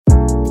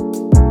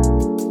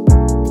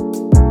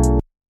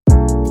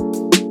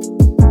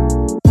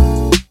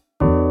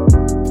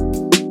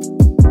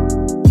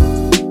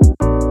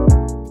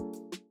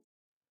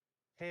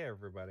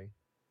everybody.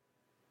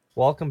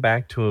 Welcome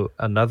back to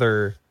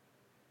another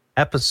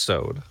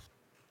episode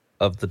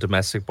of the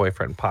Domestic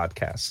Boyfriend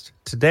Podcast.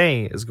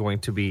 Today is going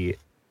to be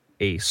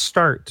a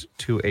start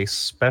to a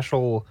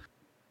special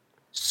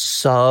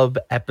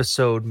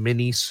sub-episode,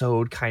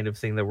 mini-sode kind of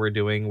thing that we're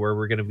doing, where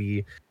we're going to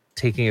be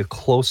taking a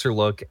closer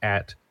look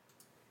at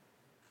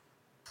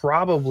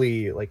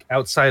probably, like,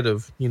 outside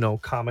of,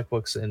 comic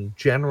books and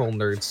general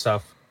nerd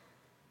stuff,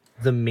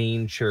 the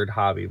main shared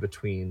hobby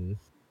between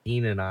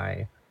Dean and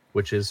I,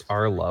 which is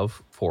our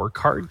love for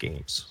card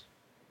games.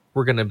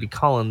 We're going to be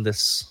calling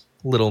this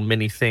little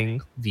mini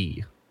thing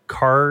the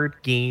Card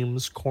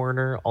Games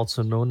Corner,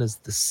 also known as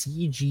the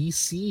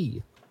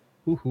CGC.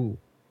 Woohoo.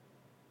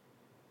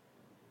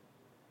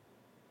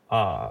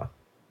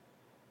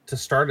 To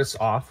start us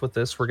off with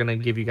this, we're going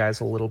to give you guys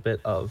a little bit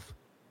of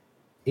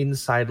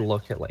inside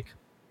look at like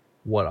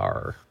what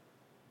our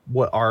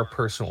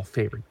personal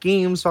favorite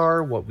games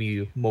are, what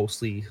we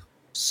mostly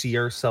see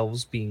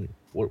ourselves being,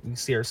 what we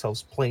see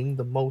ourselves playing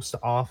the most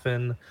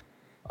often,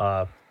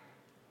 and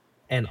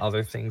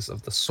other things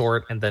of the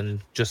sort, and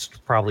then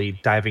just probably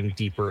diving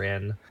deeper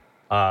in,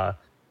 as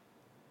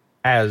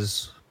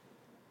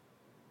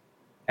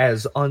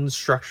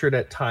unstructured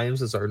at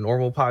times as our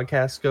normal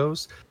podcast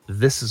goes.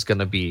 This is going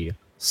to be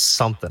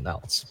something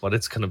else, but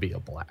it's going to be a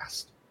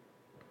blast.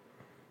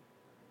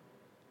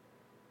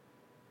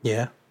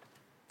 Yeah.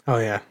 Oh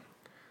yeah.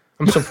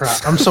 I'm so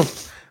proud.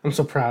 I'm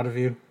so proud of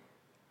you.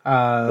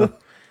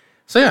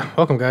 So yeah,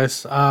 welcome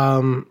guys.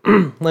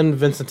 Letting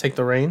Vincent take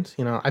the reins.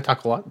 I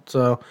talk a lot,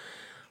 so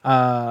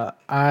I'm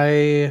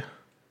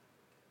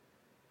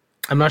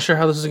not sure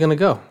how this is gonna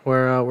go.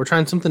 We're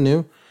trying something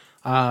new,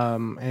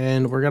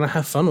 and we're gonna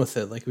have fun with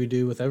it like we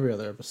do with every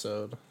other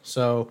episode.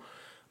 So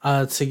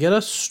to get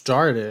us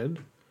started,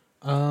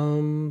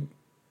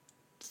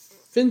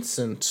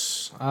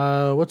 Vincent,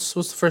 what's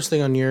the first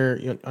thing on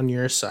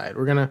your side?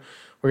 We're gonna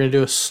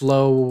do a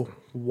slow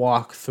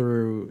walk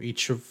through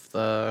each of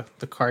the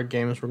card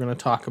games we're gonna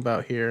talk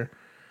about here,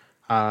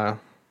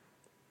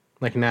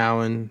 like now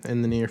and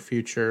in the near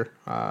future.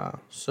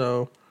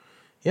 So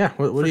yeah,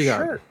 what do you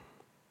got? Sure.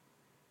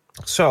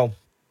 So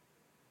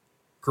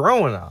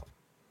growing up,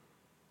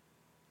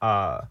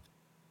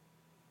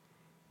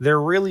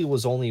 there really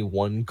was only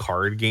one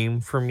card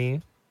game for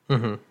me.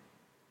 Mm-hmm.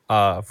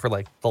 For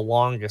like the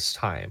longest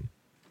time,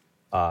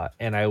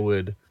 and I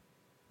would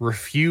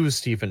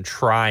refuse to even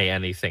try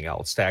anything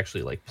else to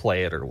actually like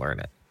play it or learn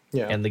it.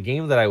 Yeah. And the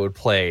game that I would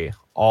play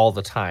all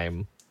the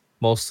time,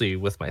 mostly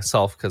with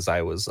myself because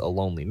I was a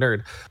lonely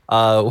nerd,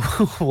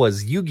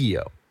 was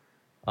Yu-Gi-Oh.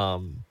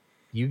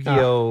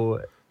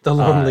 Yu-Gi-Oh, the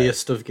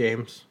loneliest of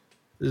games.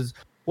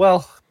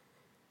 Well,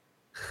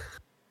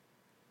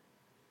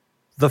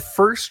 the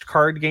first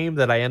card game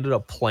that I ended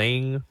up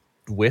playing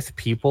with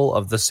people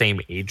of the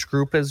same age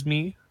group as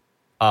me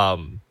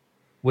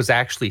was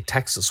actually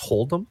Texas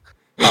Hold'em.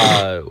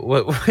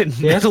 In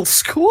middle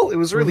school, it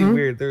was really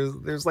weird.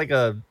 There's like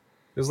a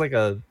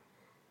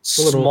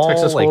small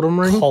Texas like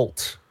Hold'em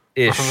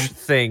cult-ish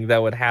thing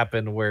that would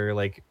happen where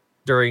like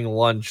during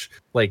lunch,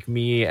 like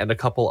me and a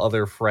couple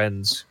other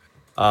friends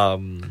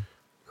who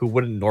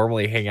wouldn't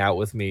normally hang out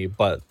with me,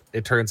 but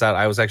it turns out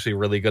I was actually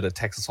really good at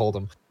Texas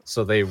Hold'em,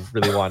 so they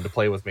really wanted to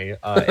play with me.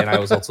 And I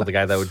was also the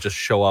guy that would just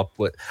show up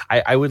with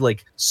I would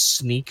like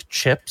sneak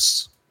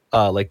chips,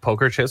 like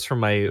poker chips from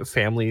my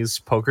family's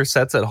poker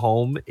sets at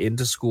home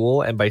into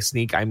school, and by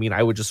sneak I mean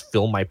I would just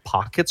fill my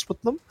pockets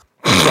with them.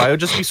 So I would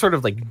just be sort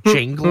of like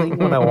jingling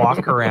when I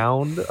walk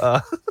around.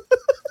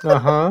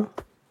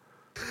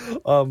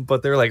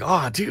 But they're like,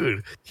 "Oh,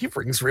 dude, he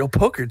brings real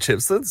poker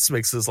chips. This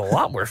makes this a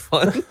lot more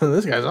fun."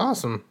 This guy's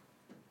awesome.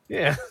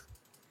 Yeah.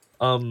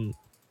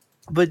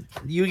 But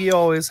Yu-Gi-Oh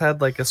always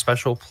had like a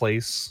special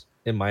place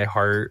in my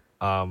heart.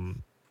 I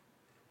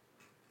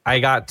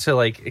got to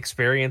like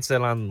experience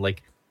it on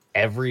like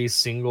every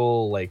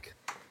single like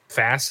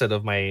facet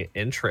of my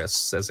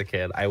interests as a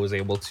kid. I was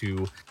able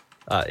to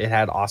it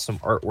had awesome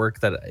artwork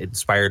that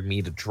inspired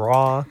me to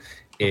draw.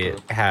 It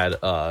had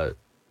a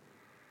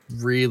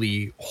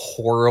really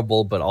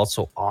horrible but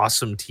also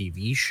awesome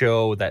TV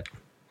show that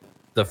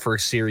the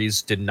first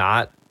series did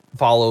not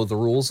follow the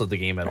rules of the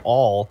game at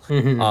all.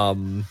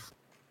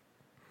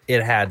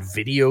 It had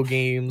video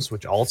games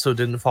which also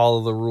didn't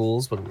follow the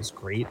rules, but it was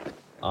great.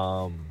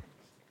 And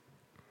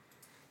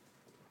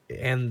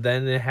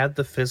then it had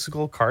the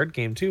physical card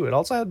game too. It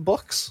also had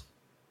books.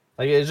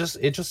 Like it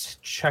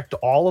just checked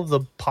all of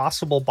the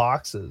possible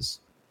boxes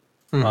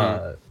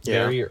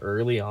very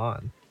early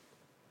on.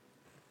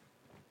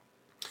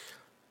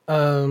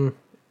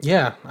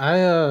 Yeah,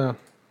 I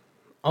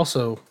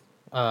also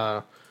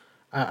I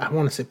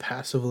want to say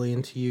passively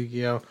into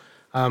Yu-Gi-Oh.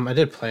 I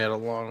did play it a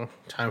long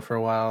time for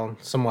a while,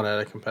 somewhat at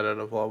a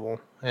competitive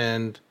level,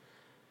 and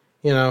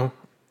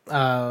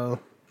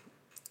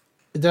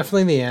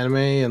definitely the anime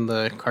and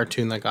the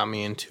cartoon that got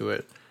me into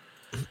it.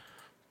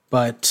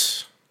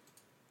 But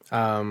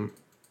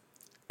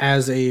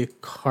as a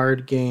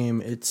card game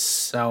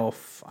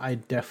itself, I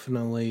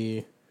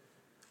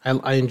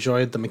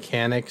enjoyed the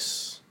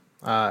mechanics.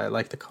 I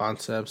like the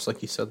concepts,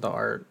 like you said, the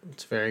art.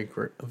 It's very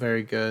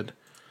good.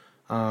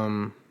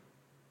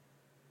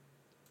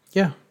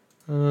 Yeah,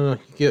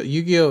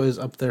 Yu-Gi-Oh is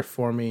up there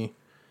for me.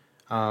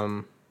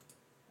 When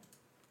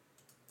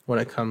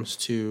it comes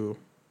to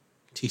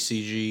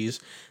TCGs,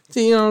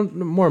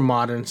 more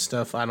modern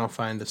stuff I don't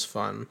find as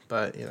fun.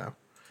 But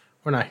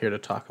we're not here to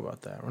talk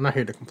about that. We're not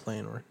here to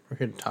complain. We're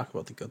here to talk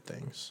about the good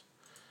things.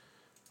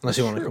 Unless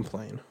you want to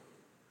complain.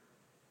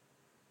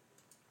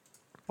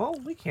 Well,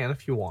 we can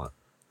if you want.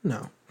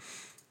 No.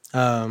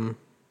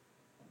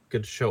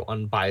 Good to show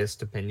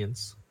unbiased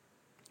opinions.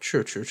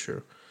 True.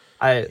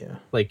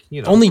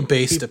 Only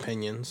based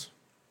opinions.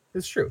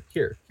 It's true.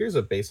 Here's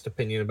a based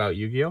opinion about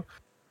Yu-Gi-Oh!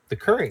 The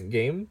current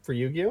game for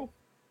Yu-Gi-Oh!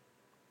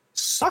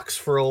 Sucks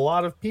for a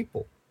lot of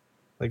people.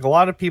 Like, a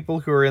lot of people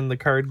who are in the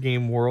card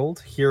game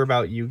world hear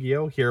about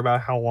Yu-Gi-Oh! Hear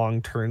about how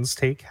long turns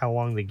take, how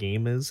long the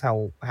game is,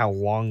 how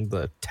long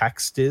the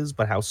text is,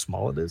 but how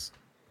small it is.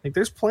 Like,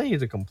 there's plenty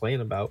to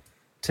complain about.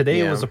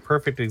 Today was a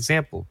perfect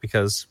example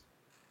because,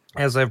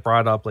 as I've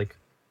brought up, like,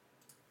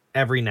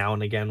 every now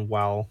and again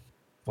while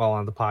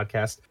on the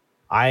podcast,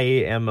 I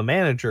am a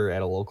manager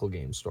at a local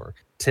game store.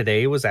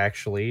 Today was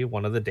actually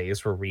one of the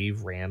days where we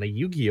ran a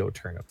Yu-Gi-Oh!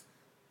 Tournament.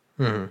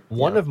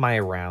 One of my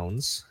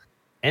rounds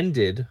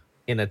ended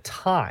in a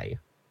tie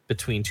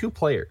between two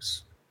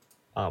players.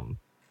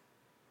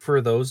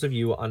 For those of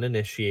you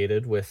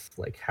uninitiated with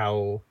like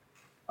how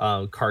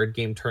card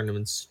game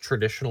tournaments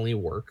traditionally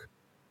work,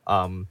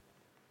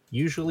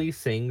 usually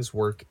things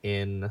work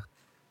in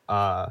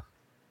a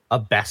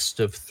best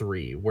of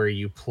 3 where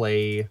you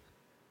play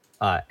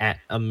at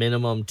a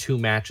minimum 2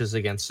 matches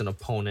against an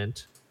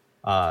opponent.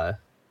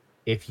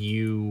 If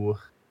you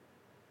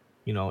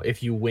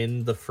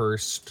win the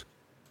first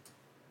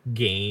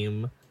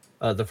game,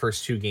 the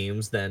first 2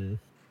 games, then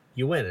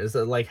you win. Is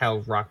that like how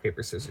rock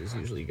paper scissors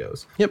usually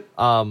goes? Yep.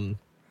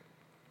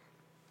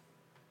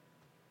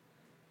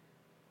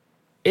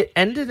 It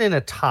ended in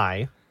a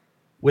tie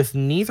with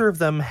neither of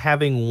them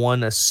having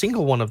won a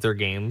single one of their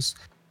games,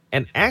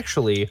 and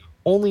actually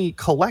only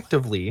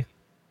collectively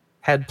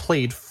had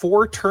played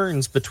 4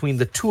 turns between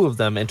the two of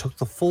them and took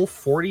the full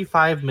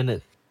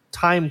 45-minute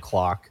time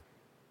clock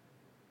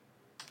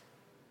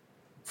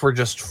for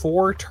just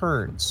 4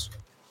 turns.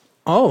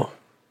 Oh.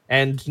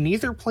 And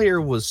neither player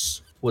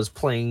was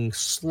playing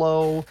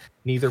slow.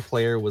 Neither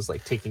player was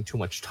like taking too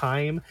much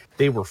time.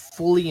 They were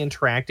fully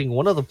interacting.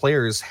 One of the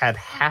players had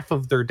half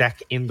of their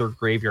deck in their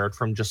graveyard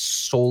from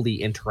just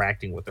solely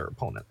interacting with their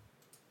opponent.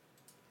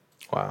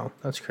 Wow,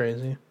 that's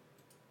crazy.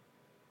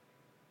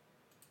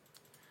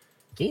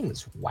 Game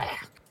is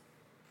whack.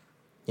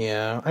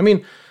 Yeah, I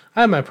mean,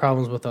 I have my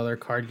problems with other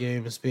card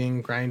games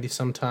being grindy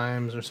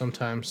sometimes, or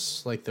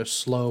sometimes like they're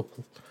slow,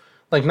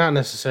 like not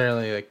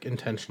necessarily like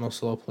intentional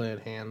slow play at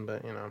hand,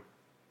 but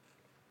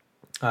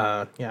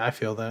yeah, I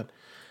feel that.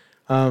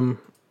 I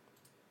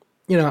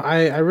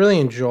really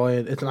enjoy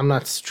it. I'm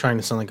not trying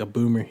to sound like a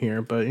boomer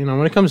here, but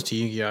when it comes to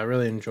Yu-Gi-Oh, I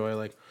really enjoy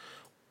like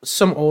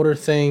some older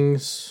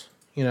things.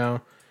 I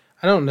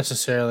don't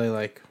necessarily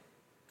like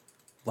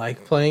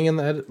playing in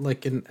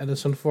in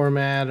Edison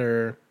format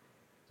or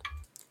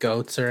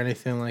goats or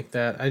anything like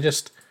that.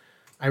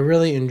 I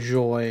really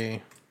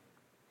enjoy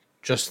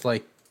just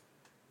like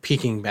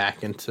peeking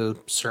back into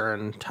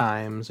certain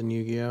times in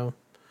Yu-Gi-Oh.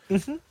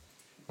 Mm-hmm.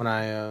 When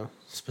I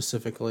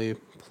specifically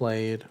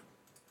played,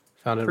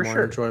 found it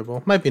more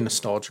enjoyable. Might be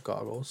nostalgia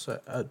goggles,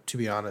 to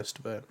be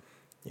honest, but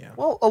yeah.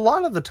 Well, a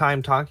lot of the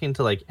time talking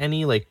to like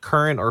any like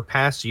current or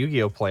past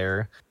Yu-Gi-Oh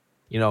player,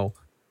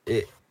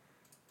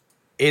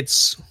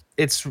 it's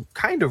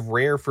kind of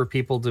rare for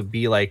people to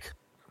be like,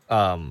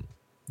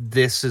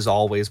 this is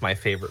always my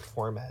favorite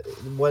format.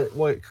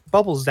 What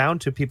bubbles down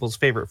to people's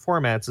favorite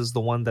formats is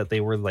the one that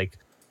they were like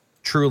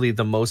truly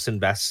the most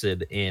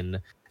invested in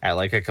at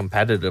like a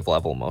competitive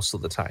level most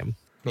of the time.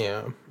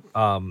 Yeah.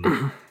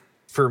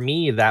 For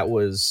me, that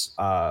was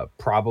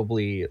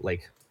probably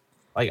like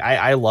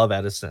I love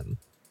Edison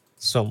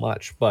so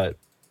much, but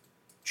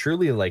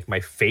truly like my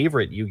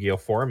favorite Yu-Gi-Oh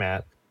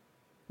format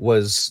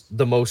was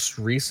the most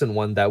recent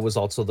one that was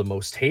also the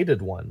most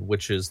hated one,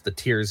 which is the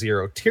Tier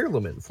 0 tier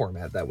limit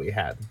format that we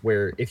had,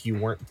 where if you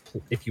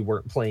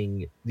weren't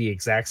playing the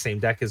exact same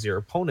deck as your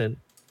opponent,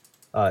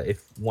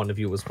 if one of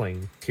you was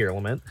playing tier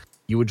limit,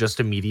 you would just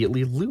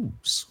immediately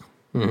lose.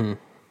 Mm-hmm.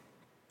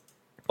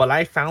 But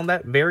I found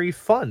that very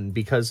fun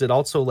because it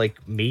also like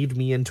made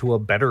me into a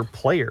better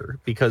player,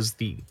 because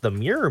the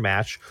mirror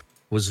match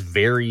was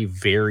very,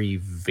 very,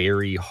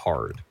 very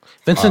hard.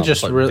 Vincent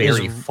just really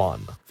very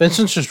fun.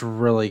 Vincent's just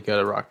really good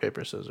at rock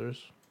paper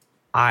scissors.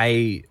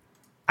 I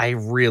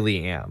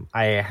really am.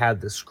 I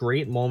had this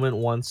great moment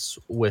once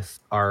with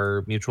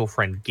our mutual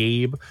friend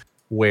Gabe,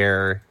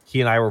 where he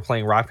and I were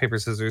playing rock paper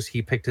scissors.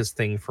 He picked his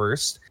thing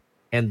first,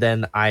 and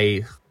then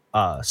I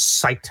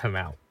psyched him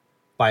out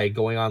by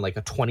going on like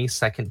a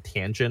 20-second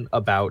tangent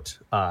about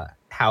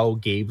how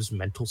Gabe's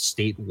mental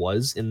state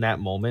was in that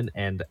moment,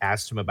 and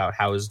asked him about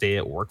how his day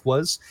at work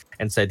was,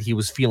 and said he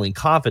was feeling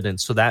confident,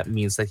 so that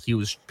means that he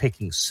was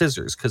picking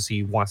scissors because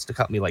he wants to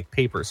cut me like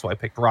paper, so I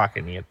picked rock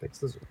and he had picked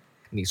scissors.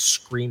 and he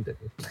screamed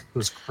at me. It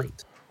was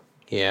great.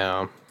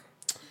 Yeah.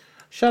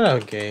 Shout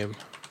out Gabe.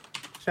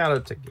 Shout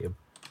out to Gabe.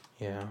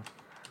 Yeah.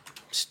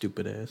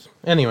 Stupid ass.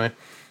 Anyway,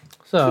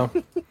 so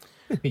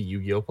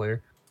Yu-Gi-Oh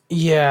player.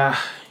 yeah,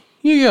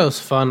 Yu-Gi-Oh's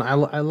fun. I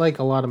like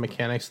a lot of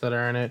mechanics that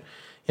are in it.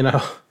 You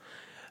know,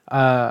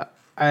 uh,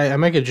 I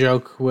make a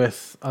joke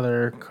with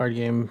other card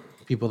game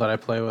people that I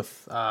play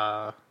with,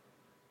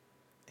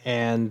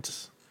 and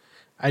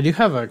I do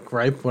have a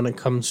gripe when it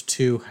comes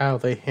to how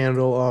they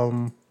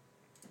handle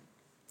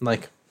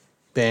like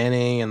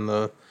banning and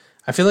the.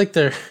 I feel like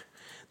their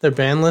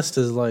ban list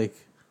is like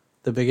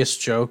the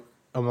biggest joke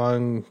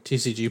among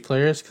TCG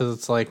players because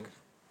it's like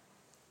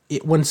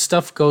when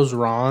stuff goes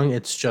wrong,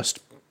 it's just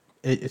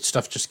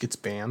stuff just gets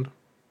banned.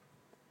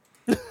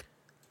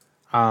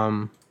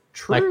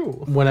 True. Like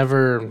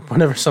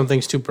whenever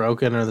something's too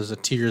broken or there's a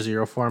tier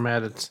 0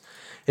 format,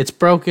 it's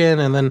broken.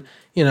 And then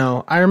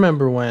I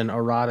remember when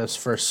Erratas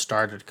first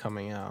started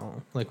coming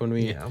out, like when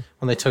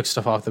they took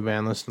stuff off the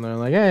ban list and they're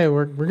like, hey,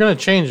 we're gonna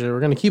change it,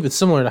 we're gonna keep it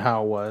similar to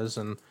how it was,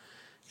 and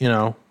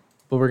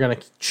but we're gonna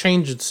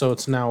change it so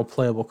it's now a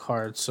playable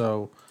card.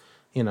 So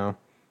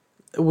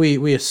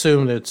we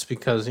assumed it's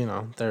because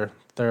they're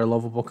a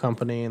lovable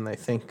company and they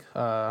think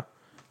about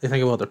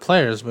their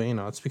players, but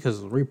it's because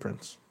of the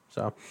reprints.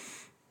 So,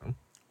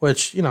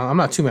 which I'm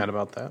not too mad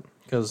about that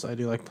because I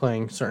do like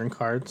playing certain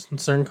cards, and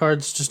certain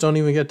cards just don't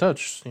even get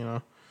touched.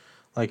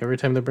 Like every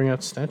time they bring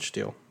out Snatch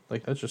Steel,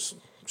 like that's just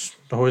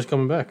always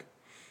coming back.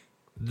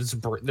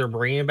 They're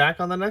bringing it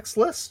back on the next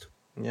list.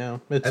 Yeah,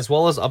 as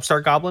well as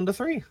Upstart Goblin to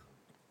 3.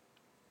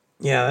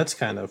 Yeah, that's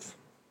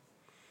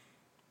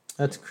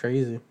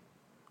crazy.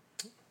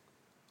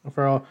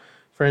 For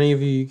any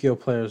of you Yu-Gi-Oh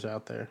players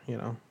out there,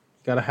 you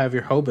gotta have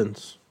your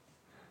Hobins.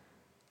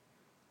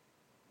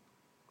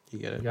 You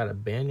get it. You gotta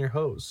ban your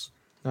hose.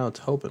 No, it's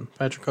Hobin.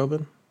 Patrick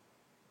Hobin.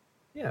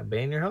 Yeah,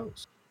 ban your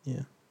hose.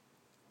 Yeah.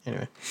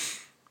 Anyway,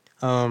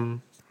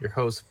 your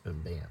hose have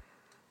been banned.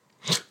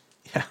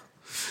 Yeah.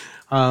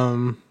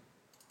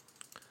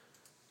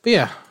 But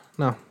yeah,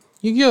 no.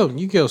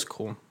 Yu-Gi-Oh's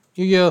cool.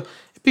 Yu-Gi-Oh, it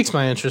piques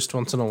my interest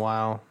once in a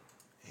while,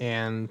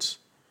 and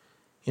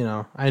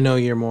I know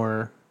you're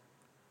more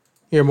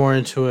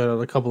into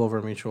it. A couple of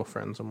our mutual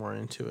friends are more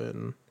into it,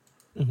 and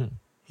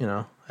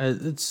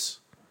it's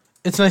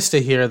nice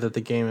to hear that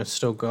the game is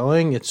still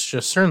going. It's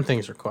just certain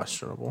things are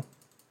questionable.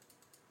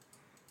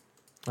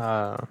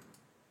 But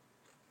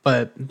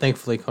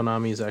thankfully,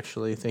 Konami is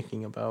actually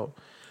thinking about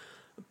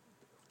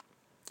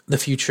the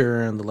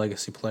future and the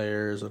legacy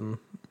players, and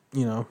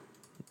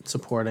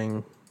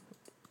supporting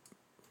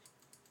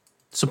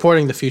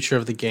the future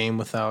of the game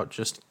without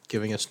just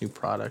giving us new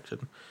product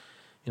and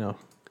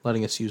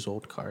letting us use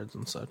old cards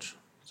and such.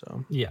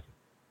 So yeah.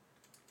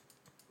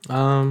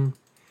 I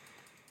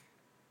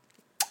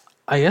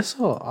guess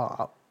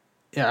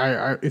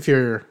if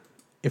you're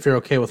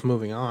okay with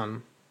moving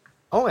on.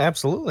 Oh,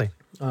 absolutely.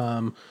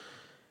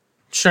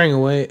 Straying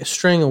away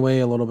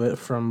a little bit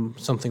from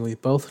something we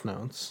both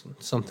know. It's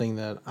something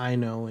that I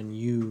know and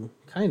you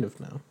kind of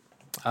know.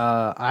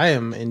 I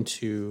am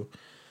into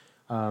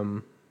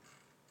the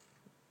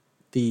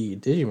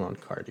Digimon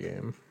card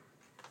game.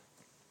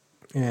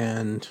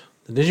 And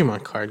the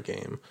Digimon card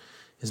game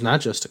is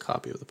not just a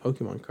copy of the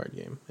Pokemon card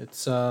game.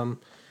 It's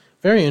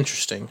very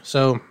interesting.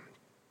 So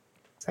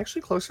it's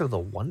actually closer to the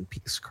One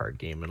Piece card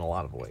game in a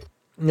lot of ways.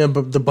 Yeah,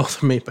 but the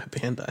both are made by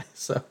Bandai.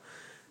 So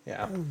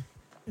yeah.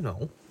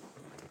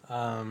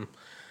 I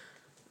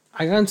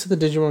got into the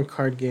Digimon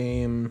card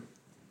game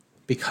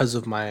because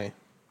of my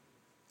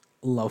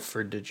love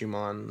for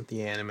Digimon,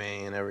 the anime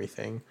and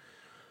everything.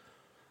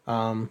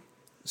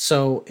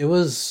 So it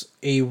was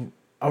a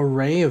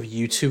array of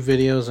YouTube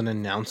videos and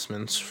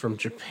announcements from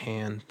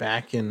Japan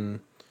back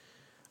in,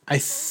 I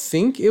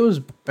think it was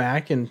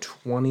back in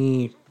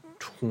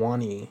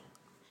 2020.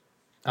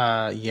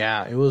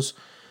 Yeah, it was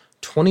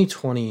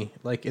 2020,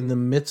 like in the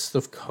midst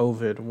of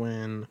COVID,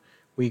 when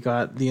we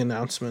got the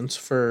announcements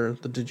for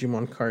the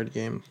Digimon card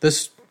game.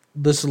 This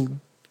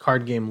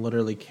card game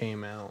literally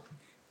came out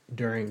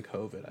during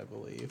COVID, I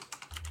believe.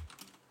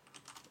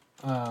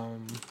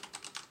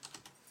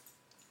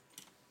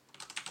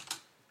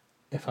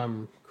 If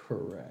I'm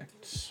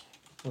correct.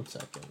 1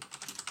 second.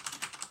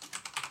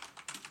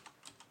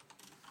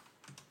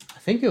 I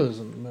think it was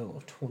in the middle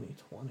of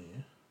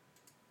 2020.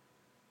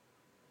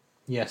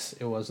 Yes,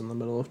 it was in the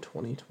middle of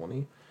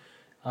 2020.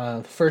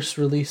 The first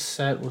release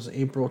set was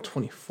April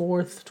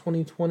 24th,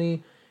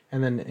 2020.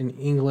 And then in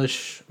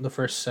English, the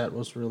first set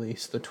was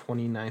released the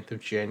 29th of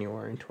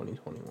January in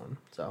 2021.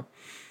 So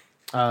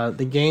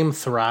the game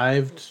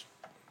thrived,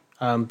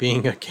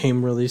 being a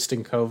game released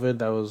in COVID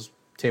that was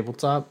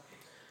tabletop.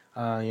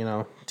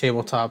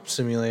 Tabletop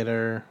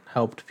simulator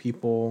helped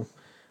people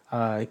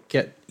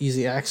get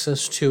easy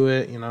access to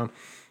it.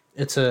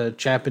 It's a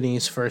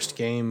Japanese first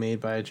game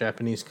made by a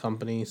Japanese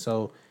company.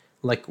 So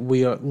like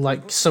we are,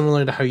 like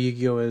similar to how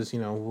Yu-Gi-Oh is,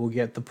 we'll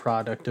get the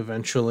product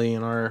eventually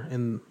in our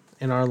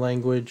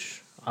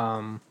language,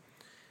 and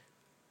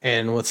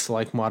with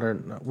like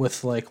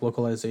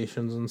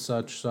localizations and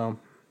such. So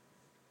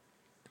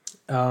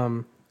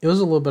it was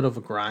a little bit of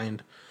a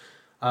grind.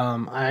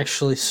 I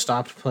actually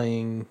stopped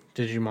playing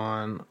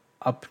Digimon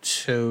up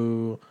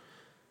to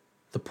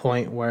the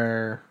point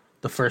where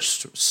the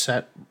first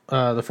set,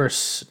 not the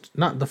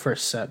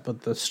first set,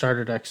 but the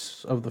starter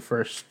decks of the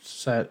first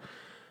set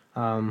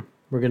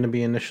were going to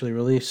be initially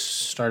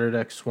released, starter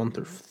decks 1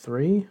 through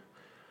 3.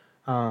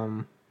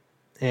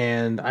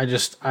 And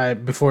I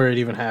before it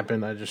even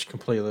happened, I just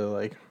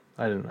completely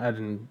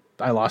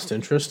I lost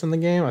interest in the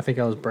game. I think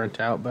I was burnt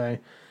out by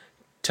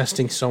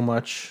testing so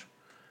much.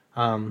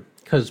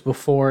 Because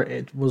before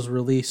it was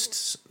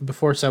released,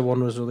 before set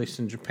 1 was released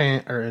in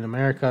Japan or in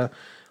America,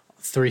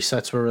 3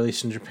 sets were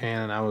released in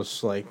Japan, and I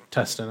was like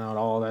testing out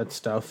all that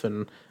stuff,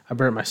 and I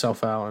burnt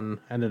myself out and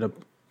ended up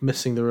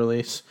missing the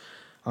release.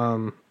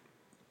 I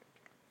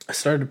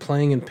started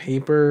playing in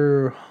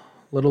paper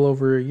a little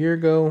over a year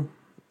ago,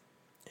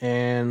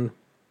 and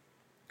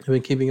I've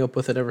been keeping up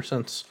with it ever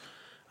since.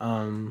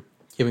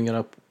 Keeping it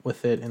up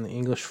with it in the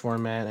English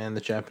format and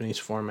the Japanese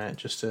format,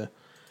 just to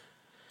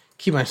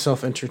keep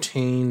myself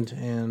entertained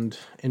and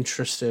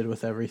interested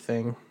with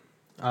everything.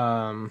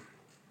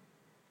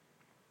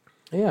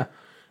 Yeah.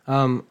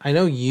 I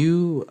know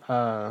you,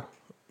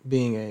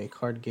 being a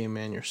card game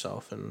man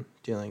yourself and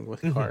dealing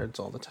with cards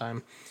all the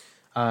time,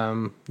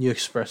 you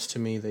expressed to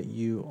me that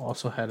you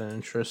also had an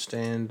interest,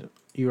 and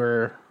you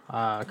are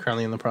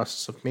currently in the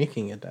process of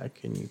making a deck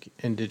in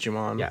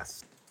Digimon.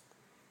 Yes.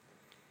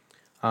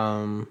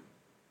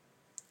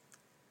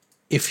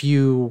 If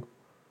you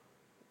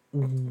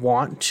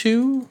want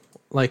to,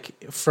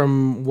 like,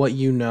 from what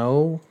you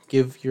know,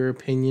 give your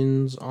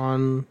opinions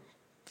on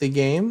the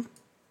game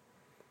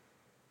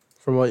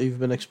from what you've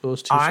been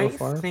exposed to so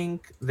far. I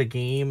think the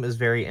game is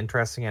very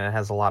interesting and it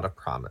has a lot of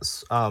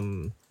promise.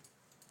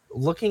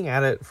 Looking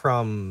at it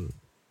from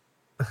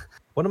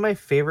one of my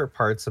favorite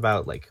parts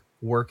about like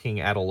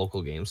working at a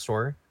local game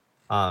store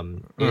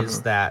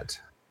is that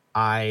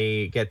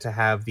I get to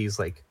have these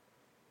like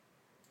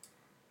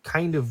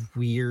kind of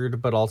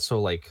weird but also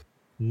like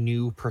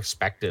new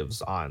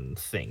perspectives on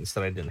things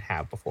that I didn't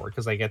have before,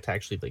 because I get to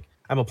actually like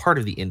I'm a part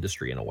of the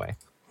industry in a way.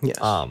 Yes.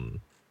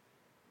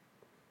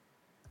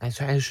 I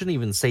shouldn't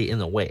even say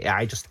in a way.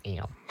 I just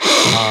am.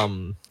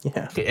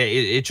 Yeah.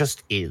 It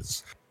just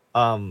is.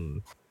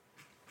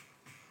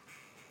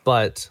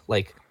 But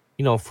like,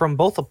 you know, from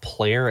both a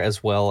player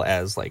as well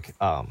as like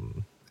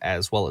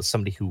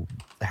somebody who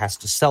has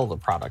to sell the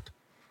product,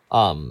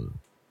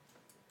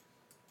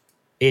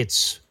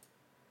 it's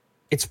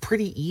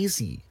pretty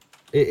easy.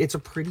 It's a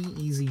pretty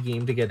easy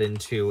game to get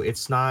into.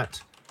 It's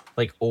not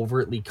like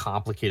overtly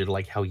complicated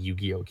like how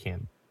Yu-Gi-Oh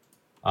can,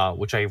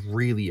 which I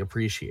really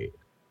appreciate.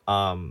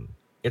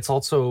 It's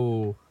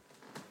also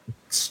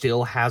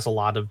still has a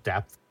lot of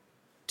depth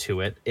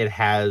to it. It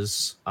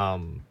has a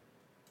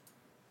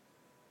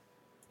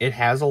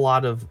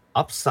lot of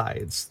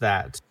upsides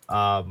that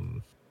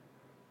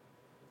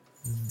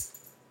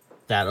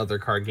that other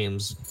card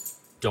games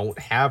don't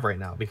have right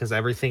now, because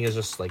everything is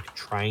just like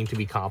trying to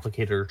be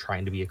complicated or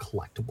trying to be a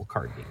collectible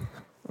card game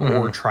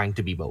or trying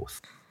to be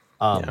both.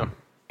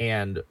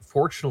 And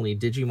fortunately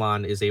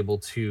Digimon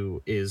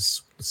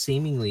is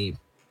seemingly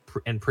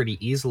and pretty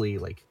easily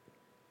like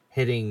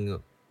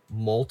hitting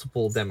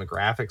multiple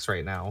demographics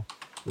right now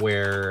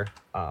where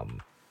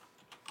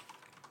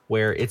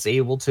it's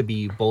able to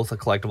be both a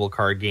collectible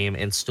card game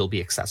and still be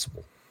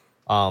accessible,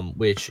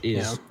 which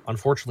is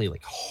unfortunately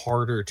like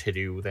harder to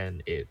do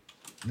than it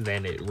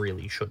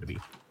really should be.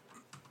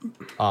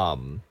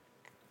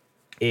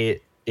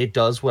 It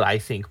does what I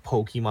think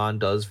Pokemon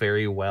does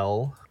very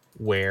well,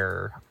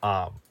 where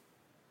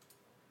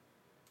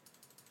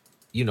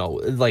you know,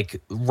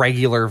 like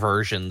regular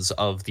versions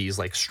of these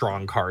like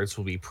strong cards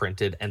will be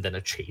printed, and then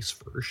a chase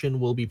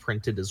version will be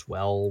printed as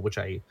well, which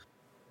I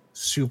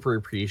super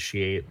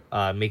appreciate,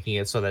 making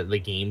it so that the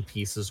game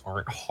pieces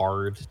aren't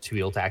hard to be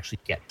able to actually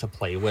get to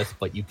play with,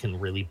 but you can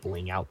really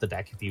bling out the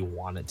deck if you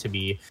want it to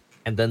be.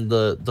 And then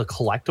the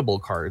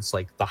collectible cards,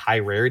 like the high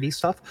rarity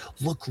stuff,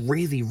 look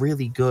really,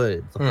 really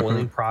good. The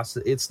foiling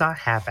process, it's not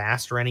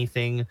half-assed or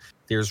anything.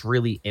 There's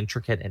really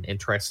intricate and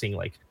interesting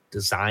like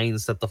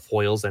designs that the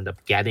foils end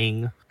up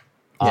getting.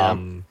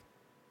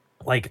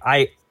 Like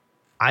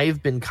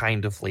I've been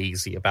kind of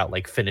lazy about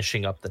like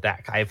finishing up the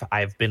deck.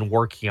 I've been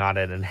working on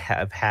it and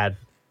have had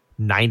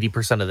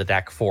 90% of the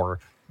deck for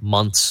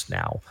months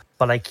now,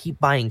 but I keep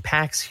buying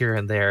packs here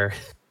and there,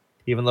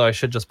 even though I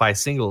should just buy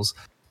singles,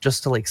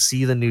 just to like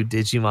see the new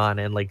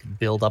Digimon and like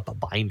build up a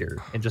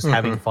binder and just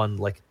having fun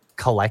like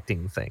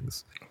collecting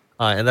things.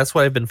 And that's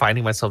what I've been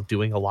finding myself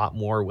doing a lot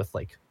more with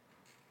like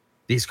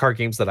these card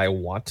games that I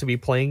want to be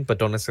playing but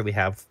don't necessarily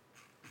have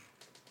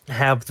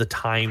the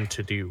time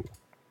to do.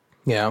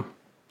 Yeah.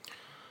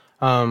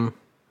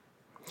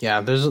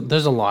 Yeah, there's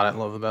a lot I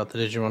love about the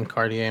Digimon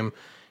card game.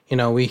 You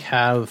know, we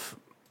have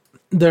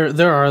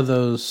there are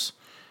those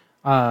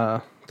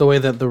the way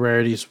that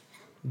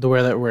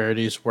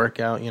rarities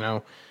work out, you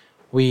know.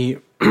 We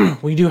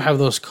we do have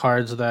those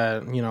cards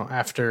that, you know,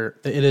 after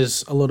it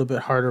is a little bit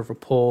harder of a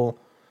pull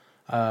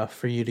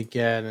for you to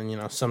get, and you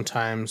know,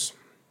 sometimes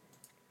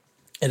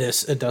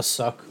it does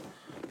suck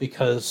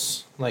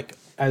because like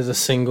as a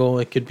single,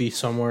 it could be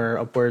somewhere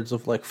upwards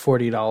of like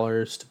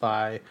 $40 to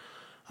buy.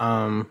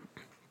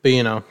 But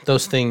you know,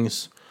 those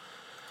things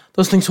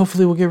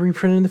hopefully will get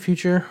reprinted in the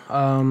future.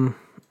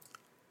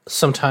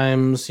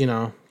 Sometimes you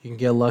know you can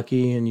get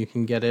lucky and you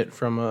can get it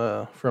from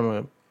a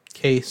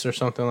case or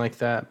something like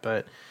that.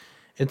 But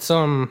it's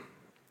a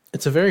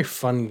very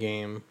fun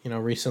game. You know,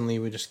 recently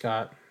we just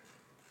got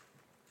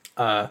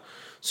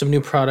some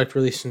new product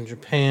released in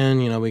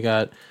Japan. You know, we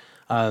got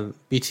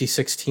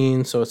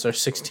BT16, so it's our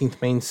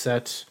 16th main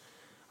set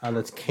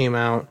that came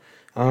out.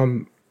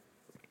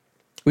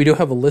 We do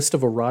have a list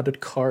of eroded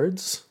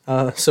cards,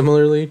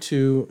 similarly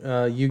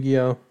to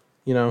Yu-Gi-Oh!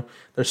 You know,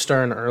 they're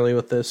starting early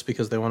with this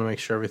because they want to make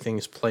sure everything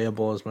is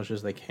playable as much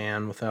as they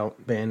can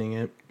without banning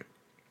it.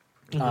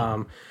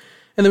 And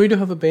then we do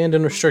have a banned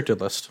and restricted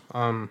list.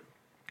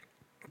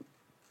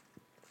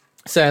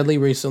 Sadly,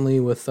 recently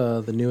with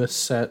the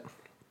newest set,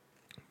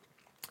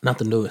 not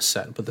the newest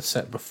set, but the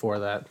set before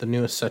that, the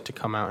newest set to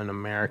come out in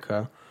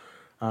America,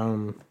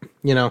 you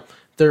know,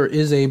 there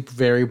is a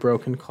very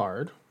broken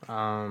card.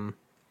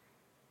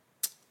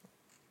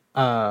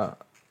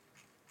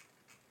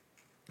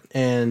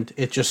 And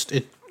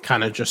it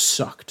kind of just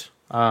sucked.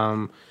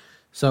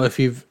 So if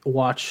you've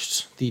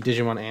watched the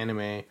Digimon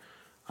anime,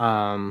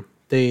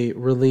 they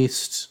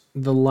released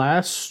the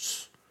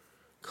last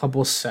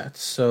couple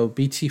sets. So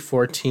BT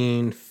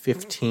 14,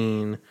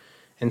 15,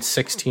 and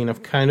 16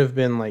 have kind of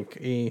been like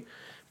the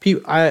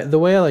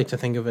way I like to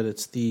think of it,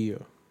 it's the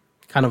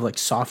kind of like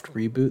soft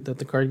reboot that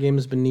the card game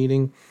has been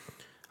needing.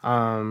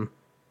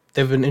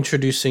 They've been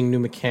introducing new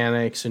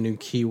mechanics and new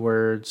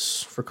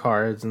keywords for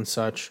cards and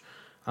such.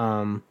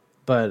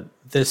 But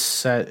this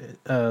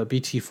set,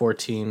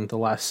 BT14, the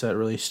last set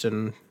released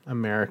in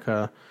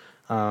America,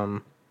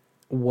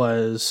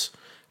 was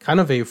kind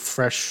of a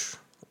fresh,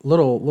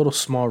 little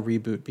small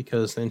reboot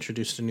because they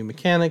introduced a new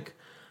mechanic.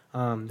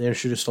 They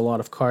introduced a lot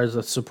of cards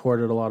that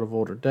supported a lot of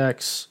older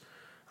decks.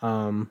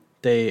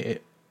 They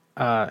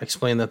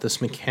explained that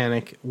this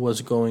mechanic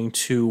was going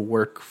to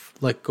work,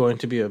 like going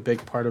to be a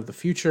big part of the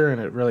future,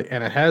 and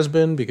it has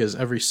been because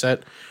every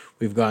set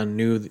we've gotten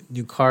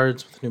new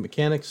cards with new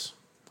mechanics.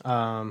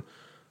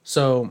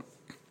 So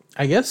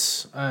I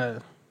guess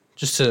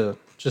just to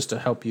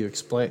help you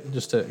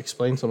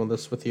explain some of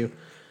this with you.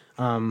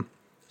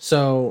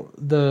 So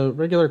the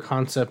regular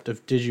concept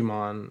of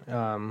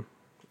Digimon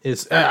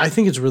is, I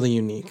think it's really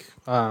unique.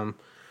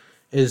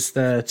 Is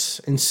that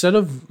instead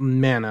of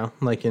mana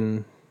like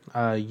in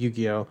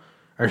Yu-Gi-Oh,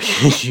 or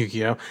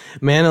Yu-Gi-Oh,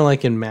 mana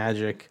like in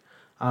Magic,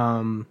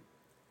 or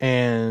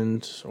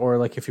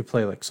like if you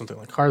play like something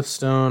like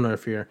Hearthstone, or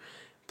if you're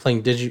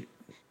playing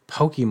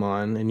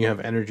Pokemon and you have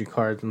energy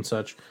cards and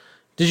such,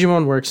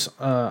 Digimon works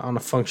on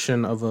a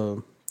function of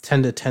a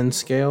 10 to 10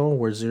 scale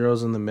where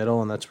 0's in the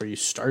middle and that's where you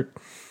start.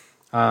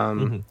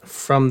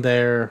 From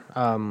there,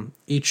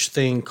 each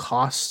thing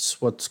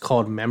costs what's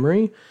called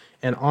memory,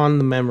 and on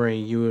the memory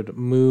you would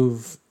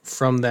move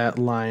from that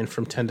line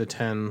from 10 to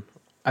 10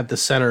 at the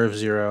center of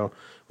 0,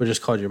 which is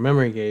called your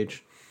memory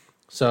gauge.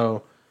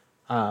 So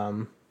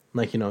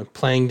like, you know,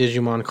 playing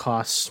Digimon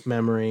costs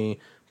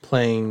memory.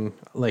 Playing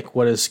like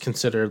what is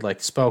considered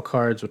like spell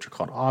cards, which are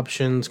called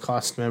options,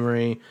 cost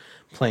memory.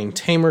 Playing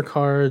tamer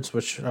cards,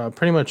 which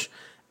pretty much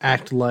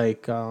act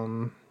like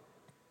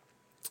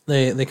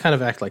they kind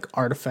of act like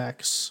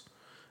artifacts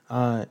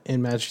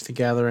in Magic the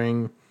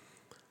Gathering.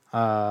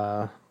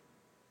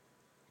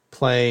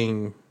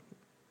 Playing,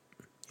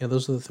 yeah,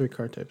 those are the 3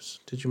 card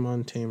types: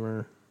 Digimon,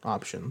 tamer,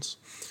 options.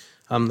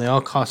 They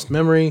all cost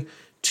memory.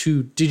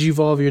 To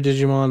digivolve your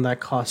Digimon,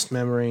 that cost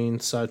memory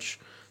and such.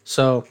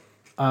 So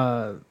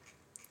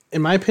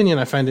in my opinion,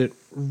 I find it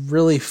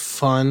really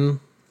fun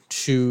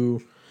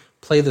to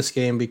play this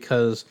game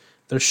because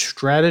there's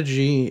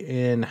strategy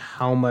in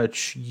how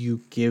much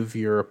you give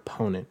your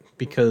opponent.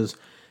 Because,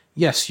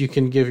 yes, you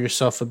can give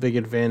yourself a big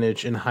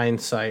advantage in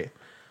hindsight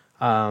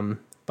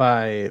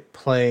by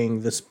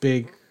playing this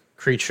big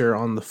creature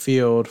on the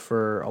field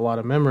for a lot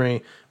of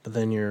memory, but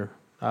then your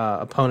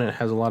opponent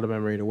has a lot of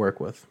memory to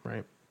work with,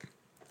 right?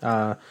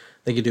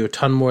 They could do a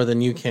ton more than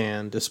you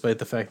can, despite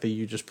the fact that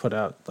you just put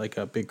out like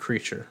a big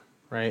creature,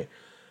 right?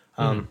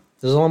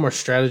 There's a lot more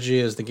strategy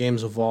as the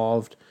game's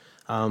evolved.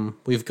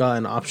 We've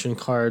gotten option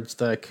cards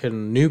that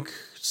can nuke,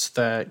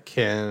 that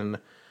can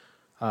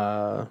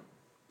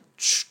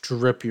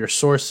strip your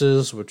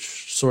sources,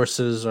 which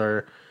sources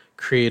are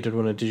created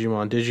when a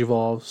Digimon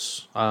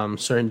digivolves.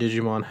 Certain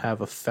Digimon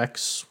have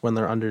effects when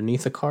they're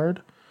underneath a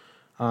card.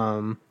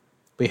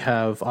 We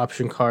have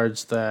option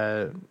cards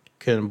that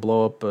can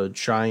blow up a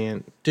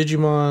giant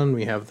Digimon.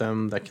 We have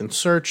them that can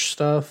search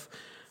stuff.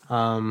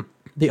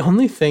 The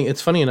only thing,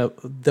 it's funny enough,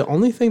 the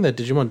only thing that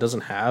Digimon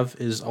doesn't have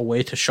is a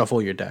way to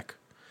shuffle your deck.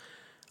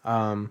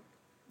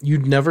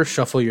 You'd never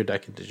shuffle your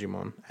deck in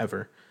Digimon,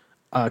 ever.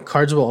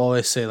 Cards will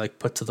always say, like,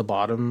 put to the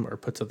bottom or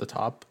put to the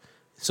top.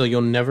 So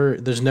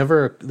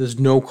there's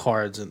no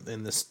cards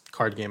in this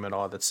card game at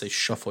all that say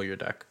shuffle your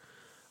deck.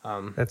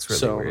 That's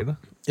really weird.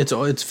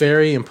 It's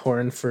very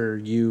important for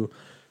you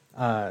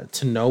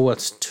to know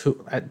what's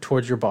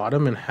towards your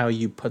bottom and how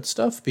you put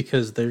stuff,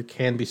 because there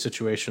can be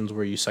situations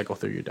where you cycle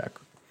through your deck.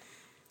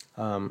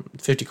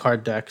 50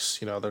 card decks,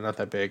 they're not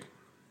that big,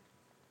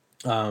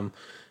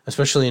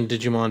 especially in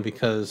Digimon,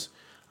 because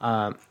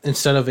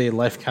instead of a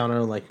life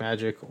counter like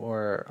Magic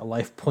or a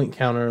life point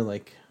counter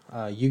like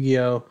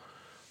Yu-Gi-Oh,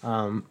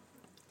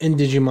 in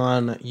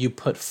Digimon you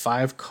put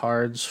 5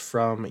 cards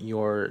from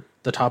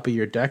the top of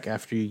your deck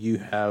after you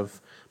have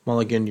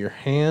mulliganed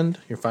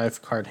your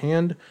 5 card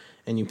hand,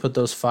 and you put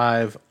those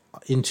 5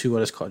 into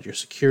what is called your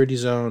security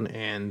zone,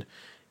 and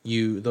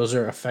those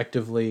are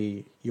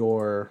effectively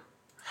your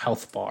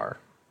health bar.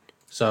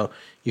 So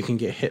you can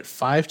get hit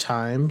 5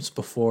 times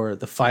before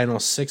the final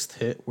 6th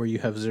hit, where you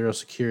have 0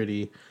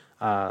 security,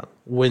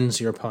 wins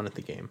your opponent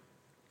the game.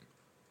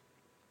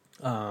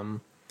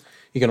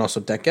 You can also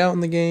deck out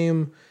in the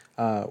game,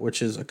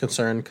 which is a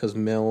concern because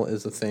mill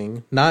is a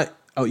thing. Not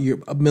you're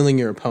milling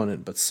your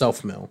opponent, but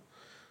self mill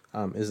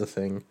is a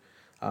thing.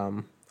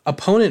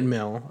 Opponent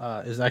mill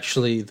is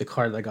actually the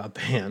card that got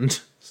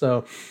banned.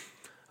 So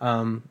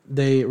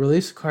they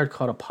released a card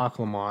called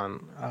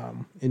Apocalypse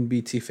in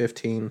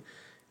BT15.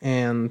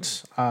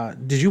 And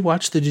did you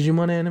watch the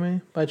Digimon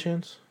anime by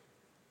chance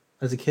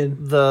as a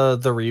kid?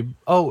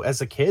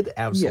 As a kid,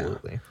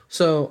 absolutely. Yeah.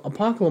 So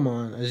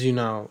Apocalypse, as you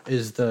know,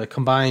 is the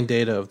combined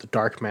data of the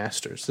Dark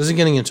Masters. This is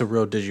getting into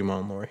real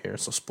Digimon lore here,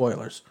 so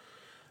spoilers.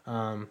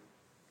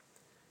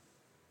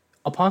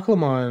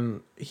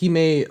 Apocalypse,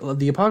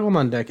 the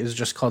Apocalypse deck is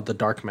just called the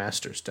Dark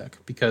Masters deck,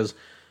 because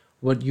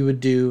what you would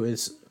do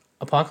is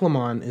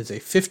Apocalypse is a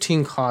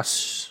 15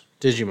 cost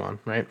Digimon,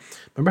 right?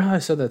 Remember how I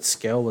said that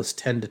scale was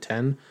 10 to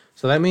 10?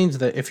 So that means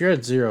that if you're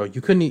at 0, you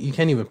can't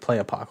even play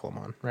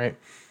Apocalypse, right?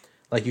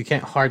 Like, you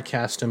can't hard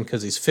cast him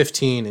because he's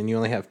 15 and you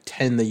only have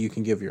 10 that you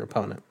can give your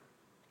opponent.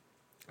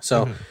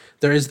 So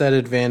there is that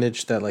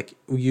advantage that, like,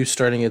 you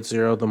starting at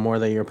 0, the more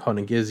that your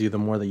opponent gives you, the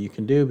more that you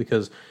can do,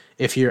 because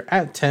if you're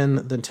at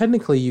 10, then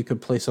technically you could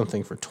play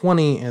something for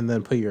 20 and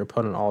then put your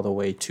opponent all the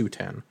way to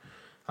 10,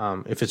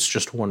 if it's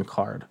just one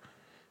card.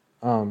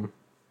 I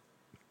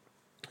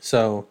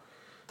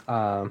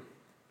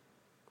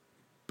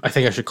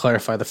think I should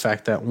clarify the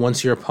fact that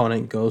once your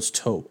opponent goes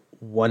to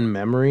 1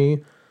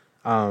 memory,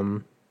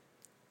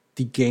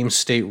 the game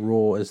state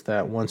rule is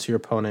that once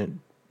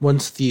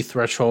the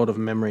threshold of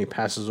memory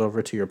passes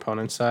over to your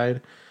opponent's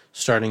side,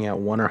 starting at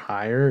 1 or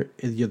higher,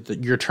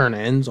 your turn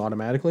ends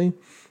automatically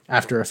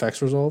after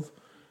effects resolve.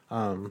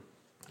 So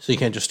you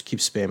can't just keep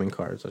spamming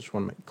cards. I just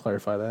want to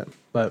clarify that.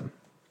 But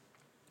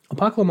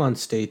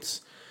Apocalypse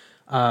states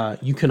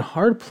you can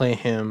hard play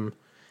him,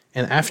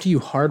 and after you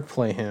hard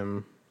play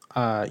him,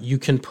 you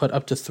can put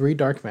up to 3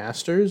 Dark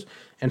Masters,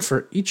 and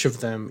for each of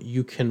them,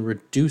 you can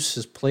reduce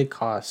his play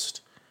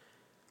cost,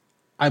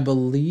 I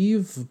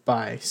believe,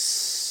 by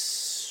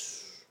 6?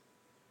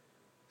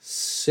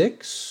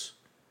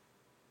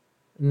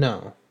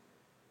 No.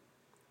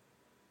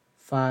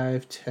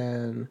 5,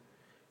 10.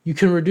 You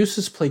can reduce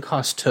his play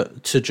cost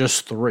to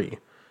just 3.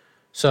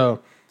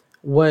 So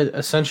what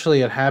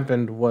essentially had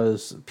happened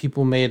was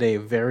people made a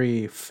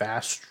very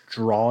fast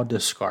draw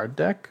discard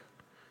deck.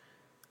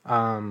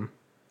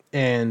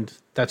 And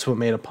that's what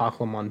made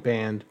Apocalypse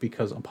banned,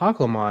 because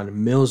Apocalypse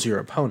mills your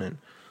opponent.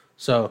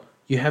 So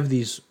you have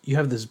this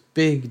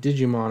big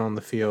Digimon on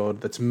the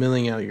field that's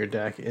milling out your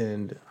deck,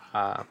 and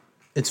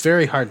it's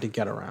very hard to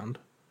get around.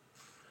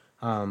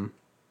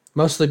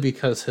 Mostly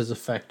because his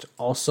effect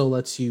also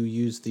lets you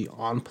use the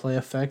on-play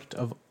effect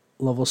of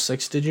level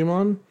 6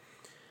 Digimon.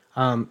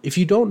 If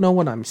you don't know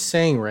what I'm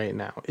saying right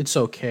now, it's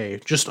okay.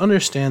 Just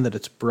understand that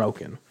it's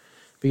broken.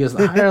 Because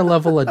the higher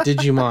level a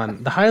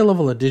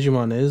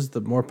Digimon is,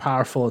 the more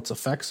powerful its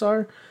effects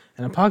are.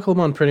 And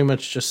Apocalypse pretty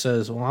much just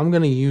says, well, I'm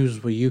going to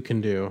use what you can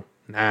do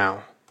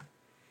now.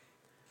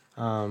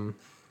 But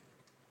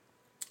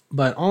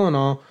all in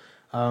all,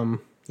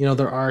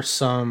 there are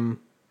some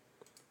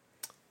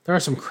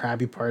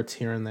crabby parts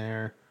here and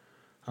there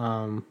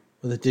with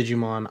the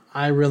Digimon.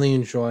 I really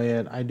enjoy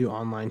it. I do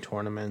online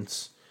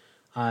tournaments.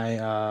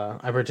 I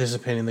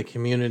participate in the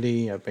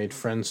community. I've made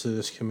friends through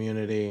this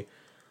community.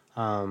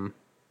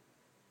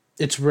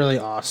 It's really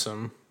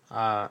awesome.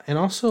 And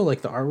also,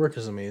 like, the artwork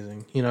is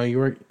amazing.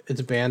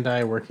 It's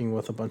Bandai working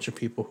with a bunch of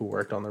people who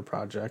worked on their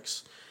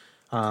projects.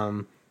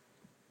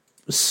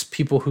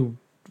 People who,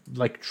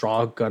 like,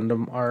 draw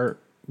Gundam art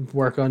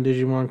work on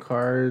Digimon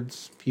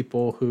cards.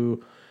 People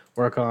who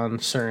work on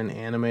certain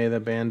anime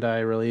that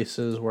Bandai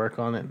releases work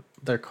on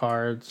their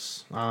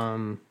cards.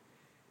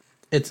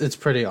 It's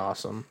pretty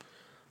awesome.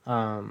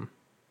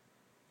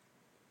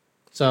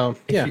 So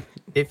yeah,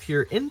 if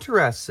you're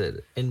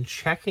interested in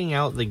checking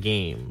out the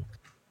game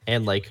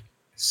and, like,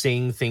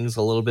 seeing things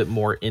a little bit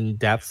more in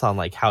depth on,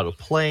 like, how to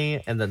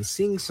play, and then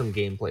seeing some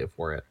gameplay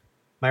for it,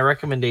 my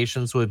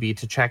recommendations would be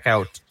to check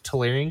out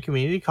Tolarian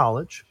Community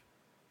College,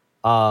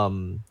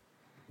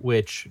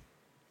 which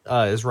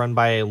is run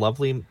by a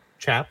lovely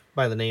chap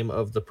by the name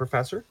of The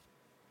Professor.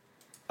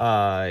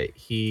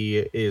 He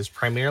is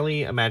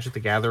primarily a Magic the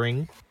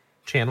Gathering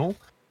channel,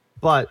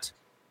 but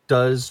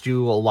does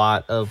do a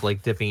lot of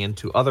like dipping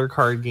into other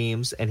card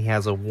games, and he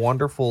has a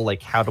wonderful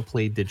like how to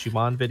play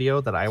Digimon video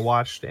that I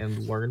watched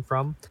and learned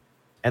from.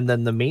 And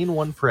then the main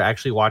one for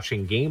actually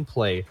watching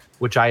gameplay,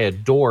 which I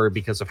adore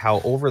because of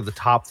how over the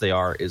top they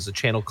are, is a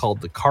channel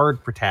called The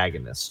Card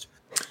Protagonist,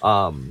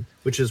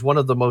 which is one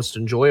of the most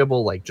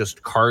enjoyable like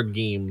just card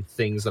game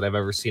things that I've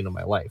ever seen in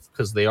my life,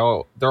 because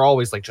they're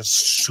always like just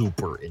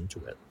super into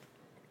it.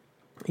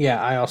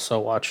 Yeah, I also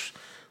watch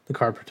The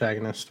Card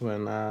Protagonist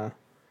when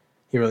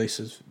they release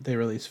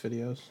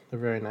videos. They're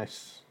very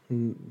nice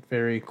and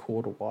very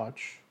cool to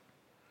watch.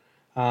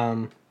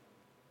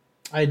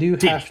 I do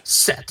have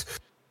set.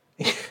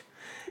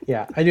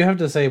 Yeah, I do have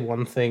to say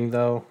one thing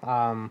though.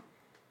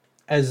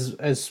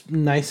 As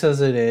nice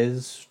as it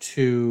is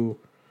to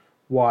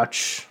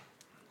watch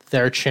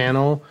their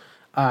channel,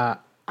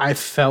 I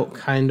felt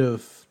kind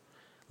of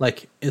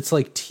like it's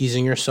like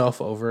teasing yourself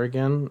over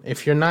again.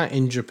 If you're not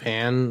in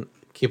Japan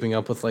keeping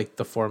up with like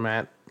the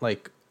format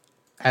like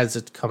as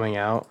it's coming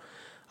out,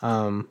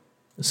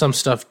 some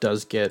stuff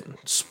does get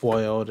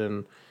spoiled,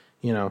 and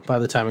you know, by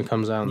the time it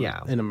comes out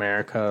in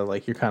America,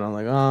 like you're kind of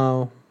like,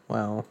 oh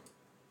well,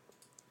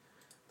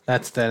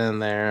 that's then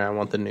and there. I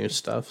want the new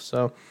stuff,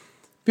 so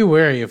be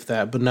wary of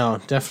that. But no,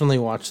 definitely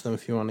watch them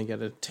if you want to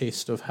get a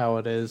taste of how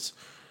it is.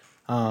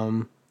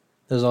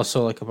 There's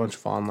also like a bunch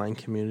of online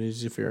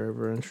communities if you're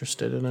ever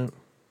interested in it.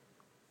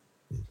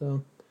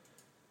 So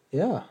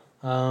yeah,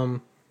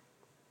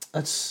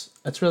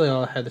 that's really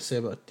all I had to say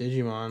about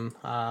Digimon.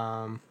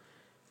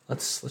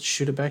 Let's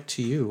shoot it back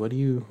to you. What do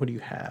you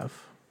have?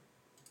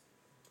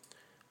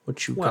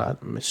 What you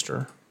got,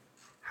 Mister?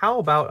 How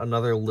about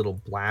another little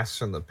blast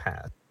from the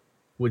past?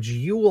 Which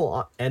you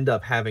will end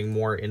up having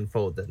more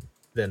info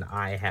than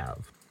I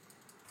have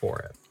for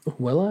it.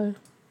 Will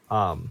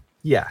I?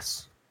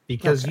 Yes,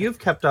 because you've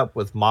kept up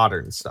with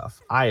modern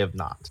stuff. I have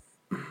not.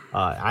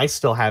 I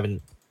still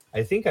haven't.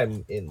 I think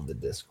I'm in the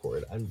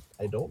Discord.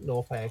 I don't know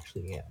if I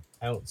actually am.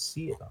 I don't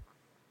see it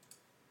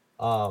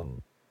up.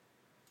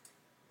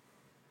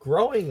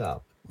 Growing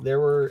up, there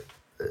were,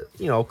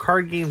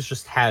 card games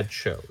just had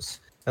shows.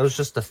 That was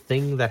just a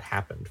thing that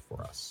happened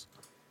for us,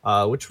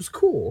 which was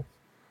cool.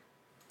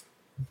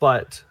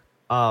 But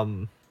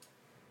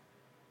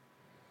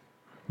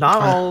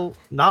not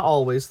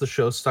always the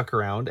show stuck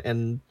around,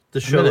 and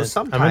the show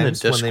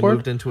sometimes when they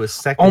moved into a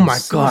second. Oh my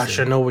gosh,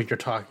 I know what you're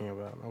talking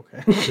about.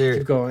 Okay,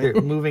 keep going.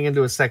 They're moving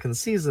into a second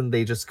season.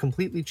 They just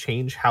completely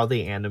change how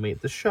they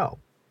animate the show.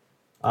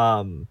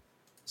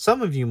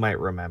 Some of you might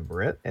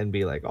remember it and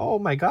be like, "Oh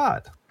my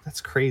god, that's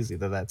crazy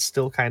that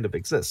still kind of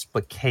exists."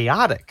 But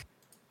Chaotic,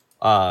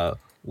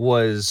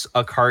 was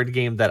a card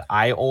game that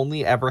I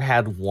only ever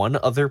had one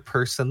other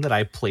person that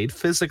I played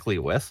physically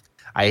with.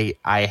 I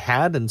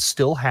had and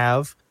still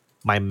have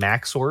my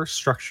Maxor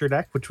structure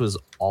deck, which was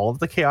all of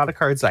the Chaotic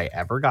cards I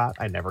ever got.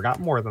 I never got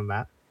more than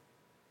that.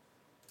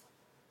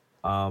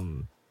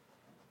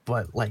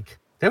 But like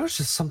there was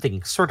just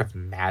something sort of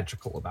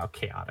magical about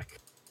Chaotic.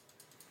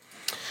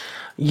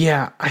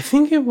 Yeah, I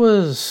think it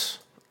was.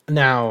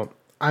 Now,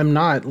 I'm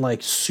not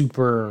like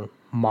super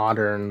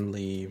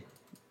modernly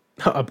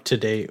up to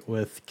date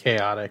with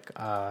Chaotic.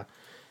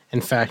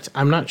 In fact,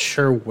 I'm not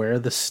sure where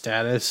the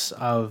status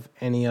of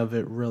any of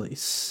it really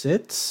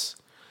sits.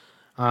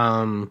 If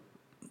I'm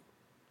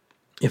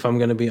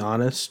going to be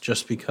honest,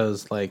 just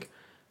because like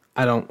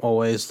I don't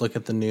always look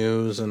at the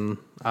news, and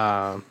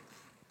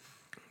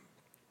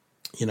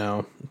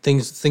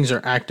things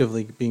are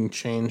actively being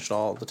changed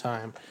all the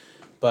time.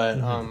 But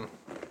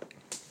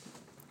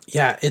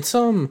yeah, it's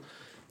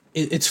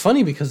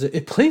funny because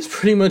it plays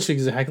pretty much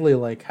exactly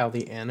like how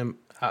the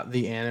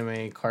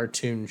anime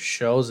cartoon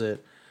shows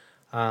it.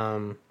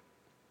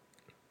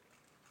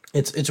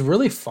 It's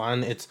really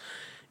fun.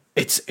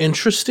 It's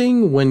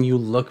interesting when you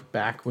look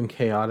back when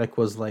Chaotic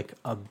was like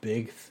a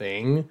big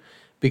thing,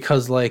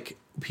 because like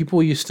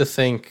people used to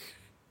think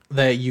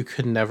that you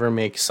could never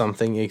make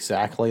something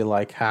exactly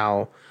like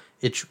how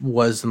it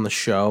was in the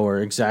show, or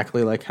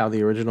exactly like how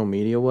the original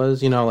media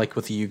was, like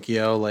with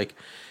Yu-Gi-Oh, like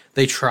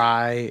they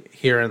try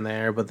here and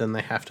there, but then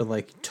they have to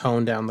like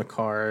tone down the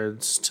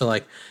cards to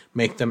like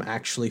make them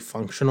actually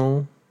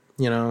functional,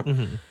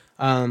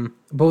 but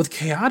with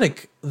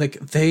Chaotic, like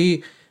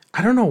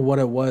I don't know what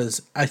it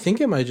was. I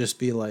think it might just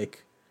be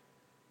like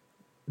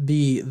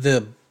the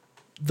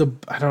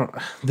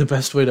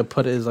best way to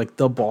put it is like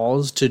the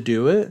balls to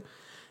do it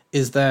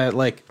is that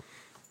like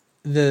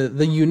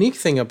the unique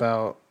thing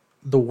about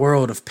the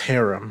world of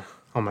Param,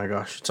 oh my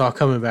gosh, it's all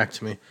coming back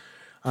to me,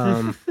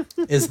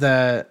 is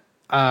that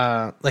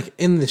like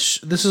in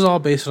this is all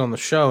based on the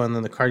show, and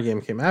then the card game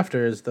came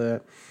after, is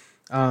that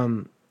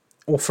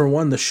well, for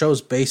one, the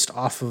show's based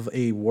off of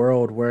a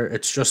world where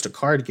it's just a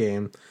card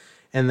game,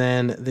 and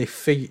then they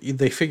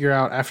figure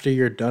out after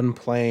you're done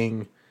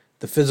playing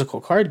the physical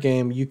card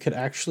game, you could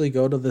actually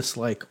go to this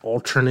like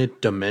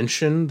alternate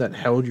dimension that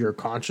held your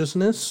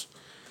consciousness,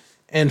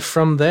 and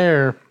from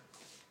there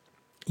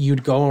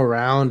you'd go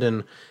around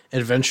and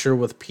adventure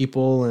with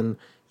people, and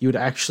you would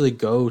actually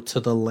go to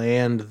the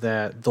land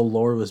that the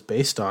lore was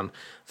based on.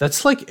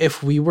 That's like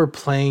if we were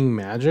playing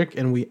Magic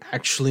and we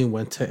actually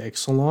went to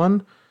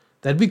Ixalan.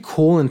 That'd be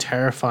cool and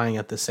terrifying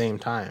at the same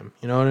time.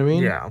 You know what I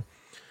mean? Yeah.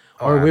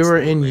 Oh, Or we were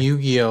in absolutely.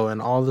 Yu-Gi-Oh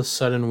and all of a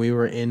sudden we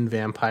were in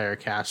Vampire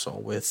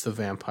Castle with the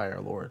Vampire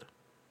Lord.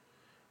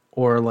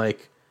 Or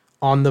like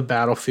on the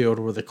battlefield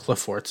where the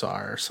Clifforts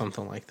are or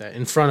something like that.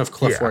 In front of Yeah.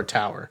 Cliffort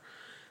Tower.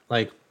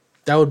 Like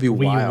that would be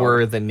We wild.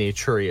 were the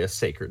Naturia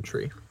sacred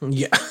tree.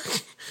 Yeah.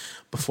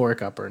 Before it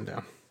got burned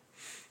down.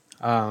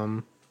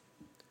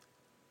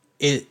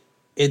 It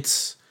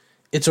it's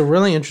it's a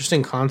really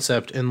interesting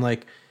concept, and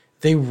like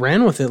they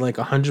ran with it like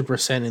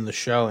 100% in the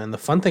show. And the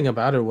fun thing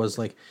about it was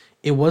like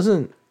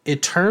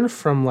it turned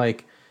from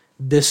like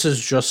this is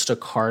just a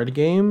card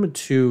game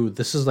to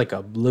this is like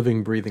a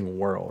living breathing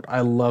world. I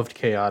loved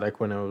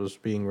Chaotic when it was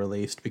being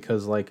released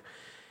because like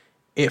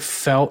it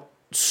felt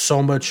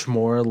so much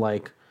more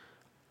like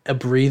a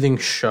breathing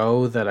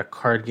show that a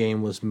card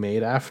game was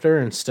made after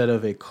instead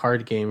of a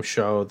card game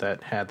show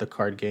that had the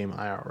card game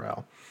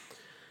IRL.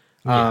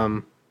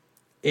 Yeah.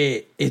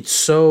 It's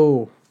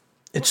so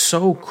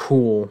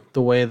cool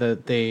the way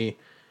that they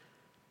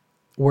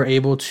were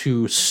able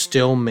to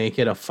still make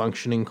it a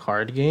functioning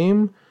card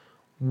game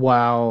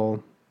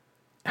while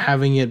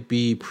having it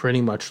be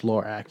pretty much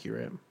lore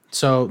accurate.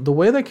 So the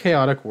way that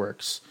Chaotic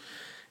works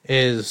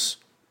is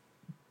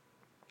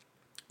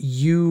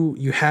you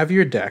have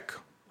your deck.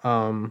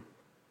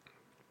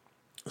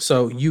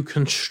 So you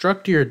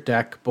construct your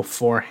deck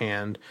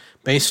beforehand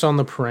based on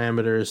the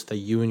parameters that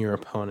you and your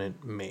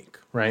opponent make,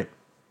 right?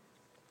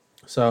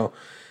 So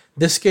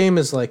this game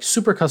is like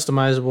super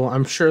customizable.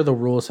 I'm sure the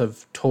rules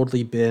have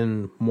totally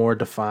been more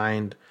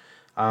defined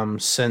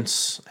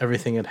since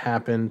everything had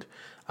happened.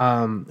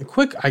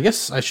 Quick, I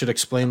guess I should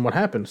explain what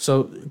happened.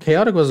 So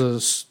Chaotic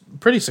was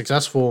pretty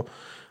successful,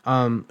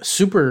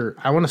 super.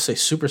 I want to say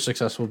super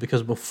successful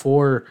because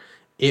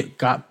it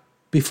got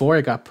before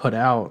it got put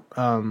out,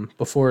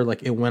 before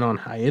like it went on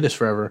hiatus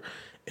forever,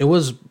 it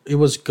was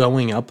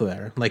going up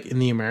there. Like in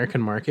the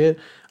American market,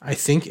 I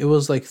think it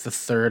was like the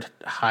third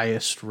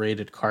highest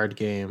rated card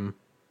game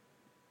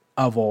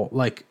of all.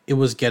 Like it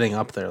was getting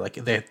up there. Like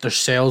their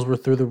sales were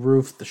through the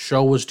roof. The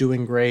show was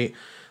doing great.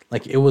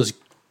 Like it was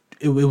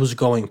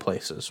going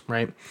places,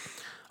 right?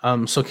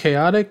 So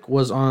Chaotic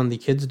was on the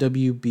Kids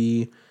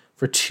WB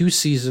for 2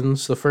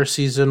 seasons. The first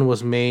season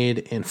was made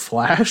in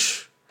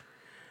Flash,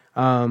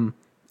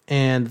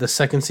 and the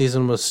second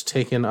season was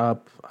taken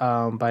up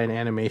by an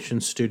animation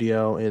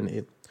studio.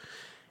 And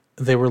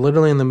they were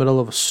literally in the middle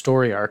of a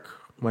story arc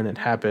when it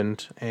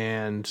happened,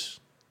 and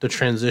the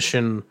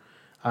transition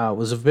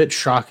was a bit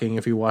shocking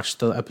if you watched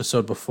the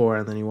episode before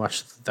and then you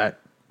watched that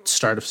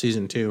start of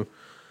season 2.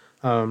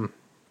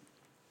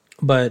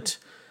 But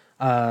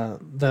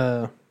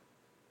the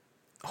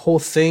whole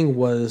thing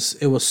was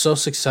it was so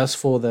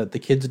successful that the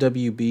Kids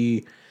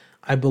WB,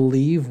 I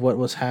believe what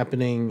was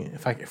happening,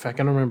 if I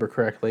can remember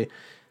correctly,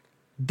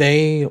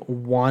 they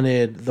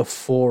wanted the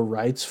full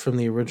rights from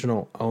the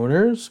original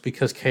owners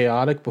because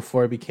Chaotic,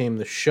 before it became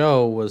the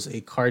show, was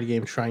a card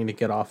game trying to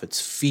get off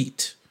its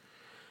feet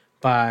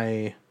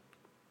by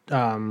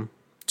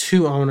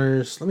two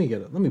owners. Let me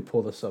get it. Let me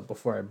pull this up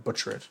before I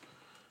butcher it.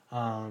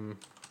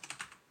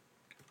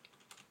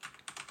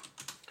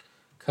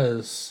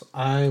 Because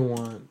I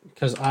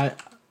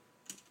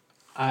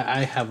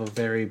have a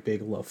very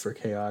big love for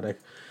Chaotic.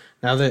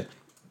 Now that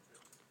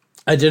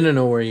I didn't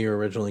know where you were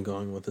originally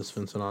going with this,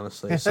 Vincent,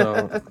 honestly.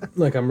 So,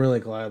 like, I'm really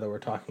glad that we're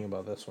talking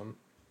about this one.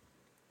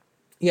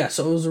 Yeah,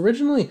 so it was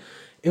originally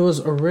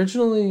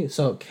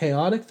so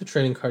Chaotic, the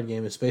trading card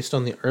game, is based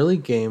on the early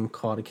game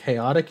called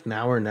Chaotic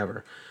Now or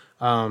Never,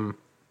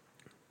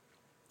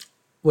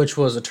 which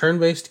was a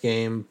turn-based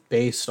game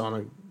based on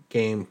a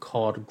game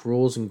called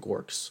Gruels and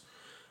Gorks.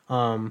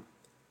 Um,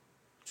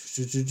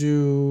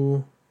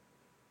 do-do-do-do,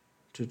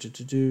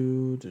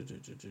 do-do-do-do,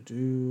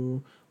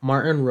 do-do-do-do-do.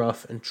 Martin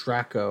Ruff and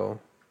Draco,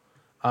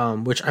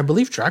 which I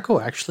believe Draco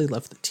actually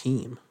left the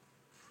team,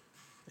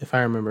 if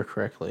I remember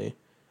correctly.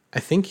 I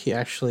think he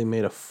actually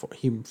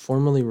he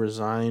formally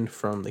resigned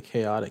from the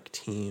Chaotic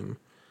team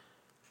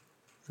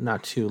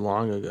not too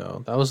long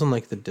ago. That was on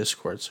like the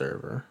Discord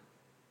server.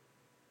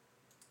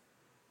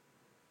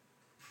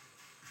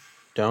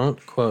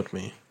 Don't quote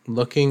me.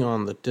 Looking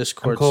on the I'm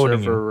Discord quoting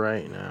server you.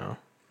 right now.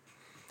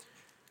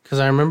 Because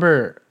I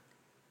remember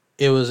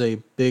it was a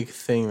big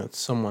thing that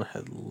someone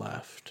had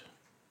left.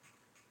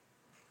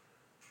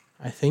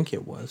 I think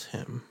it was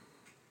him.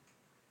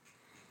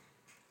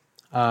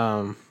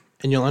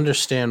 And you'll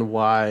understand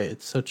why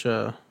it's such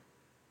a...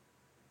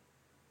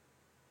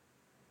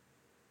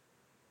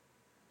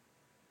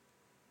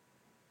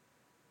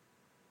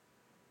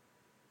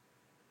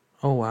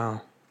 Oh,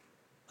 wow.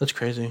 That's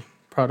crazy.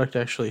 Product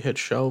actually hit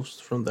shelves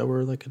from that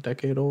were like a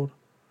decade old.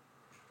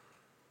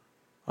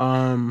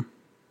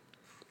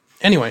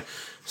 Anyway,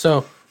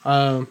 so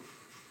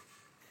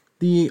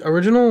the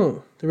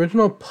original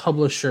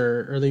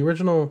publisher, or the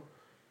original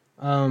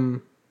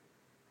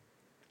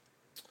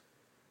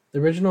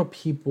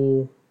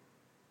people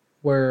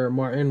were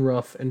Martin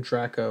Ruff and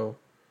Draco.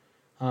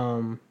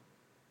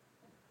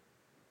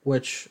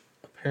 which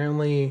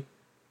apparently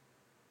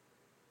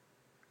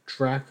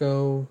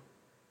Draco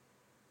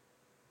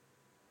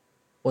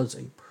was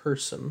a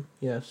person.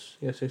 Yes,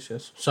 yes, yes,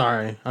 yes.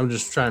 Sorry, I'm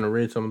just trying to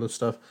read some of this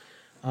stuff.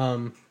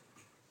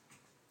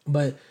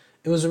 But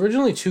it was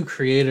originally two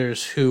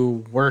creators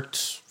who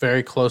worked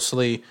very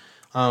closely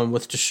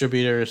with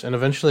distributors, and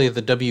eventually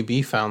the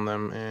WB found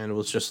them and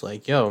was just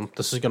like, "Yo,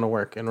 this is gonna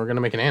work, and we're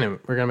gonna make an anime.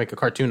 We're gonna make a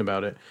cartoon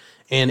about it,"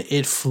 and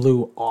it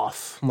flew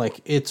off.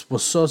 Like it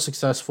was so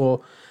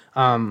successful.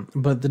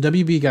 But the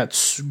WB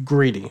got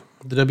greedy.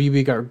 The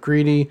WB got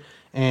greedy,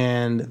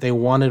 and they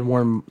wanted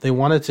more. They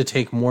wanted to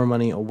take more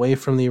money away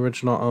from the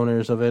original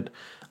owners of it.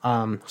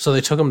 So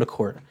they took them to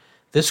court.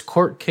 This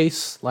court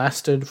case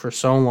lasted for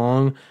so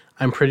long.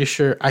 I'm pretty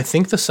sure. I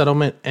think the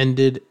settlement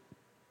ended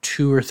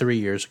 2 or 3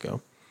 years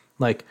ago.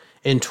 Like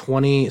in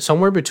 20,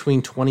 somewhere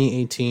between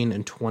 2018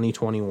 and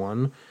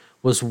 2021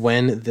 was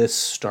when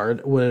this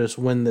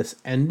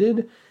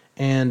ended,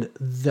 and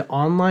the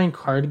online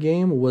card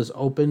game was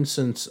open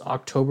since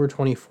October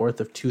 24th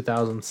of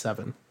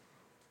 2007.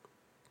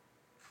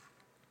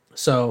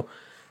 So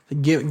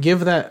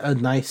give that a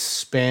nice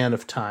span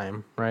of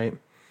time, right?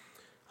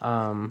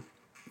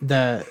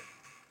 That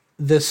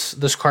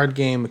this card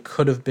game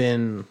could have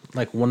been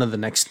like one of the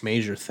next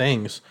major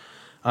things.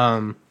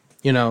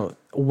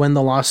 When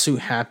the lawsuit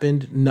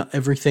happened,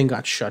 everything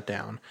got shut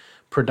down.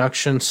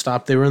 Production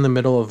stopped. They were in the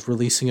middle of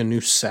releasing a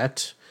new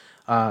set.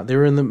 And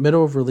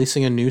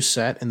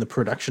the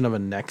production of a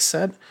next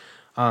set.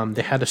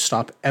 They had to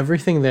stop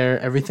everything there.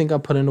 Everything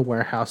got put into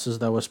warehouses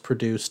that was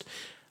produced.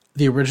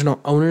 The original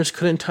owners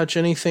couldn't touch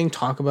anything,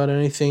 talk about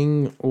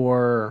anything,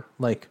 or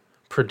like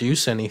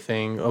produce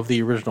anything of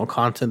the original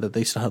content that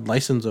they still had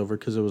license over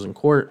because it was in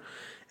court.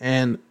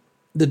 And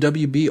the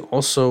WB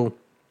also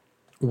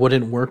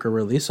wouldn't work or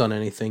release on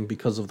anything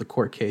because of the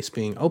court case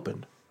being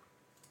opened.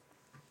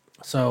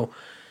 So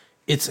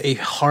it's a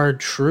hard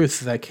truth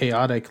that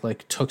Chaotic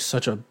like took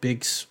such a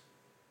big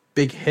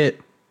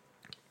hit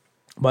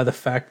by the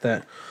fact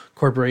that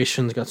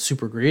corporations got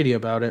super greedy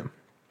about it.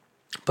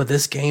 But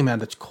this game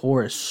at its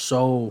core is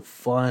so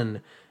fun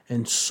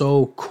and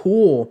so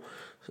cool.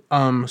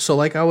 So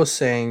like I was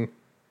saying,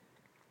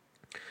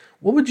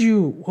 what would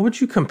you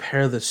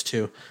compare this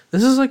to?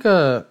 This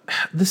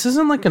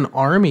isn't like an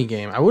army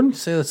game. I wouldn't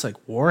say that's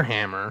like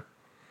Warhammer,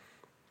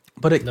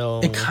 but it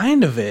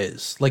kind of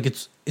is. Like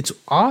it's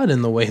odd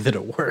in the way that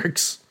it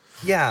works.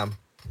 Yeah.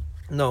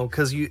 No,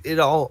 because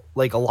a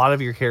lot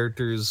of your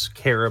characters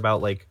care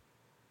about like,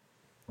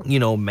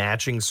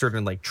 matching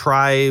certain like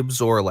tribes,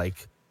 or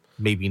like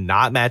maybe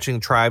not matching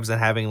tribes and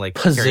having like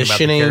positioning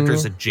caring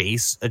about the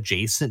characters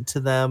adjacent to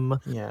them.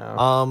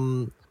 Yeah.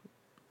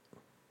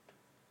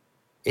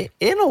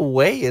 In a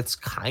way, it's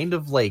kind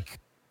of like,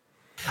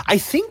 I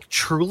think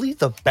truly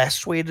the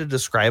best way to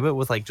describe it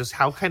with like just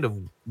how kind of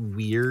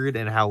weird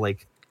and how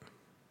like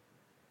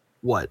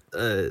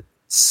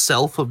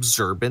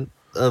self-observant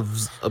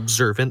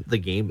observant the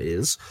game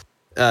is.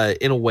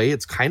 In a way,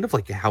 it's kind of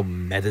like how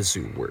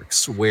MetaZoo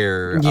works,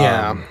 where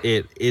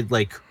it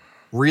like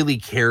really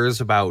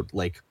cares about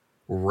like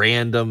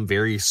random,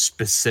 very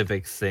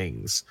specific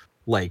things,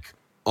 like,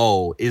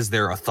 oh, is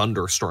there a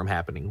thunderstorm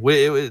happening?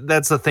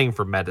 That's the thing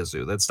for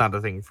MetaZoo. That's not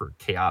a thing for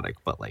Chaotic,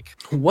 but like,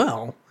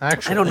 well,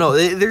 actually, I don't know.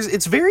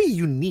 It's very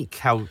unique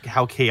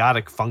how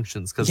Chaotic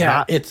functions, because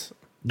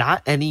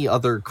not any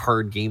other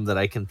card game that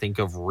I can think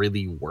of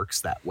really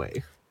works that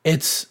way.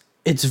 It's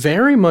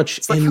very much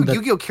it's like how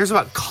Yu-Gi-Oh cares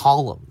about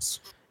columns.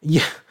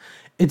 Yeah,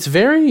 it's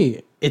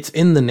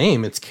in the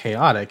name. It's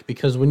Chaotic,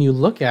 because when you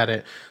look at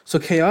it, so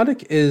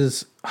Chaotic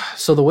is,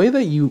 so the way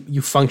that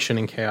you function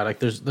in Chaotic,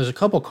 there's a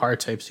couple card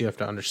types you have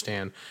to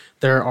understand.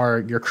 There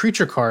are your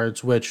creature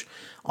cards, which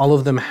all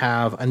of them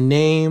have a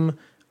name,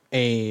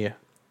 a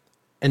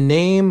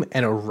name,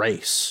 and a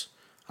race.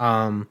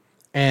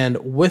 And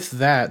with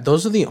that,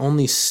 those are the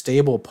only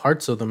stable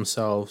parts of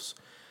themselves.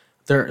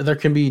 There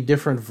can be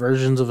different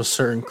versions of a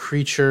certain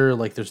creature,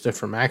 like there's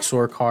different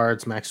Maxor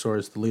cards. Maxor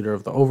is the leader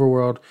of the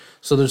overworld.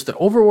 So there's the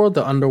overworld,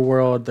 the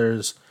underworld,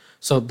 there's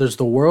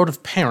the world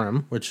of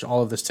Param, which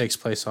all of this takes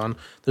place on.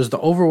 There's the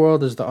overworld,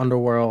 there's the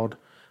underworld.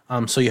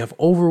 So you have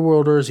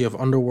overworlders, you have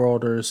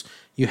underworlders,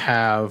 you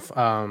have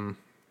Mepedians,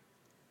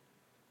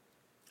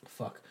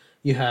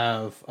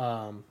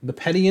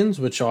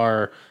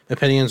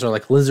 Mepedians are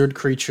like lizard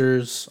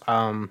creatures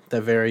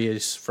that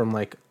varies from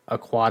like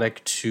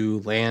aquatic to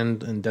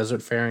land and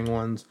desert faring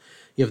ones.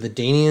 You have the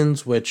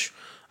Danians, which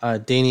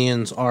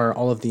Danians are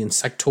all of the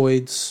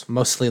insectoids,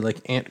 mostly like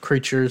ant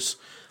creatures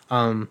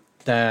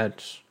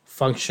that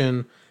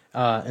function.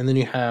 And then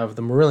you have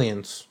the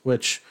Marillions,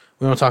 which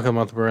we don't talk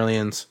about the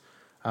Marillions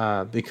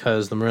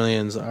because the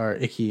Marillions are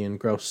icky and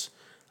gross.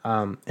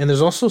 And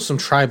there's also some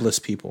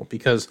tribeless people,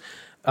 because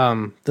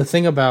the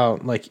thing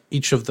about like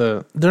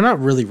they're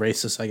not really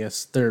racist, I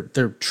guess.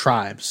 They're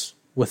tribes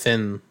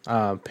within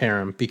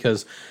Param,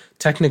 because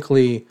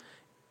technically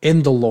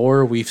in the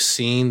lore we've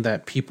seen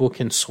that people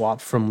can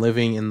swap from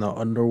living in the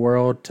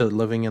underworld to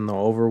living in the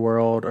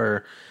overworld,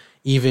 or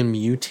even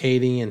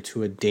mutating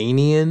into a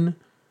Danian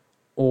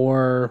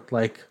or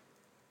like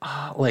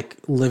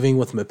living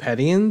with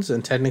Mepedians,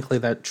 and technically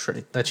that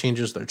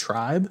changes their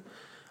tribe,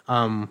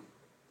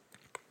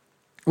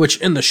 which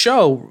in the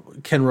show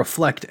can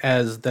reflect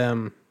as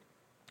them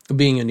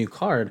being a new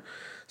card.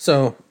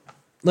 So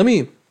let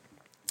me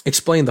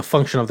explain the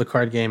function of the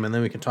card game, and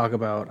then we can talk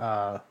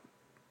about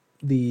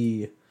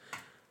the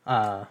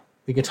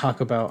we can talk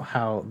about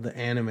how the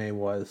anime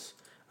was.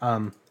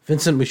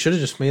 Vincent, we should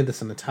have just made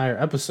this an entire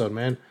episode,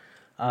 man.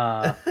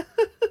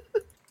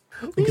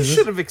 You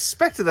should have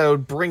expected that I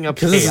would bring up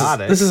Because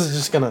chaotic. this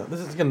is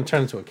gonna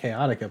turn into a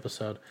chaotic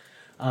episode.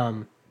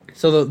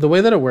 So the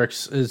way that it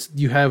works is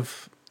you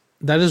have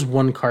that is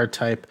one card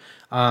type,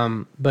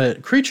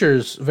 but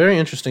creatures, very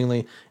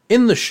interestingly,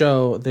 in the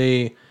show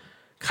they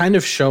kind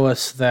of show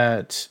us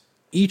that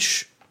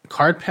each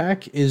card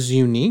pack is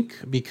unique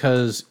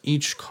because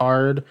each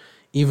card,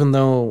 even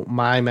though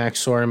my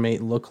Maxor may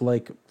look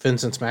like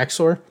Vincent's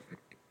Maxor,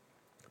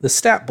 the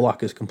stat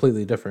block is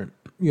completely different.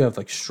 You have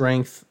like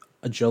strength,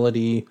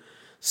 agility,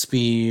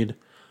 speed,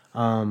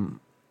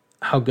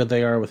 how good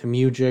they are with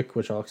Mugic,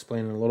 which I'll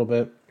explain in a little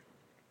bit,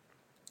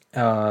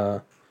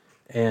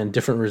 and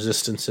different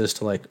resistances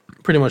to like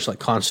pretty much like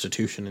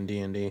Constitution in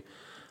D&D,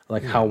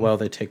 like how well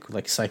they take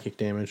like psychic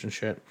damage and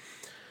shit.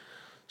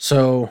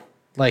 So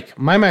like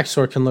my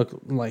Maxor can look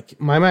like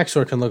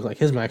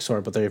his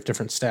Maxor, but they have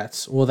different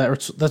stats. Well,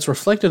 that's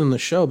reflected in the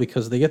show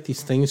because they get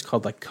these things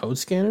called like code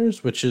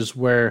scanners, which is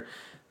where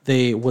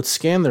they would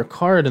scan their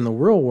card in the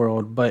real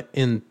world, but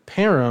in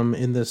Param,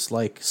 in this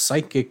like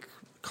psychic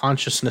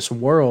consciousness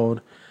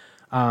world,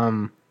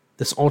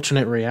 this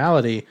alternate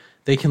reality,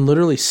 they can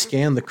literally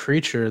scan the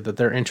creature that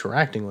they're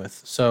interacting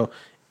with. So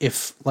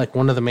if like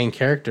one of the main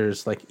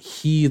characters, like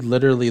he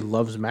literally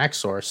loves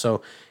Maxor,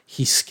 so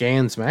he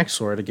scans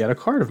Maxor to get a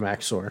card of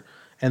Maxor,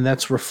 and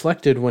that's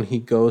reflected when he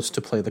goes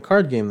to play the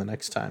card game the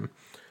next time.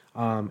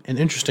 And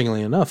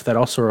interestingly enough, that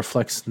also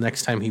reflects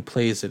next time he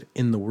plays it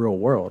in the real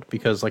world,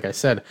 because like I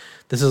said,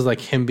 this is like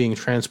him being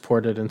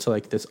transported into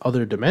like this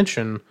other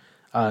dimension.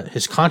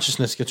 His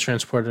consciousness gets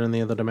transported in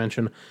the other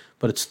dimension,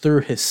 but it's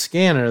through his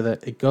scanner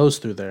that it goes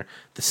through there.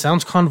 This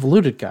sounds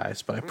convoluted,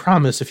 guys, but I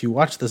promise if you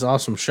watch this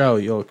awesome show,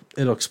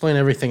 it'll explain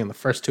everything in the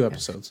first 2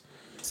 episodes.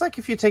 It's like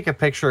if you take a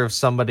picture of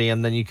somebody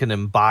and then you can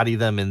embody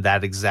them in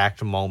that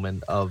exact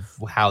moment of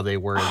how they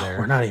were there.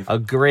 We're not even... A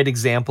great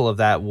example of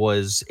that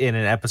was in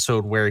an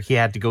episode where he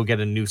had to go get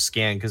a new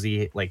scan because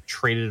he like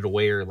traded it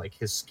away, or like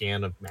his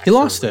scan of Maxor he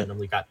lost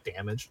randomly got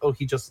damaged. Oh,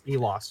 he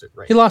lost it,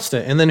 right? He lost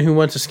it, and then he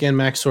went to scan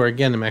Maxor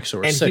again, and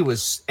Maxor was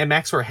sick. And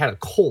Maxor had a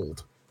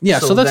cold. Yeah,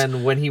 so that's...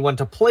 then when he went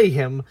to play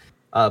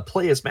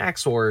as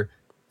Maxor,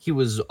 he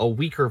was a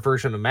weaker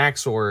version of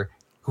Maxor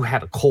who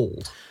had a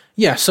cold.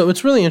 Yeah, so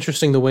it's really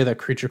interesting the way that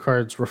creature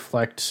cards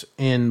reflect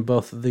in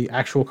both the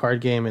actual card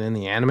game and in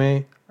the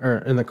anime, or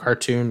in the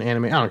cartoon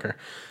anime. I don't care.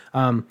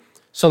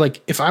 So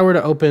like if I were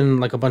to open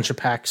like a bunch of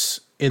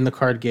packs in the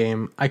card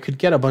game, I could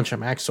get a bunch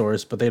of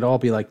Maxors, but they'd all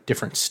be like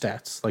different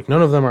stats. Like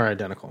none of them are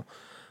identical.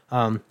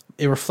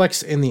 It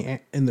reflects in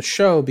the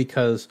show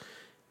because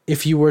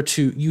if you were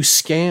to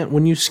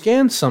when you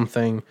scan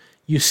something,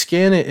 you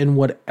scan it in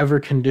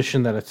whatever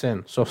condition that it's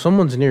in. So if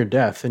someone's near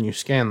death and you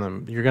scan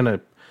them, you're going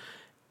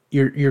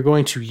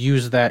to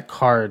use that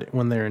card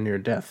when they're near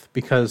death,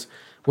 because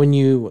when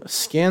you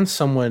scan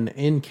someone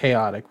in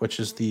chaotic, which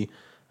is the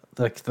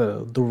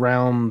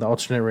realm, the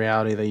alternate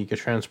reality that you get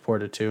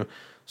transported to.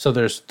 So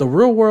there's the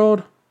real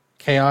world,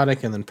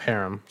 chaotic, and then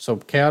Param. So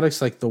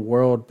chaotic's like the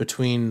world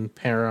between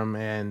Param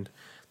and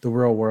the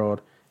real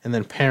world, and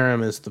then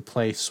Param is the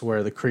place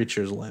where the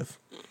creatures live.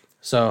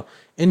 So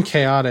in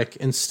chaotic,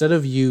 instead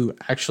of you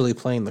actually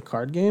playing the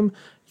card game,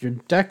 your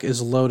deck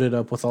is loaded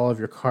up with all of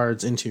your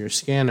cards into your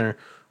scanner,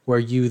 where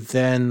you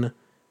then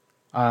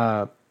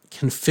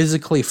can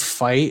physically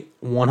fight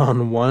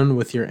one-on-one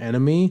with your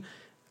enemy,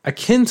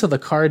 akin to the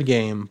card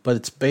game, but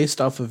it's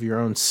based off of your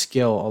own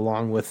skill,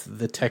 along with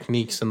the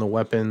techniques and the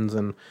weapons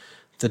and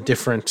the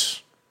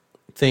different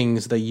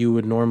things that you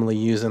would normally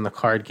use in the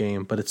card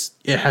game, but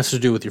it has to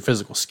do with your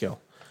physical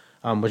skill,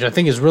 which I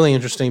think is really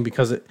interesting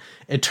because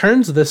it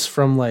turns this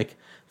from like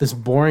this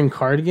boring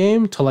card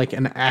game to like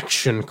an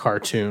action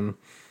cartoon,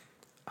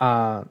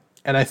 and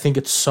I think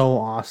it's so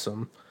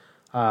awesome.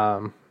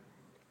 And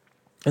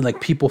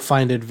like people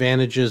find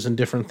advantages in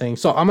different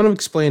things. So I'm going to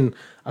explain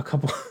a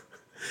couple.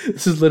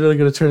 This is literally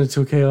going to turn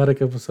into a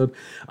chaotic episode.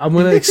 I'm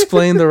going to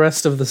explain the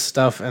rest of the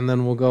stuff, and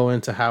then we'll go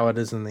into how it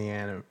is in the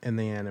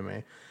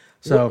anime.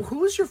 So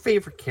who is your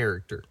favorite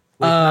character?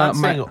 Like, not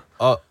saying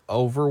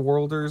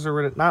overworlders or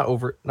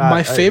whatever. Not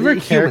my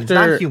favorite character,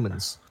 not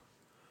humans.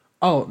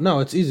 Oh no,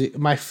 it's easy.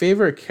 My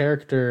favorite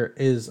character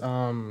is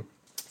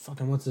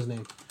fucking what's his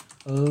name?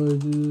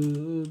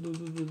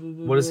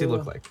 What does he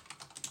look like?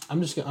 I'm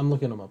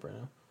looking him up right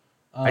now.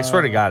 I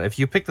swear to God, if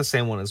you pick the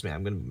same one as me,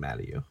 I'm gonna be mad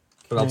at you.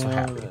 But also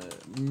happy.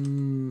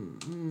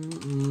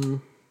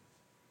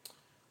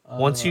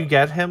 Once you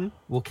get him,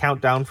 we'll count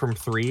down from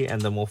 3,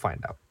 and then we'll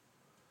find out.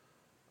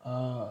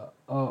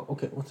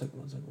 Okay. One second.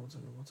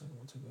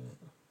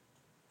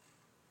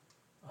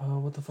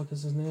 What the fuck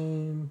is his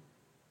name?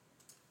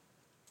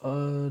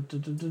 What's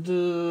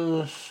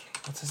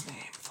his name?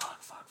 Fuck.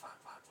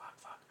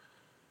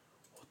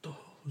 What the hell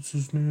is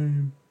his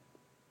name?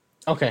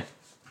 Okay,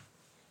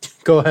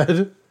 go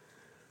ahead.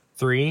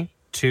 3,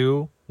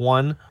 2,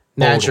 1. Bodle.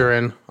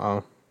 Najarin.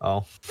 Oh,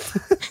 Oh.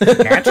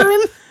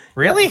 Naturin?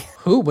 Really?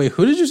 who? Wait,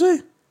 who did you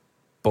say?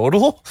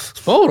 Bodle?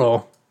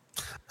 Bodle.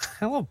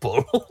 I love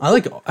Bodle. I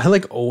like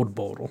old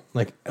Bodle,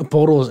 like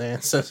Bodle's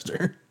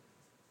ancestor.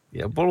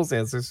 Yeah, Bodle's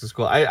ancestor is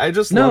cool. I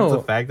just No. love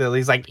the fact that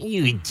he's like,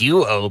 you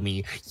do owe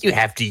me. You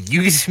have to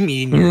use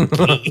me in your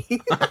game.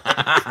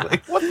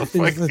 Like, what the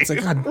fuck? It's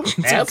like,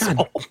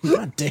 Asshole.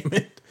 God damn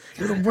it!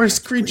 You're the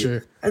worst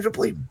creature. I have to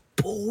play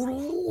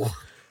Bodle.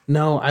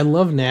 No, I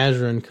love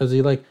Najarin because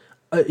he like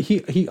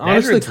he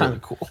honestly Najarin's kind really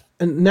of cool.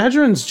 and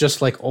Najarin's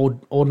just like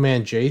old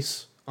man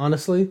Jace,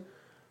 honestly.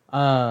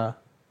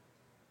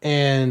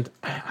 And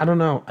I don't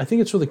know. I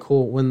think it's really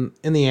cool when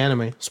in the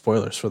anime,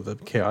 spoilers for the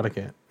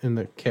in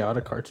the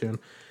chaotic cartoon,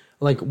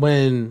 like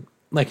when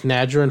like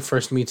Najarin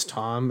first meets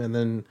Tom, and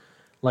then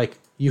like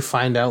you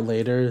find out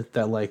later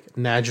that like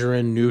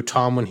Najarin knew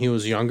Tom when he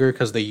was younger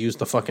because they used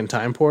the fucking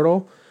time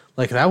portal.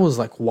 Like that was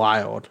like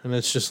wild, and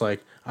it's just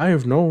like I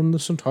have known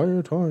this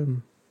entire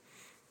time.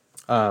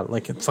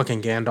 Like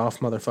fucking Gandalf,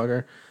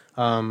 motherfucker.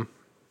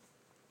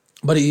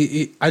 But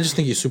I just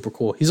think he's super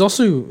cool. He's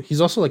also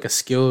like a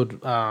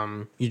skilled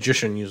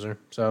magician user.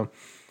 So,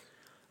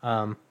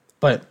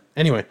 but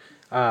anyway,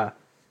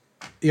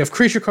 you have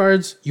creature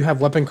cards. You have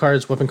weapon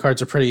cards. Weapon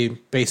cards are pretty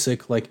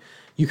basic. Like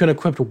you can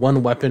equip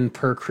one weapon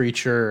per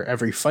creature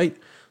every fight.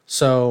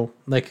 So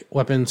like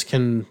weapons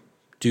can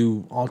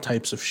do all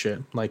types of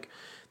shit. Like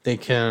they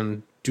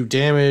can do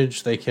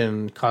damage. They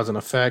can cause an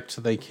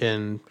effect. They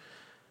can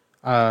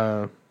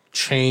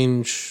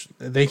change.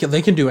 They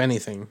can do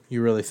anything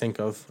you really think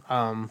of.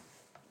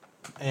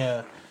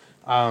 Yeah.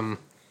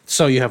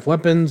 So you have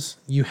weapons.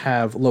 You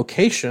have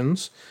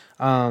locations.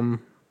 I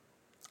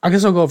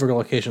guess I'll go over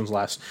locations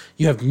last.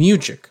 You have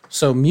music.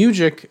 So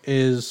music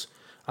is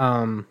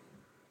like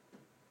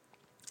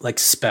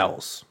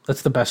spells.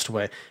 That's the best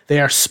way. They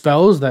are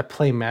spells that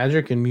play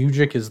magic, and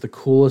music is the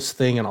coolest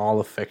thing in all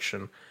of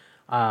fiction.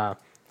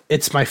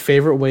 It's my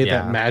favorite way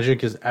that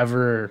magic is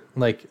ever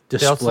like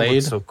displayed. They also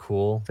look so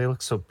cool. They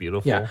look so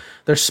beautiful. Yeah,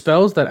 there's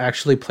spells that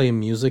actually play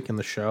music in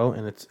the show,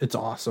 and it's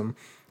awesome.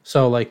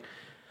 So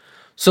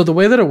the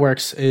way that it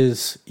works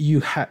is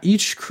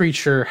each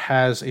creature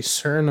has a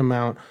certain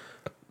amount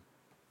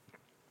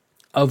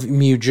of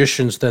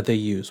musicians that they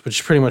use,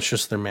 which is pretty much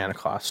just their mana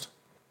cost.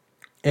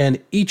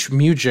 And each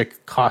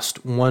music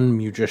costs one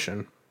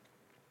musician.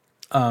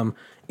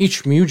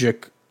 Each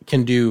music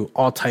can do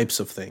all types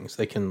of things.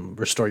 They can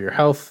restore your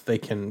health. They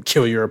can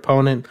kill your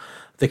opponent.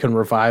 They can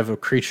revive a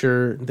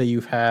creature that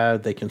you've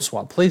had. They can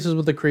swap places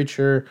with the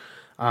creature.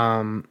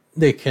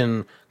 They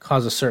can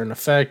cause a certain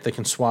effect. They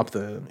can swap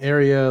the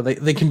area.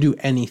 They can do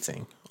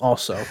anything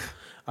also.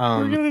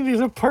 We're gonna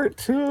need a part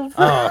 2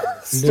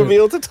 to be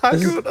able to talk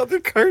about other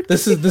cards.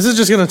 This is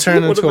just gonna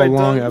turn into a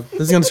long.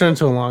 This is gonna turn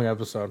into a long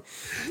episode.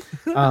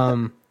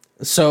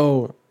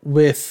 So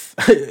with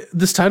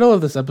this title of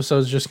this episode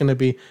is just gonna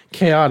be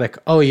chaotic.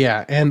 Oh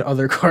yeah, and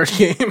other card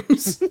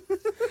games.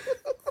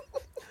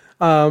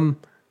 So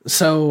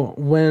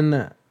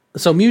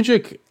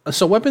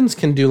weapons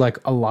can do like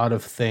a lot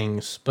of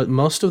things, but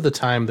most of the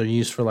time they're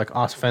used for like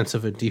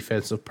offensive and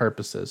defensive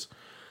purposes.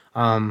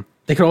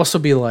 They could also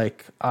be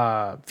like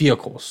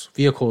vehicles.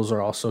 Vehicles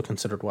are also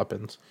considered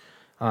weapons.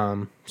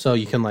 So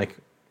you can like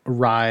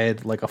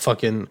ride like a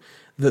fucking.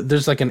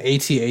 There's like an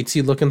AT-AT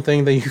looking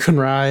thing that you can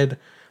ride.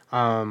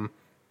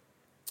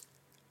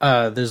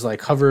 There's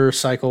like hover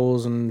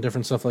cycles and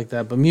different stuff like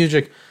that. But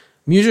music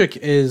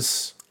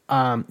is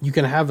you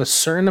can have a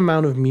certain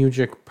amount of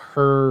music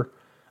per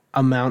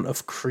amount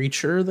of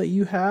creature that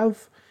you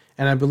have,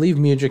 and I believe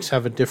musics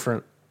have a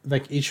different.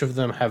 Like each of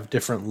them have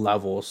different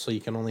levels, so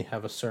you can only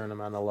have a certain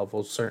amount of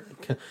levels.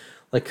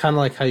 Like kind of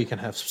like how you can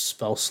have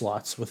spell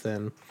slots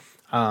within.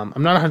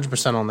 I'm not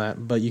 100% on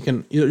that, but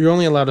you're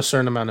only allowed a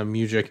certain amount of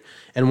music,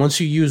 and once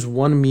you use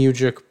one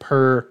music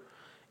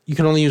you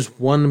can only use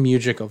one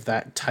music of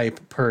that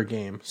type per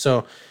game.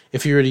 So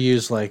if you were to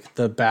use like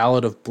the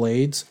Ballad of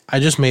Blades, I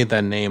just made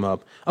that name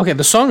up. Okay,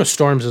 the Song of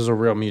Storms is a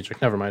real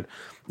music. Never mind.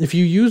 If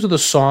you use the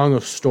Song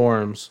of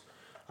Storms,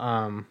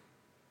 the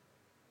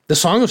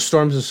Song of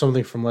Storms is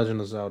something from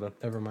Legend of Zelda.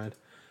 Never mind.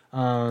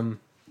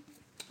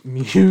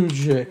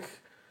 Music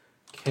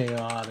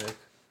chaotic.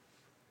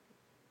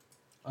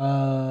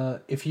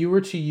 If you were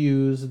to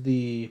use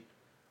the,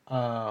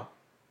 I'm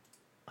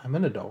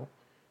an adult.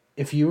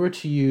 If you were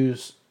to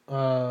use,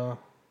 this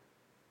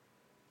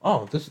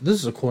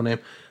is a cool name.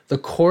 The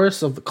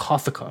Chorus of the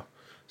Kothica.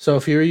 So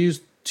if you were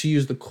to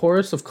use the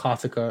Chorus of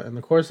Kothica, and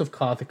the Chorus of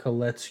Kothica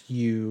lets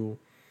you.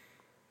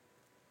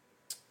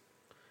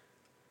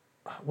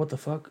 What the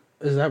fuck?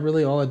 Is that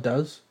really all it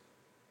does?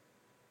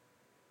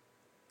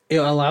 It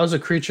allows a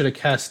creature to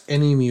cast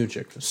any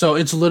music. So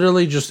it's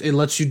literally just, it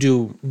lets you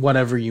do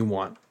whatever you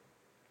want.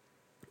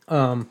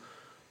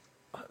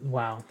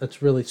 Wow,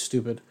 that's really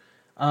stupid.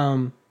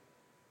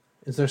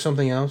 Is there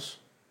something else?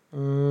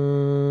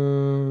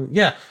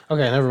 Yeah.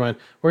 Okay. Never mind.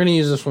 We're gonna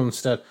use this one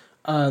instead.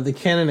 The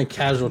cannon of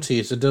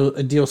casualties.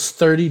 It deals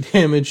 30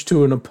 damage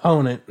to an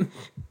opponent.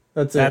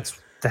 That's it.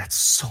 That's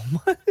so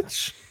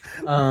much.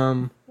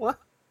 What?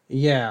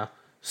 Yeah.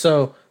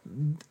 So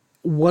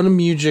one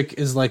music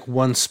is like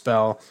one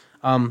spell.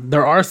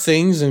 There are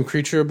things and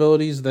creature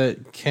abilities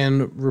that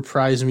can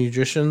reprise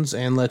magicians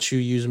and let you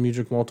use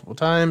music multiple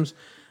times.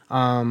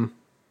 But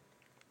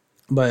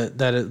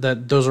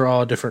that those are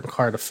all different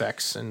card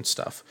effects and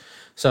stuff.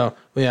 So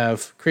we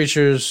have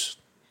creatures,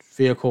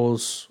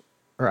 vehicles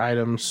or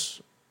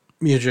items,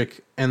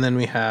 music, and then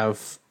we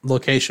have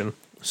location.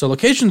 So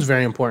location is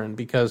very important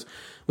because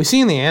we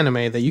see in the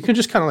anime that you can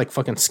just kind of like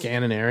fucking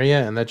scan an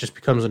area and that just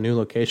becomes a new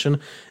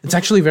location. It's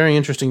actually very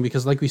interesting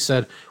because, like we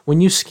said,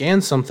 when you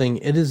scan something,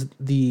 it is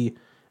the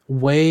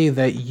way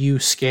that you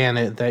scan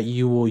it that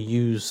you will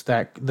use,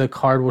 that the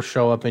card will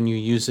show up and you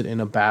use it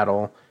in a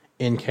battle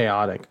in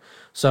Chaotic.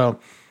 So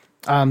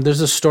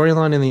there's a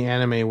storyline in the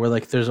anime where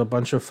like there's a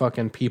bunch of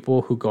fucking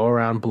people who go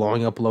around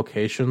blowing up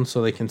locations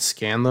so they can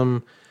scan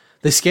them.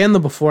 They scan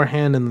them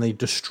beforehand and they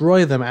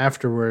destroy them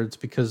afterwards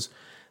because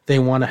they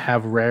want to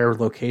have rare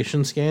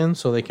location scans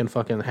so they can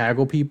fucking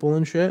haggle people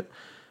and shit.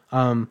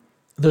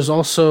 There's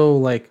also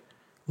like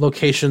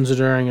locations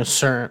during a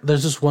certain.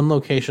 There's this one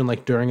location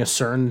like during a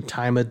certain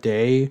time of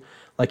day,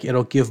 like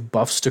it'll give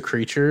buffs to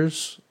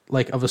creatures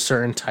like of a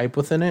certain type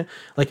within it.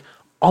 Like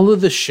all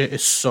of this shit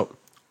is so.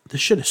 This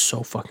shit is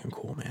so fucking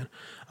cool,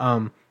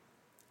 man.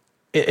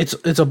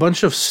 It's a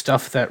bunch of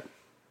stuff that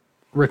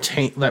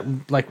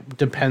like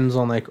depends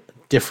on like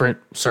different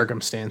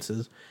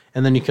circumstances,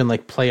 and then you can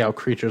like play out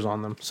creatures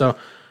on them. So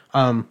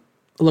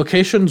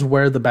locations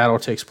where the battle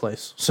takes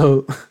place.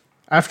 So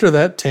after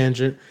that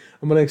tangent,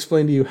 I'm going to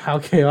explain to you how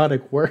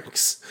Chaotic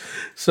works.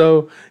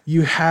 So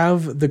you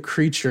have the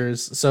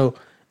creatures. So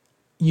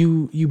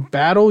you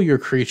battle your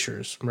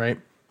creatures, right?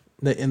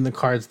 In the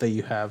cards that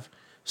you have.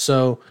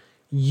 So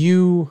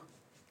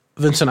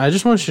Vincent, I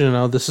just want you to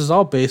know this is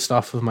all based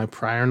off of my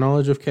prior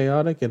knowledge of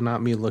Chaotic and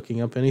not me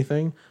looking up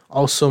anything.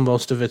 Also,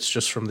 most of it's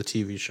just from the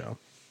TV show.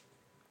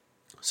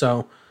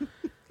 So,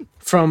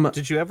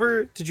 Did you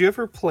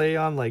ever play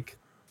on like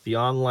the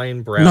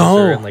online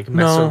browser and like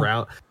mess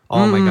around?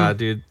 Oh my god,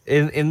 dude!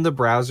 In the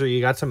browser, you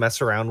got to mess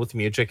around with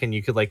music, and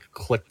you could like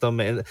click them,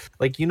 and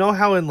like you know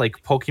how in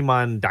like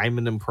Pokemon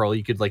Diamond and Pearl,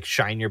 you could like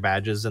shine your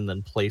badges and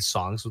then play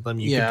songs with them.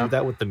 You could do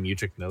that with the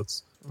music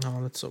notes.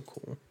 Oh, that's so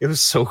cool! It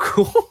was so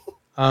cool.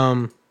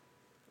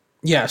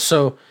 Yeah.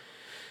 So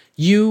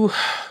you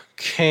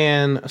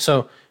can.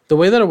 So the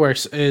way that it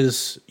works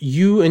is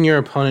you and your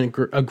opponent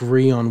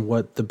agree on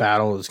what the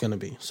battle is going to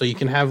be. So you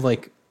can have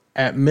like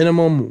at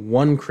minimum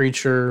one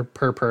creature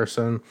per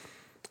person.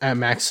 At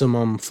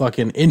maximum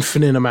fucking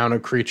infinite amount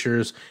of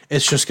creatures.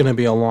 It's just going to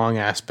be a long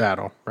ass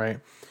battle, right?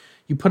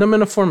 You put them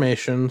in a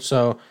formation,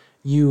 so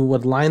you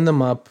would line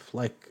them up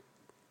like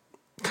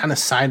kind of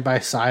side by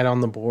side on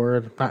the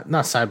board,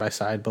 not side by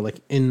side, but like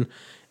in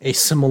a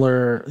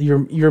similar.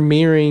 You're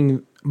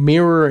mirroring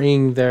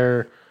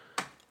their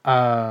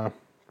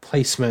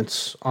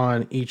placements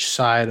on each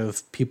side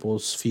of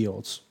people's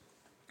fields.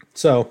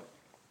 So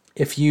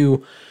if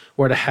you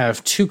were to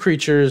have two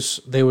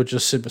creatures, they would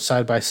just sit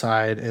side by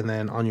side, and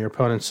then on your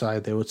opponent's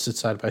side, they would sit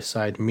side by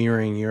side,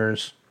 mirroring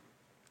yours.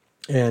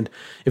 And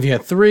if you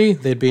had three,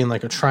 they'd be in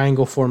like a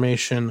triangle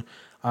formation,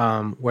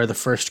 where the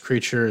first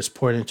creature is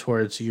pointed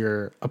towards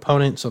your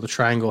opponent, so the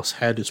triangle's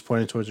head is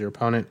pointed towards your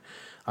opponent,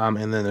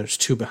 and then there's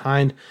two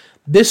behind.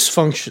 This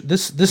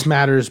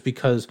matters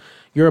because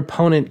your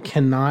opponent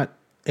cannot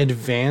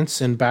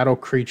advance and battle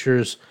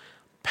creatures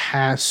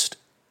past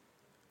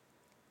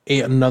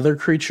another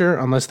creature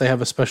unless they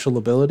have a special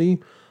ability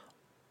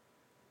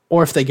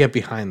or if they get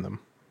behind them.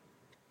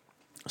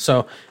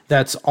 So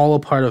that's all a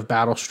part of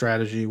battle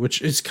strategy,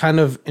 which is kind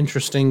of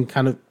interesting,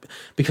 kind of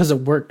because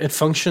it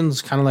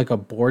functions kind of like a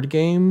board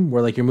game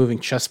where like you're moving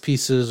chess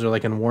pieces, or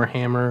like in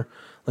Warhammer,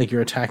 like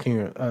you're attacking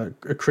a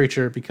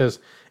creature, because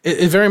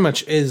it very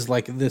much is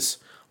like this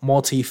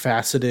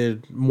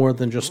multifaceted, more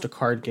than just a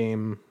card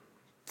game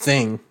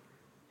thing.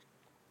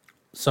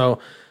 So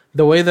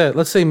the way that,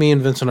 let's say me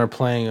and Vincent are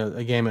playing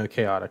a game of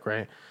Chaotic,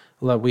 right?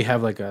 We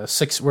have like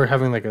we're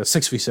having like a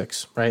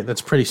 6v6, right?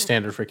 That's pretty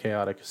standard for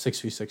Chaotic, a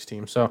 6v6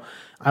 team. So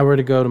I were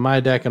to go to my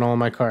deck and all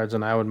my cards,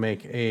 and I would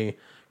make a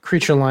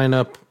creature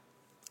lineup,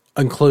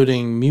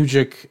 including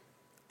music,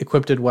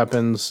 equipped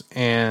weapons,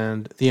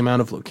 and the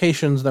amount of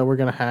locations that we're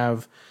going to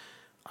have,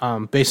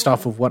 based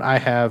off of what I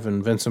have,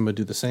 and Vincent would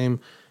do the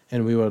same.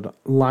 And we would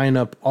line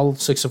up all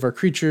 6 of our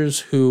creatures,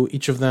 who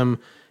each of them,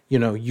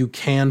 you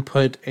can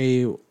put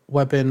a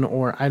weapon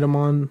or item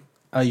on.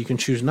 You can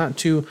choose not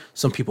to.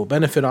 Some people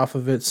benefit off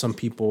of it. Some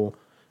people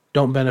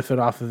don't benefit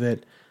off of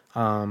it.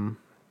 Then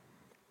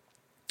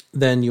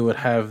you would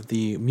have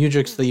the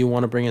musics that you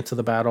want to bring into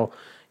the battle.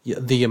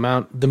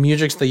 The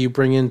musics that you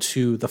bring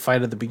into the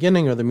fight at the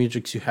beginning are the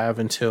musics you have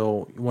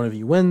until one of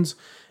you wins.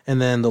 And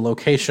then the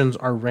locations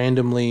are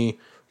randomly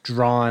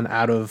drawn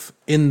out of,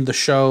 in the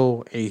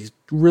show, a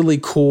really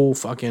cool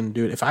fucking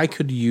dude. If I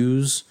could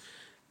use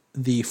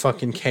the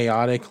fucking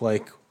chaotic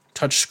like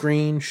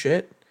touchscreen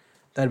shit.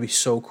 That'd be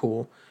so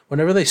cool.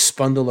 Whenever they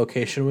spun the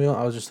location wheel,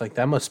 I was just like,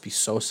 that must be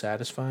so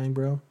satisfying,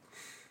 bro.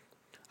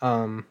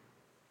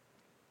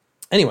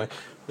 Anyway,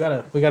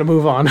 we gotta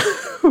move on.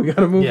 We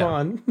gotta move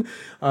Yeah.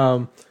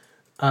 on.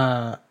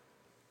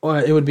 Or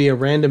it would be a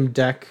random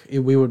deck.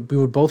 We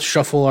would both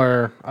shuffle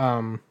our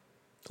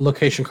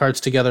location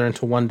cards together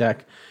into one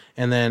deck,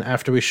 and then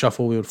after we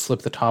shuffle, we would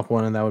flip the top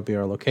one, and that would be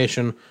our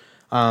location.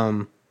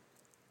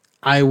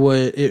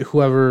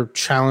 Whoever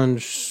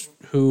challenged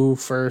who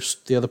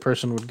first, the other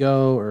person would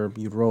go, or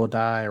you'd roll a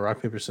die, or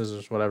rock paper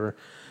scissors, whatever.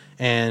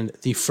 And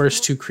the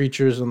first two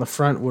creatures on the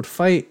front would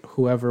fight.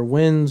 Whoever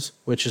wins,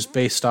 which is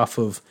based off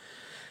of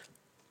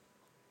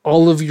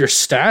all of your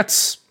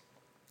stats,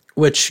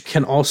 which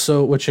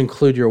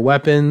include your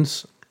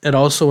weapons. It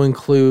also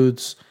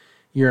includes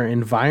your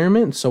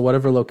environment. So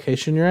whatever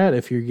location you're at,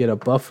 if you get a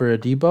buff or a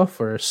debuff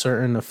or a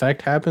certain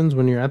effect happens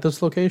when you're at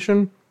this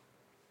location,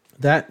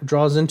 that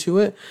draws into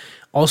it.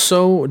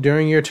 Also,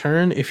 during your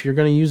turn, if you're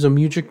going to use a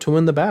music to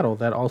win the battle,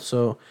 that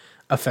also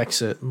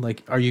affects it.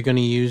 Like, are you going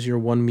to use your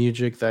one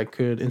music that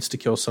could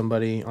insta-kill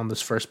somebody on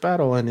this first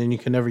battle, and then you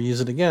can never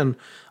use it again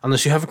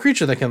unless you have a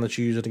creature that can let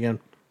you use it again?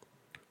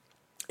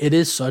 It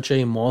is such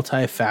a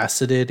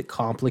multifaceted,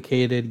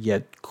 complicated,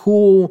 yet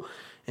cool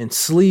and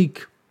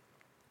sleek,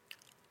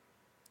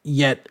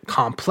 yet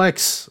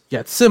complex,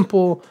 yet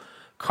simple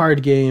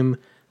card game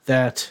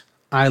that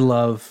I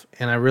love,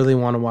 and I really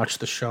want to watch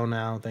the show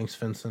now. Thanks,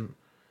 Vincent.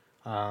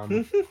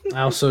 I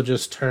also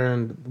just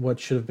turned what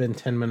should have been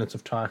 10 minutes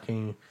of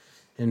talking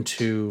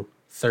into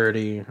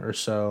 30 or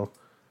so.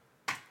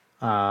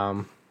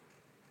 Yeah,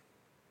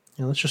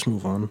 let's just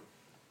move on.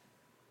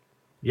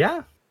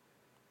 Yeah.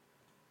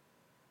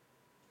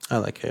 I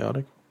like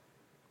Chaotic.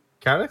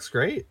 Chaotic's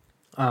great.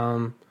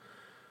 Bring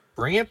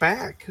it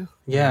back.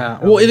 Yeah.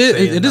 Well, it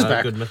is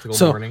back. Good Mythical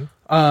So, Morning.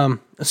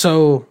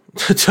 So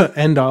to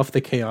end off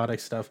the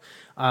Chaotic stuff,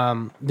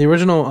 the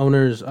original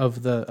owners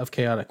of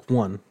Chaotic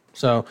won.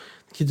 So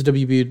Kids of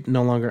WB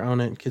no longer own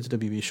it. Kids of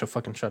WB should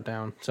fucking shut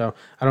down. So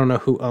I don't know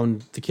who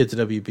owned the Kids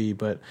of WB,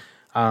 but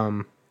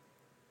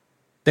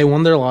they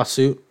won their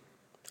lawsuit,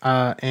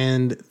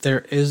 and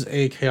there is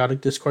a Chaotic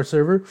Discord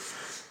server.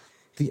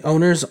 The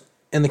owners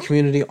and the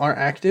community are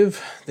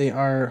active. They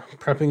are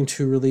prepping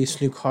to release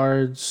new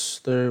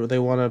cards. They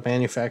want to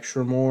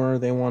manufacture more.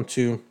 They want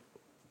to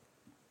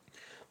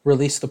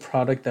release the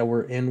product that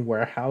were in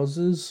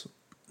warehouses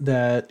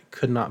that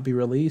could not be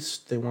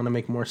released. They want to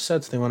make more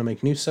sets. They want to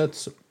make new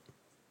sets.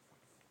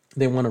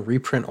 They want to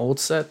reprint old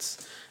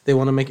sets. They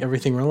want to make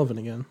everything relevant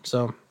again.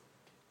 So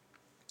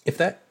if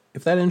that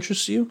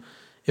interests you,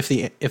 if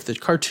the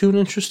cartoon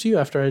interests you,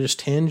 after I just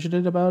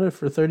tangented about it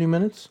for 30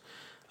 minutes,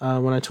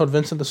 when I told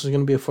Vincent this was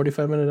going to be a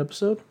 45-minute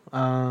episode,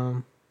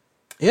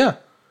 yeah,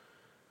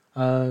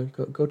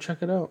 go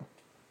check it out.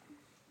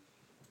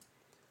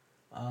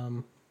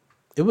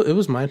 It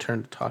was my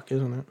turn to talk,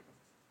 isn't it?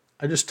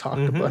 I just talked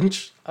a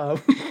bunch. Oh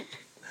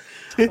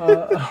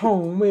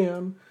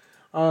man.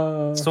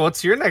 So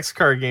what's your next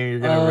card game you're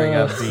gonna bring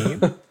up,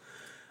 Dean?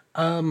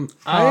 I'm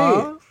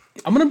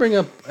gonna bring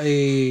up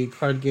a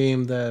card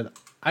game that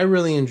I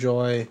really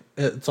enjoy.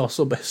 It's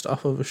also based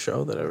off of a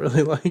show that I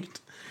really liked.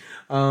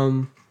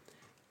 I'm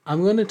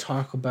gonna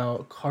talk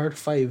about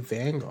Cardfight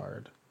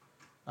Vanguard.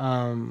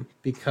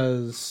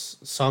 Because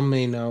some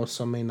may know,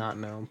 some may not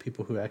know.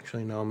 People who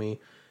actually know me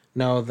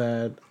know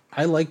that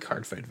I like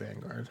Cardfight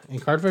Vanguard.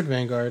 And Cardfight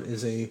Vanguard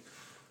is a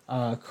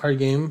card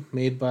game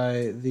made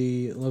by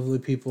the lovely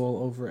people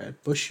over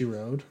at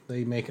Bushiroad.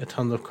 They make a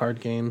ton of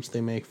card games.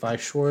 They make Weiss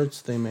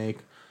Schwarz. They make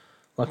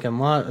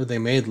They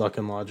made Luck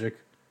and Logic.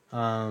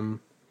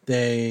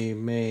 They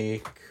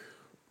make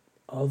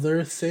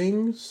other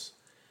things.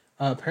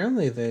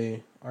 Apparently,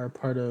 they are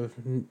part of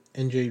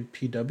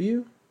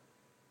NJPW.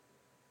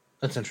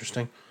 That's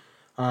interesting.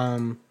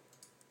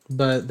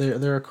 But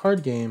they're a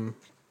card game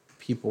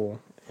people.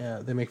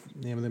 Yeah, they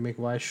make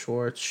Weiss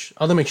Schwarz.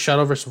 Oh, they make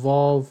Shadow vs.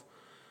 Evolve.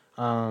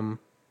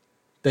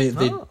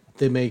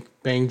 They make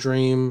Bang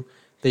Dream.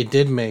 They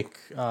did make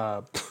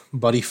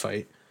Buddy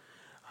Fight.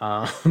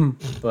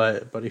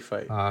 But Buddy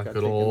Fight.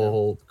 Good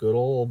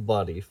old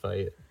Buddy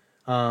Fight.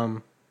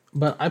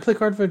 But I play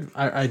Cardfight.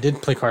 I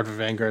did play Cardfight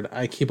Vanguard.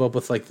 I keep up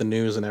with like the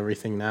news and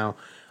everything now.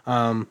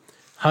 How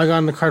I got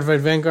into Cardfight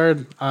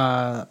Vanguard,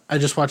 I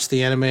just watched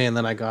the anime and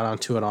then I got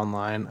onto it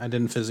online. I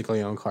didn't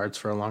physically own cards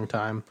for a long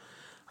time.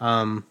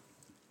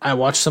 I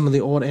watched some of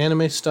the old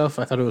anime stuff.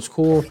 I thought it was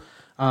cool.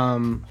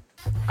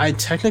 I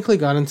technically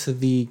got into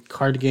the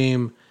card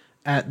game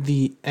at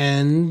the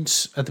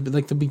end, at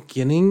the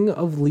beginning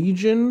of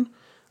Legion.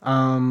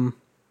 And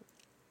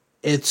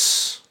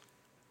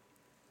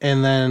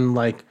then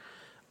like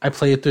I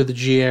played through the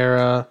G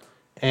era,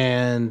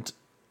 and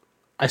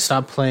I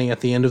stopped playing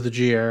at the end of the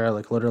G era,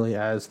 like literally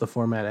as the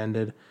format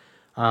ended.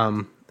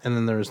 And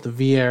then there was the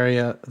V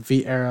era,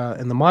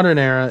 and the modern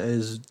era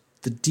is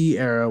the D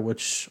era,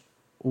 which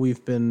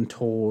we've been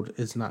told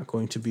is not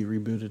going to be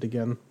rebooted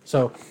again.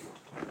 So,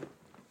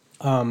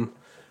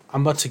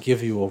 I'm about to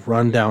give you a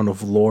rundown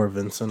of lore,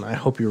 Vincent. I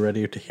hope you're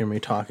ready to hear me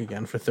talk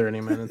again for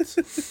 30 minutes.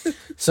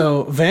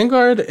 So,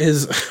 Vanguard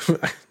is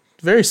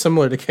very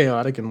similar to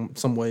Chaotic in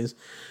some ways,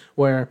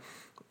 where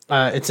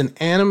it's an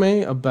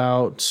anime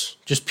about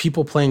just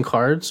people playing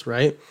cards,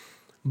 right?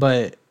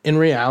 But in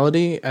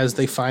reality, as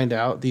they find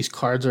out, these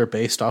cards are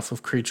based off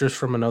of creatures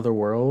from another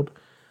world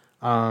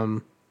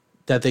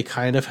that they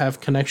kind of have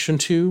connection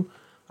to,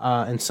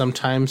 and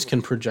sometimes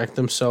can project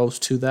themselves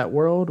to that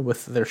world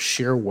with their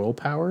sheer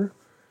willpower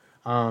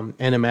and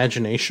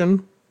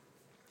imagination.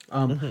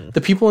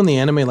 The people in the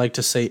anime like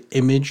to say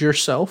 "image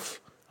yourself,"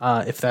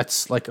 if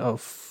that's like a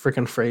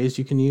freaking phrase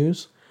you can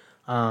use.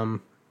 Gonna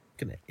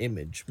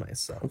image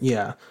myself.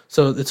 Yeah,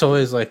 so it's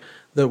always like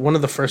one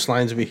of the first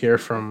lines we hear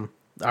from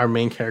our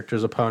main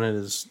character's opponent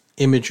is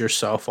 "image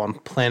yourself on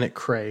planet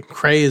Cray."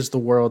 Cray is the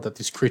world that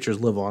these creatures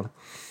live on.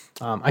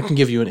 I can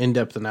give you an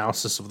in-depth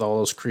analysis of all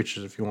those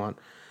creatures if you want.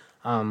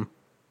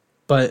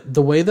 But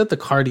the way that the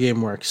card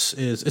game works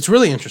is it's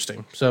really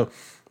interesting. So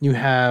you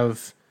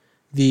have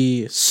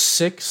the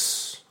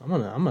 6. I'm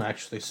gonna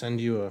actually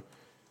send you a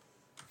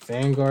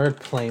Vanguard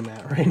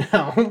playmat right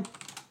now,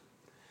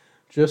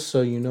 just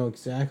so you know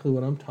exactly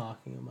what I'm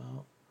talking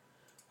about.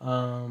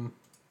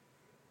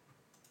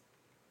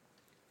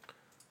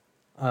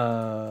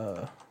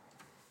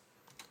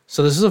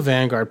 So this is a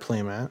Vanguard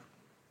playmat.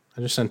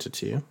 I just sent it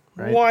to you.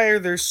 Right? Why are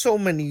there so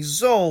many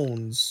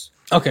zones?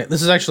 Okay,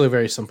 this is actually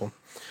very simple.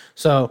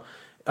 So,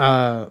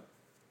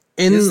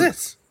 Is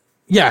this?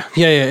 Yeah.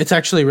 It's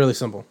actually really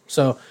simple.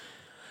 So,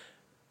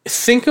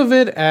 think of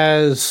it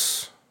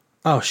as.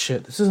 Oh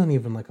shit! This isn't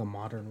even like a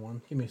modern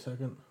one. Give me a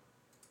second.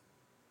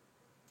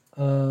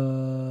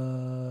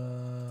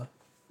 Order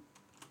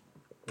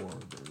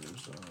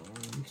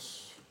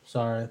zones.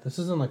 Sorry, this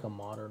isn't like a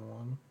modern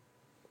one.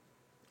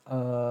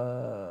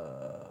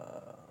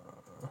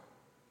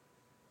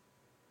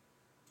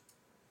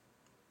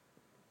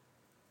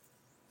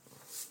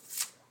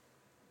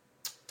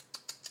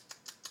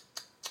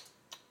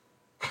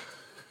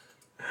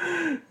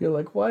 You're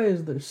like, why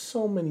is there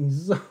so many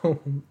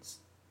zones?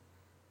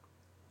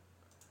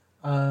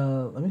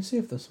 Let me see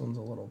if this one's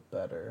a little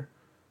better.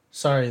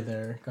 Sorry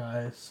there,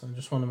 guys. I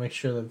just want to make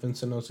sure that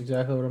Vincent knows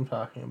exactly what I'm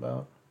talking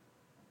about.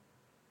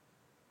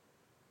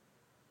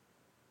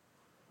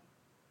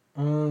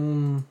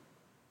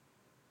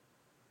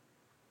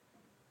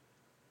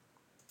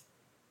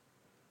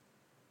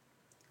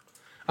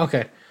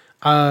 Okay.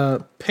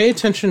 Pay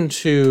attention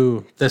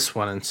to this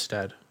one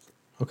instead.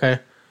 Okay?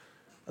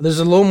 There's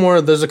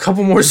a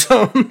couple more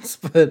zones,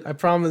 but I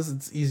promise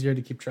it's easier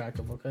to keep track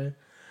of, okay?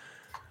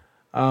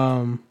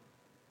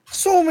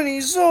 So many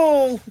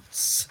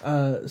zones.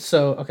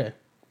 Okay.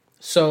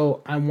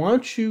 So I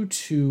want you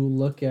to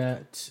look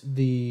at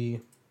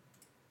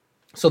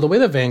so the way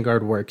that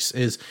Vanguard works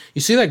is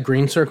you see that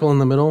green circle in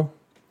the middle,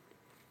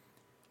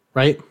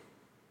 right?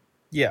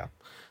 Yeah.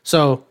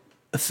 So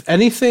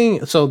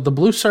the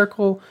blue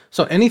circle,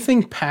 so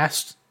anything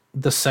past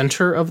the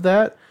center of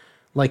that,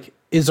 like,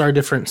 is our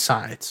different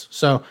sides.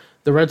 So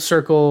the red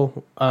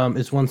circle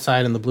is one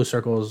side and the blue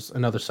circle is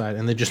another side,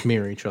 and they just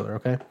mirror each other,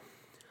 okay?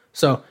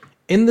 So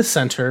in the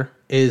center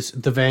is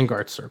the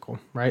Vanguard circle,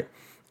 right?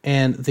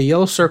 And the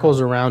yellow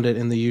circles around it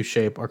in the U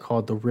shape are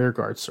called the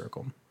Rearguard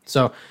circle.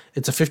 So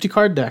it's a 50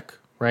 card deck,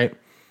 right?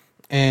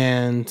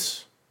 And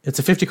it's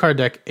a 50 card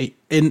deck.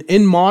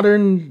 In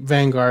modern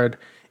Vanguard,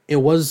 it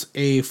was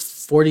a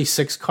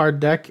 46 card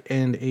deck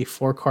and a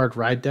 4 card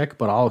ride deck,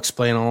 but I'll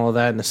explain all of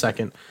that in a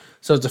second.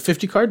 So it's a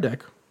 50 card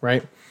deck,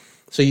 right?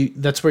 So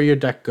that's where your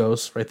deck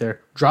goes, right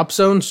there. Drop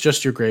zone's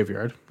just your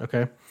graveyard,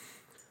 okay?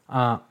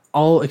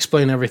 I'll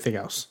explain everything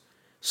else.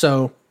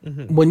 So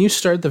when you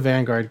start the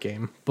Vanguard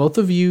game, both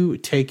of you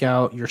take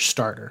out your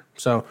starter.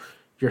 So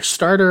your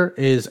starter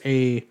is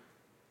a...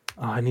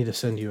 Oh, I need to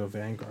send you a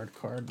Vanguard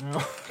card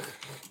now.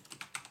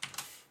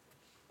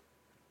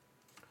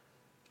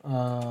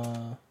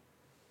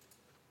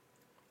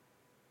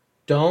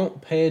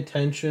 Don't pay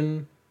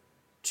attention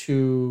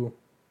to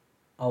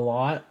a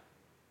lot.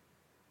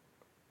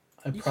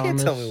 You can't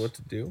tell me what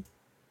to do.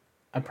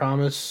 I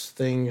promise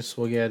things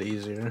will get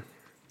easier.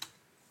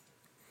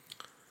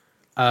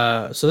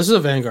 So this is a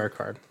Vanguard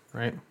card,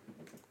 right?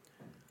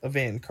 A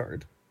van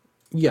card.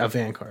 Yeah, a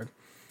Vanguard.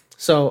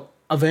 So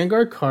a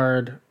Vanguard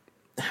card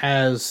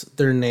has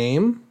their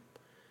name,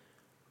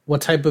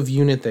 what type of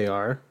unit they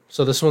are.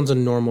 So this one's a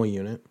normal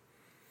unit.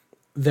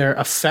 Their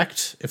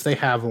effect, if they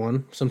have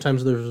one.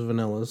 Sometimes there's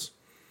vanillas.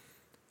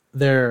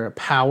 Their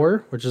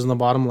power, which is in the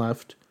bottom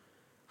left.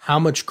 How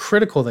much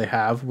critical they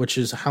have, which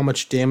is how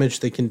much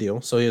damage they can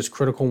deal. So he has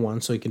critical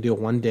 1, so he can deal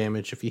 1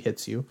 damage if he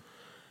hits you.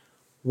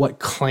 What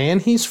clan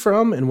he's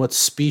from and what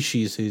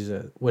species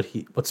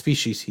what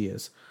species he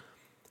is.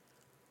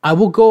 I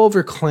will go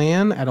over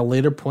clan at a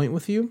later point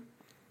with you.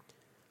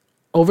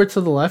 Over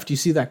to the left, you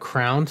see that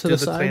crown to the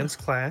side? Do the clans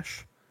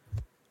clash?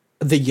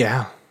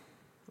 Yeah,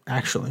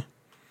 actually.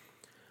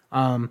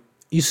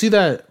 You see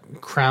that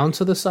crown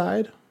to the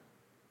side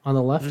on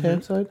the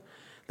left-hand side?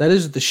 That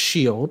is the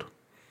shield,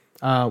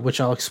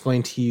 which I'll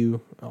explain to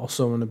you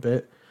also in a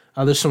bit.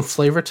 There's some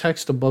flavor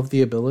text above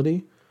the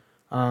ability.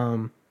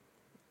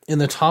 In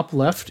the top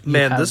left,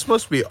 Man, this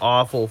must be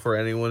awful for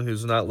anyone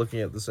who's not looking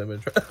at this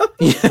image.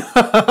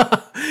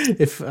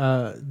 If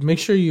make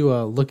sure you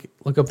look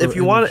up if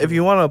you want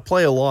to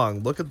play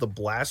along, look at the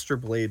Blaster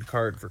Blade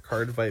card for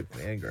Cardfight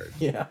Vanguard.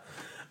 Yeah.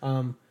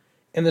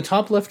 In the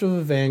top left of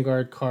a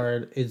Vanguard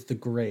card is the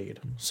grade.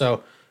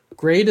 So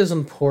grade is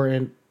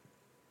important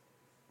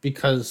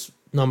because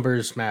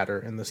numbers matter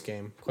in this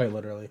game, quite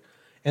literally.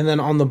 And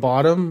then on the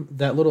bottom,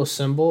 that little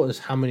symbol is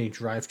how many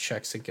drive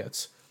checks it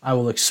gets. I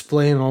will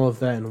explain all of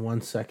that in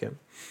 1 second.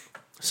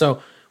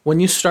 So when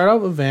you start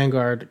out a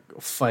Vanguard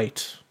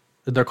fight,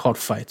 they're called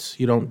fights.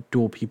 You don't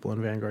duel people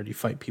in Vanguard, you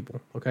fight people,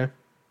 okay?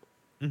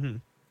 Mm-hmm.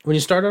 When you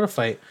start out a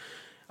fight,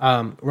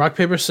 rock,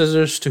 paper,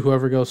 scissors to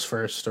whoever goes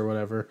first or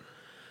whatever.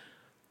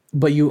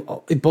 But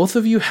both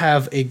of you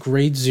have a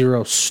grade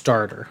 0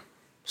 starter.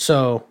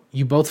 So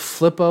you both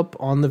flip up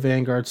on the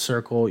Vanguard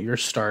circle your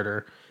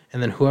starter,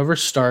 and then whoever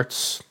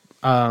starts,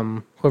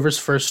 whoever's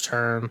first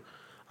turn,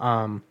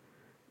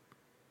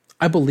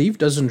 I believe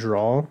doesn't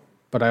draw,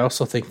 but I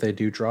also think they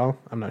do draw.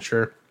 I'm not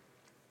sure.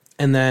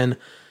 And then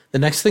the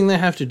next thing they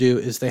have to do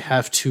is they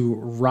have to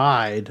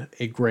ride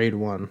a grade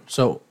 1.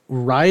 So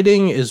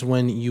riding is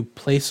when you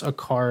place a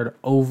card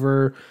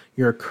over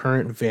your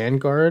current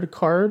Vanguard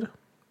card,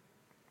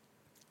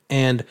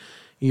 and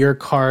your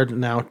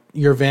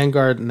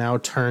Vanguard now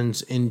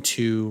turns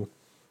into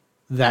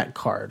that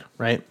card,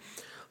 right?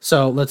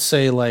 So let's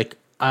say like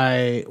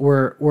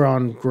we're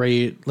on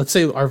grade, let's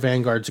say our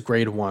Vanguard's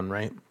grade 1,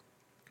 right?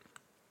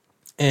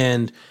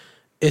 And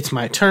it's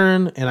my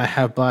turn and I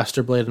have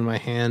Blaster Blade in my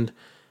hand.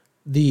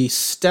 The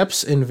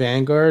steps in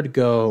Vanguard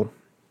go,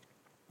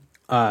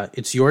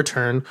 it's your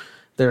turn.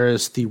 There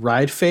is the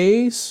ride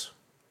phase,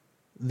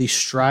 the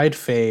stride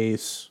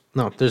phase.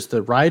 No, there's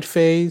the ride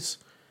phase,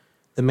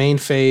 the main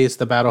phase,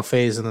 the battle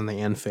phase, and then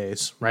the end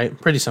phase, right?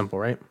 Pretty simple,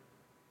 right?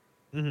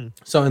 Mm-hmm.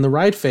 So in the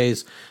ride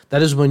phase,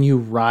 that is when you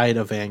ride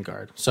a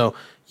Vanguard. So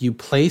you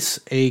place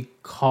a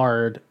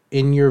card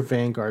in your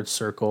Vanguard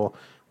circle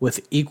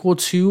with equal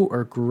to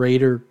or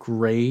greater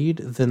grade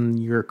than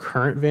your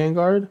current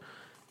Vanguard,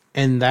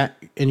 and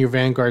your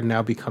Vanguard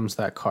now becomes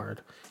that card.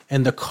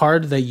 And the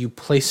card that you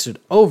placed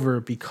it over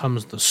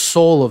becomes the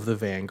soul of the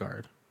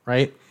Vanguard,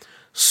 right?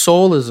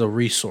 Soul is a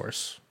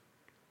resource.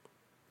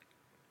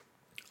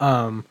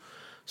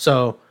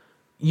 So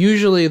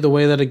usually the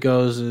way that it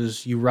goes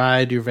is you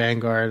ride your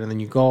Vanguard and then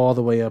you go all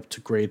the way up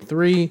to grade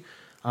 3.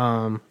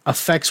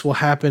 Effects will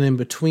happen in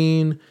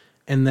between,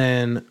 and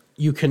then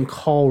you can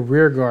call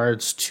rear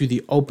guards to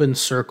the open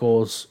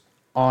circles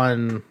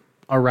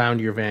around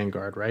your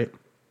Vanguard, right?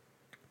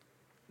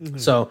 Mm-hmm.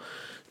 So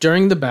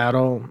during the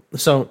battle,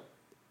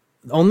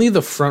 only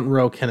the front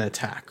row can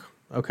attack,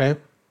 okay?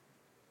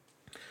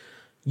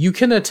 You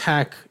can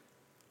attack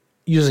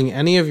using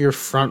any of your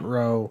front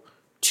row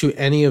to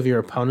any of your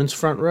opponent's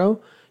front row.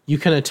 You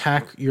can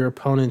attack your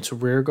opponent's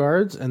rear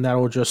guards, and that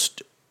will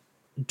just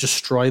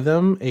destroy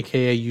them,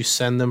 aka you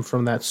send them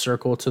from that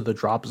circle to the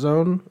drop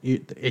zone,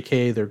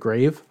 aka their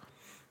grave.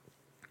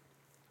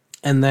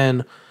 And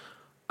then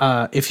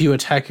if you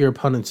attack your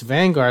opponent's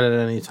Vanguard at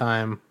any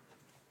time,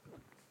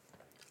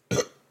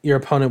 your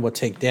opponent will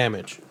take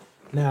damage.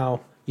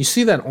 Now, you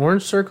see that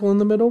orange circle in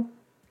the middle?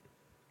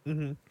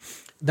 Mm-hmm.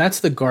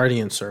 That's the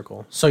Guardian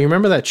circle. So you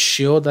remember that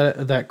shield,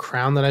 that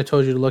crown that I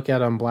told you to look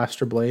at on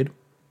Blaster Blade?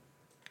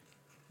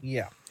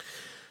 Yeah.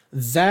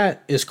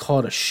 That is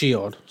called a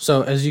shield.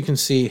 So as you can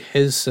see,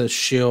 his says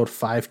shield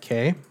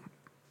 5k.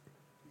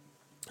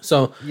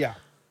 So yeah,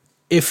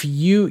 if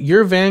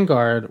your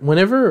Vanguard,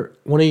 whenever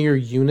one of your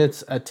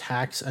units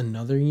attacks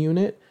another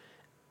unit,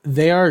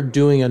 they are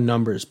doing a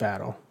numbers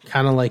battle,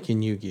 kind of like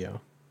in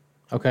Yu-Gi-Oh.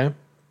 Okay?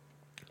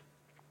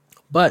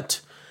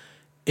 But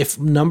if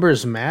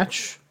numbers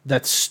match,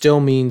 that still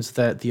means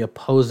that the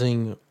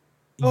opposing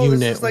unit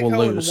this is like will how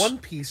lose. In One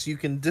Piece, you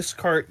can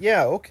discard.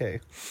 Yeah, okay.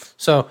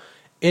 So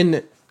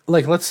in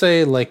let's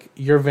say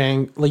your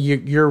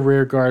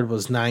rear guard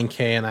was 9k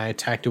and I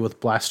attacked it with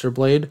Blaster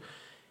Blade,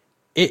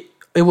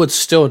 it would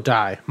still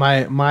die.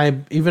 My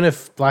even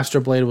if Blaster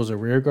Blade was a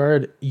rear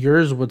guard,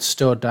 yours would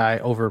still die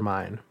over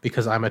mine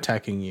because I'm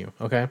attacking you.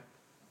 Okay.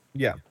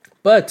 Yeah.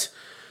 But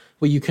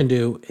what you can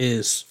do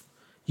is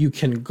you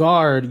can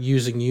guard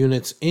using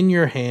units in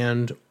your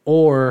hand,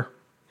 or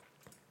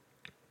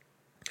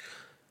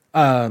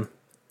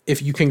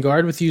if you can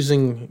guard with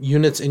using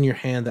units in your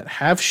hand that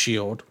have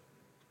shield,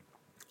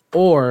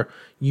 or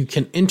you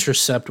can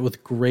intercept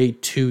with grade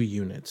 2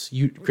 units.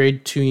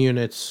 Grade 2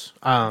 units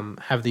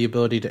have the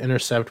ability to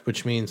intercept,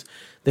 which means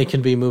they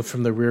can be moved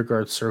from the rear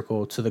guard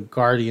circle to the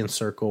Guardian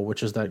circle,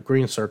 which is that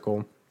green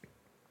circle,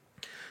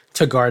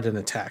 to guard and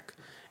attack.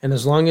 And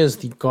as long as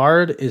the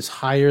guard is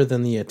higher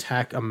than the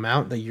attack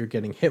amount that you're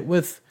getting hit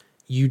with,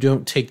 you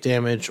don't take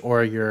damage,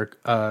 or your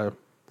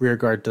rear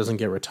guard doesn't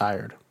get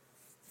retired.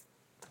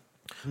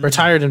 Mm-hmm.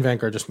 Retired in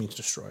Vanguard just means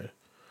destroyed,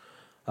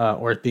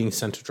 or being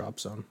sent to drop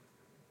zone.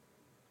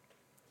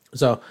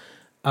 So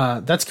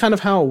That's kind of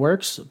how it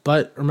works.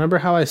 But remember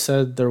how I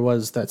said there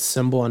was that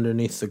symbol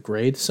underneath the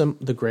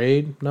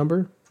grade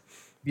number?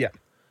 Yeah.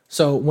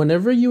 So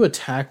whenever you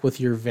attack with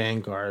your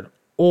Vanguard,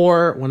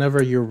 or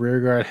whenever your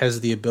rearguard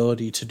has the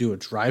ability to do a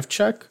drive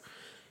check,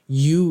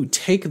 you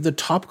take the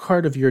top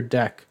card of your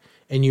deck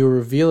and you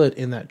reveal it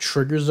in that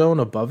trigger zone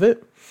above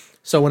it.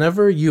 So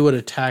whenever you would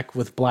attack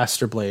with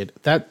Blaster Blade,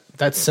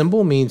 that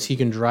symbol means he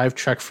can drive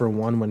check for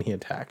 1 when he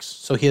attacks.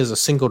 So he has a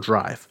single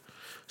drive.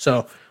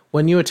 So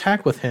when you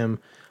attack with him,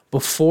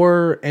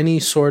 before any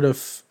sort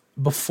of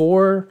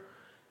before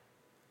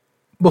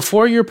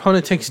your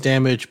opponent takes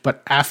damage,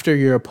 but after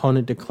your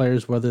opponent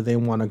declares whether they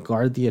want to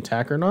guard the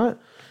attack or not,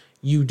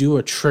 you do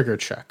a trigger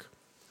check.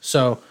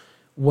 So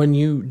when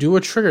you do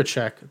a trigger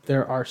check,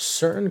 there are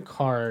certain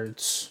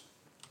cards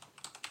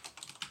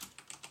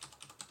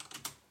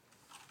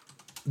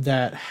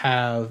that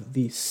have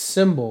these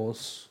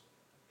symbols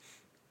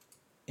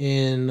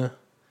in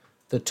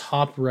the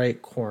top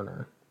right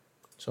corner.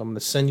 So I'm going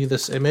to send you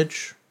this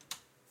image.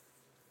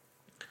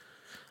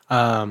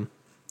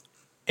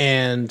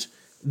 And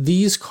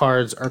these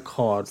cards are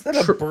called... Is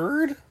that a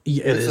bird?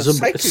 Yeah, it is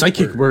a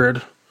psychic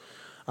bird.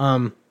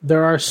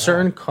 There are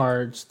certain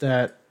cards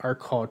that are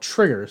called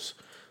triggers.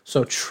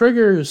 So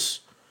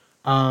triggers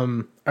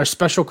are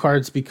special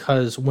cards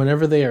because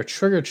whenever they are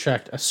trigger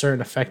checked, a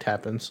certain effect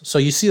happens. So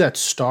you see that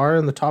star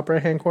in the top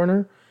right-hand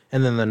corner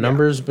and then the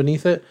numbers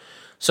beneath it.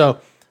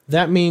 So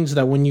that means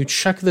that when you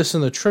check this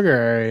in the trigger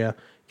area,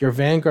 your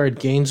Vanguard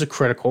gains a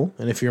critical.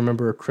 And if you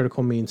remember, a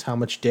critical means how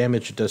much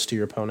damage it does to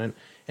your opponent.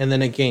 And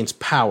then it gains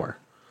power.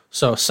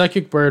 So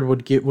Psychic Bird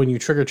would get, when you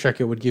trigger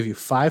check, it would give you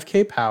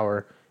 5k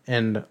power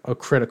and a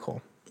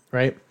critical,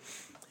 right?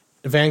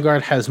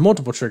 Vanguard has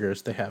multiple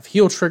triggers. They have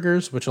heal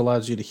triggers, which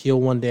allows you to heal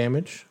 1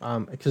 damage.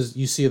 Because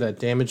you see that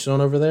damage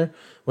zone over there.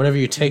 Whenever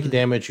you take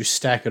damage, you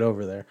stack it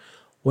over there.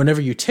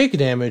 Whenever you take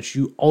damage,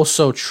 you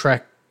also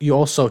check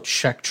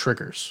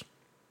triggers.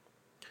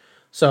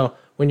 So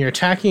when you're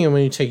attacking and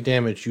when you take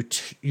damage,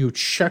 you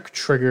check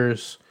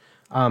triggers,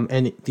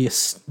 and the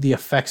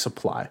effects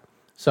apply.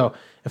 So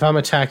if I'm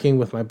attacking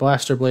with my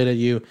Blaster Blade at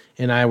you,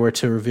 and I were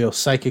to reveal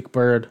Psychic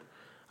Bird,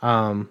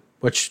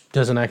 which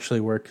doesn't actually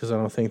work because I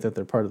don't think that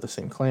they're part of the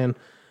same clan.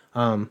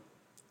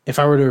 If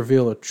I were to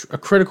reveal a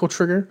critical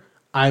trigger,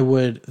 I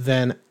would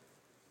then,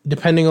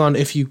 depending on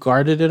if you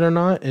guarded it or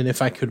not, and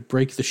if I could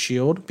break the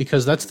shield,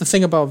 because that's the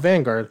thing about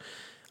Vanguard,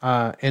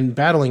 and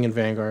battling in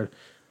Vanguard,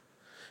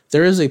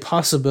 there is a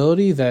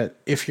possibility that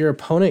if your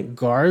opponent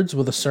guards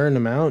with a certain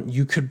amount,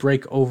 you could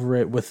break over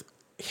it with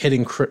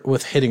hitting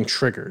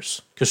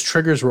triggers, because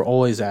triggers will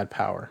always add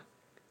power.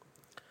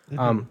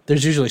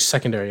 There's usually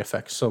secondary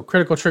effects. So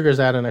critical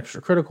triggers add an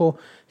extra critical.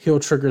 Heal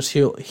triggers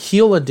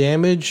heal a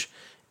damage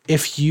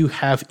if you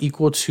have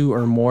equal to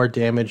or more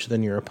damage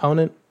than your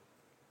opponent.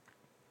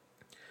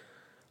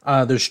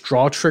 There's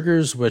draw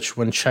triggers, which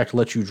when checked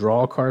let you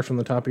draw a card from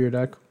the top of your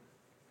deck.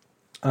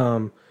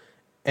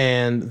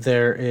 And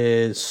there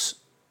is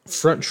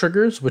front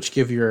triggers, which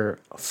give your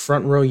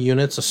front row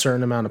units a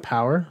certain amount of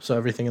power. So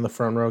everything in the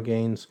front row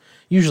gains.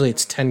 Usually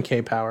it's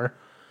 10k power.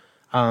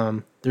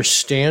 There's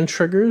stand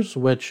triggers,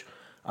 which,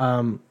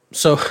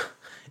 so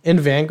in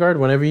Vanguard,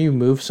 whenever you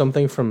move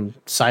something from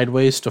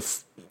sideways to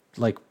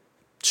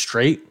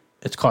straight,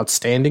 it's called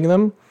standing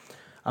them.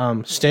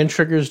 Stand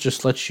triggers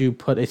just let you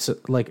put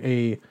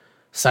a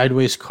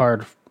sideways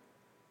card,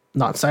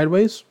 not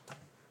sideways.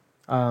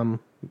 You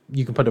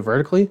can put it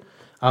vertically,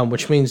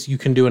 which means you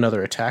can do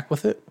another attack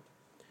with it.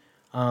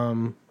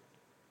 And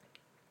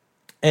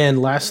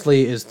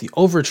lastly is the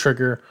over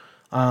trigger.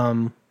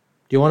 Do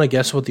you want to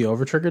guess what the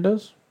over trigger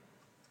does?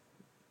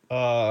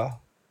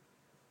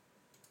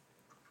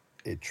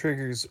 It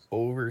triggers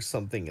over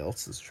something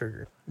else's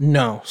trigger.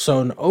 No. So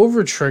an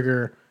over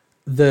trigger,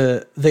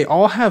 they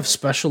all have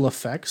special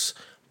effects,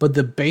 but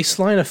the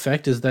baseline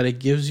effect is that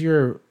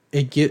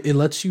it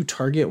lets you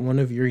target one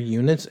of your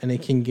units and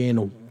it can gain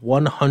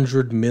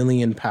 100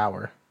 million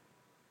power.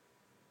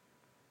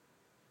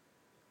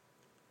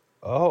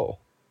 Oh.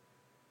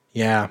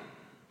 Yeah.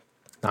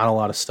 Not a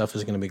lot of stuff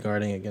is going to be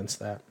guarding against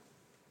that.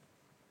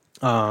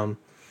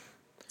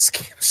 This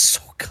game is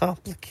so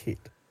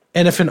complicated.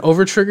 And if an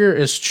overtrigger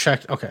is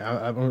checked, okay,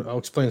 I'll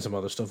explain some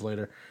other stuff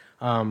later.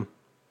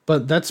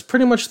 But that's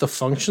pretty much the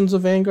functions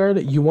of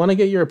Vanguard. You want to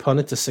get your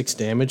opponent to 6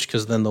 damage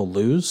because then they'll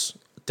lose.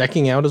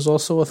 Decking out is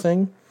also a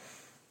thing.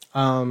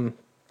 I'm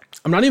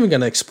not even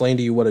going to explain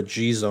to you what a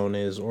G zone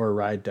is or a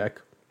ride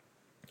deck.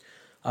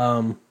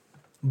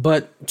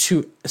 But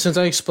since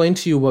I explained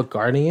to you what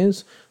guarding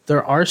is,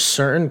 there are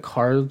certain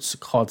cards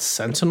called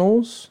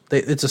Sentinels.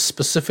 It's a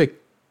specific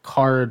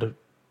card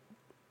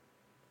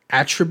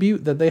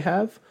attribute that they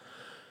have.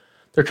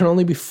 There can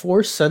only be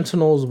 4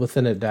 Sentinels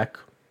within a deck.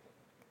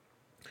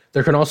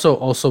 There can also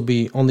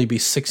only be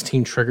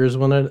 16 triggers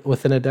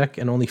within a deck,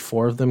 and only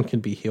 4 of them can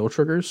be heal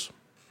triggers.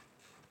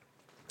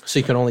 So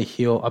you can only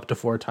heal up to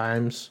 4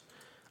 times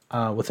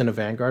within a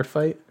Vanguard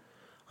fight.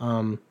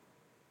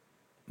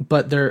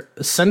 But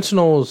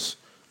Sentinels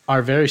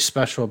are very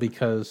special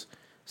because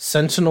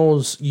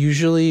Sentinels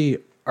usually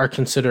are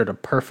considered a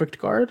perfect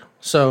guard.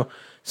 So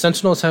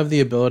Sentinels have the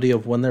ability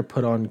of when they're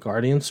put on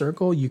Guardian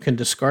Circle, you can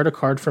discard a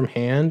card from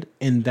hand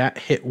and that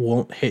hit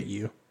won't hit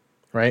you,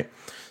 right?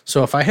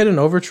 So if I hit an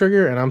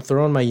overtrigger and I'm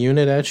throwing my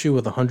unit at you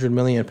with 100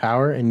 million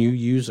power and you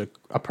use a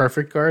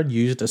perfect guard,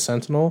 used a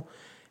Sentinel,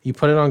 you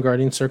put it on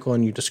Guardian Circle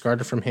and you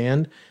discard it from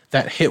hand,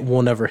 that hit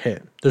will never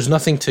hit. There's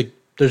nothing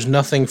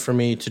for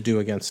me to do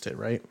against it,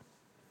 right?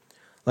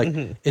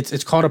 Like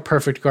it's called a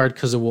perfect guard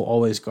because it will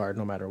always guard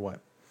no matter what.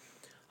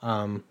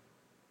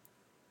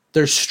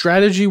 There's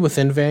strategy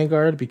within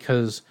Vanguard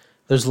because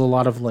there's a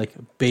lot of like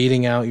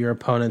baiting out your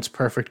opponent's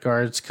perfect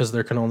guards because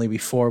there can only be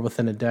 4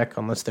 within a deck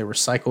unless they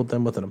recycled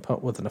them with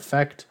an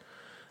effect.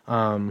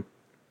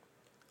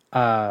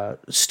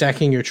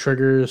 Stacking your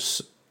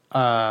triggers.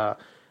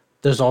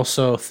 There's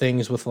also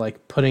things with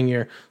like putting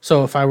your.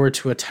 So if I were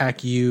to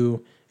attack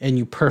you and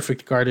you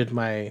perfect guarded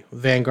my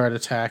Vanguard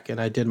attack and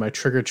I did my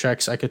trigger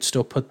checks, I could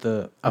still put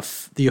the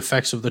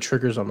effects of the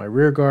triggers on my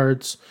rear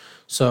guards.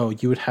 So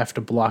you would have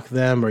to block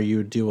them or you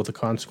would deal with the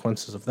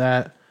consequences of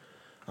that.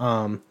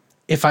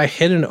 If I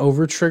hit an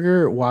over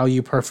trigger while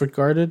you perfect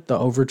guarded, the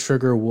over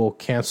trigger will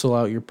cancel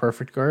out your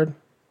perfect guard.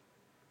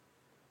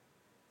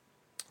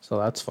 So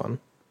that's fun.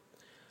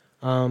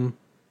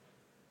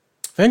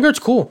 Vanguard's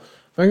cool.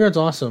 Vanguard's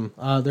awesome.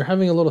 They're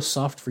having a little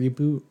soft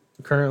reboot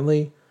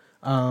currently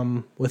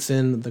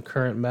within the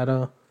current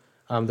meta.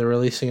 They're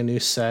releasing a new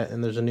set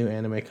and there's a new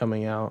anime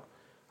coming out.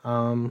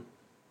 So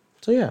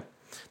yeah,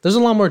 there's a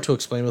lot more to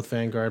explain with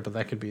Vanguard, but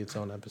that could be its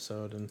own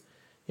episode. And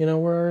you know,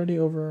 we're a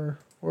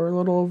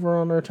little over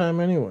on our time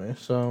anyway.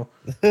 So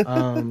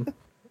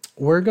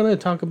we're gonna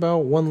talk about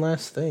one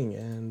last thing,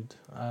 and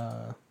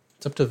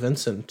it's up to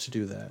Vincent to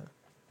do that.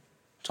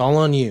 It's all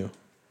on you.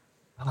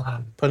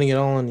 Putting it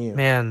all on you.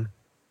 Man,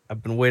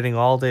 I've been waiting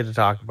all day to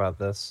talk about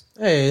this.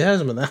 Hey, it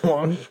hasn't been that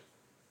long.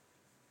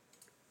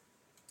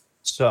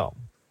 So,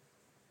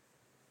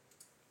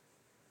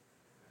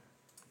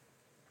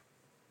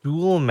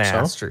 Duel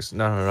Masters.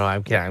 No,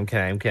 I'm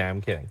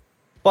kidding.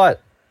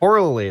 But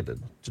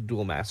correlated to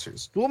Duel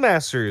Masters. Duel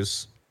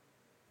Masters,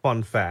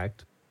 fun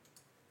fact,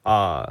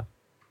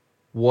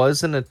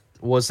 was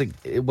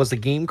a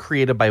game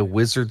created by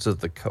Wizards of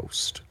the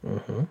Coast.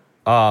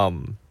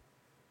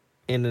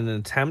 In an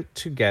attempt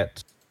to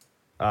get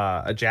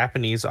a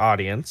Japanese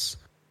audience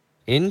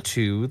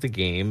into the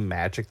game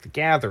Magic the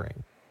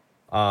Gathering,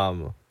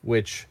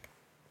 which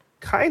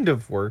kind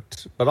of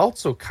worked, but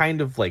also kind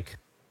of like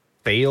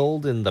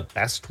failed in the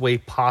best way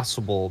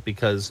possible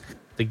because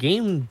the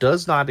game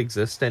does not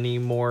exist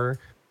anymore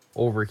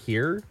over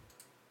here,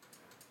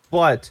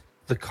 but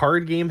the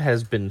card game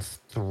has been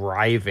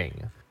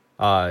thriving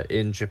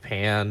in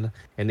Japan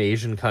and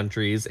Asian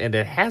countries, and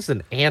it has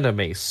an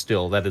anime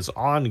still that is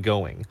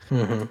ongoing,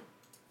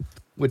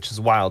 which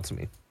is wild to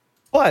me.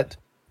 But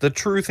the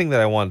true thing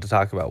that I wanted to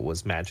talk about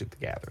was Magic the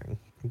Gathering.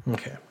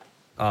 Okay.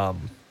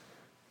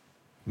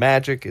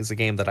 Magic is a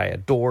game that I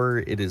adore.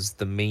 It is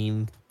the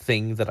main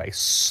thing that I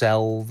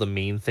sell, the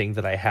main thing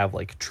that I have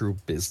like true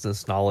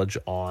business knowledge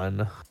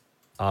on.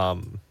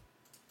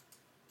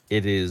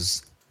 It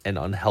is an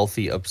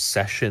unhealthy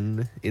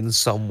obsession in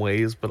some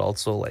ways, but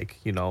also like,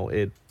 you know,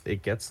 it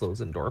gets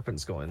those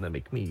endorphins going that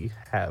make me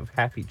have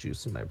happy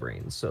juice in my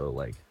brain. So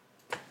like,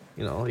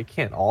 you know, it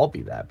can't all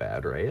be that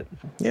bad, right?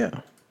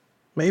 Yeah,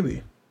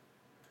 maybe.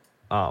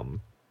 I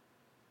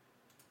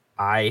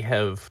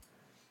have,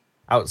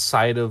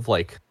 outside of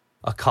like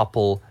a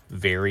couple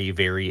very,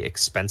 very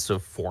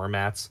expensive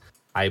formats,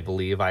 I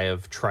believe I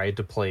have tried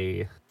to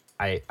play,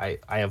 I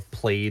have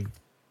played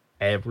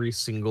every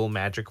single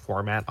Magic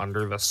format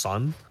under the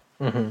sun.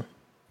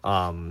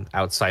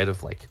 Outside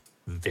of like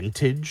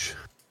Vintage,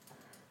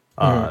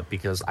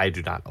 because I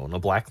do not own a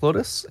Black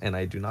Lotus and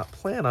I do not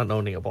plan on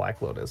owning a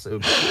Black Lotus. It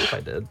would be cool if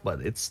I did,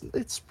 but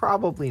it's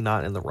probably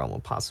not in the realm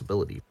of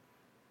possibility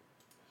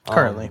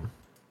currently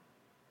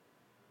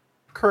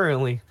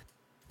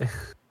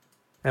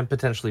and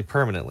potentially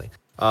permanently.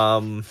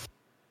 But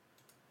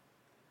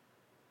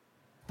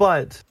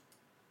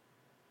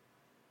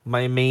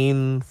my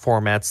main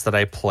formats that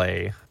I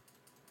play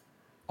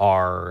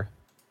are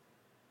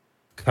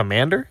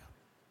Commander.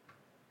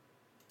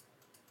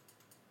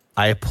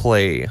 I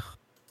play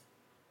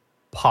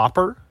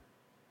Pauper.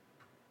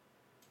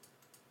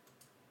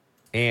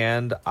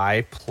 And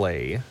I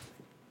play,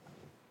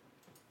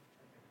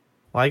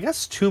 well, I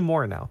guess 2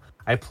 more now.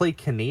 I play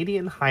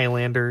Canadian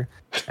Highlander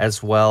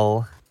as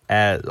well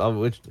as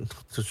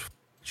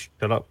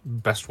shut up.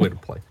 Best way to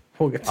play.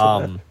 We'll get to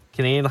that.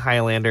 Canadian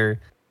Highlander,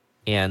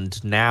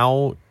 and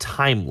now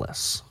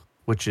Timeless,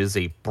 which is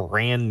a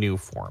brand new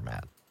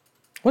format.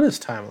 What is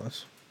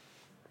Timeless?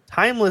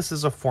 Timeless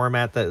is a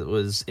format that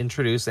was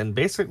introduced and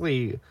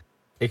basically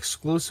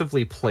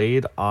exclusively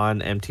played on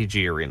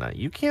MTG Arena.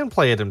 You can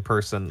play it in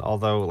person,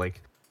 although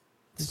like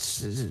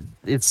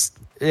it's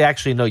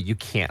actually no, you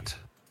can't.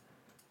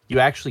 You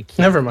actually can't.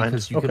 Never mind.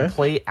 Because you can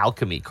play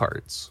alchemy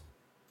cards.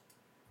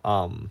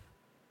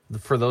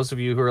 For those of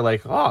you who are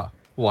like,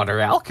 what are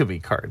alchemy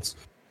cards?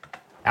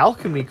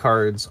 Alchemy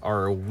cards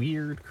are a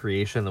weird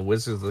creation the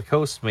Wizards of the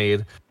Coast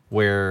made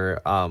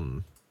where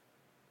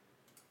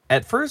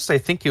at first I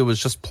think it was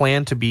just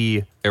planned to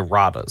be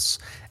erratas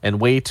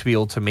and way to be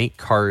able to make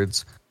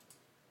cards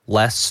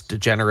less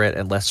degenerate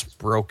and less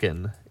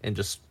broken and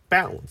just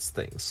balance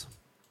things.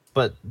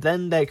 But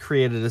then that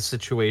created a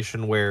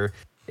situation where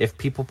if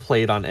people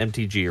played on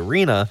MTG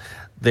Arena,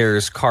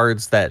 there's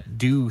cards that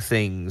do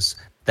things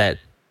that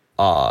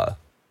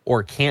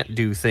or can't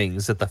do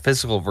things that the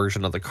physical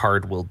version of the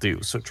card will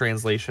do. So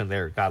translation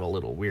there got a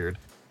little weird.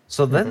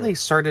 So then they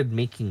started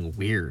making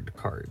weird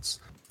cards.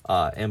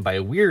 And by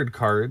weird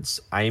cards,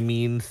 I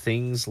mean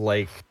things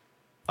like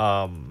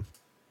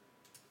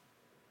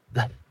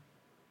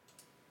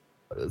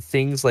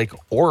things like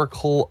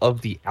Oracle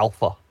of the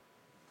Alpha,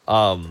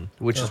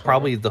 which is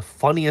probably the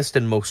funniest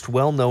and most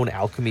well-known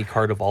alchemy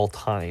card of all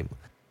time.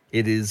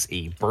 It is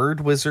a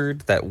bird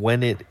wizard that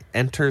when it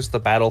enters the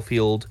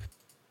battlefield,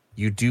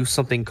 you do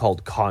something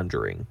called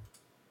conjuring.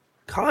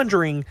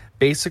 Conjuring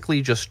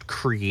basically just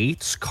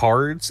creates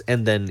cards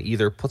and then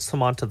either puts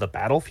them onto the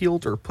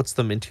battlefield or puts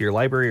them into your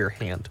library or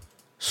hand.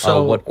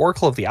 So what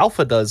Oracle of the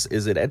Alpha does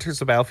is it enters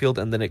the battlefield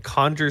and then it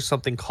conjures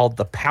something called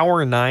the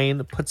Power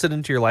 9, puts it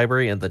into your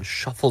library, and then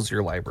shuffles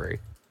your library.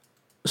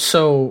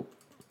 So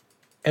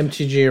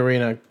MTG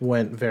Arena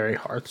went very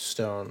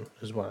Hearthstone,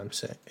 is what I'm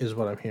saying. Is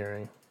what I'm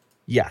hearing.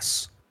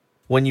 Yes.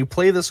 When you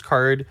play this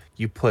card,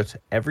 you put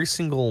every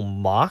single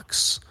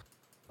Mox,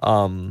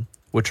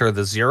 which are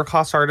the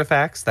 0-cost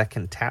artifacts that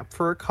can tap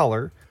for a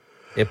color.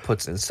 It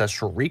puts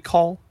Ancestral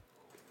Recall,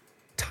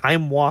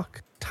 Time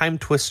Walk, Time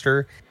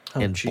Twister,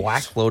 and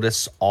Black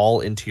Lotus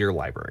all into your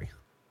library.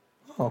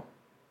 Oh.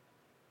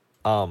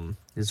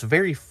 It's a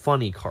very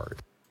funny card.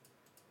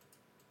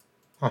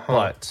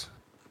 But,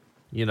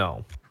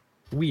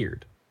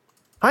 weird.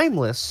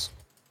 Timeless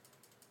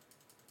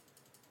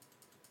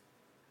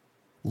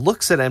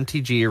looks at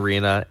MTG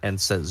Arena and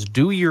says,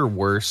 do your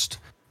worst,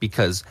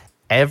 because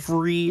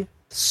every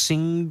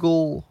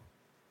single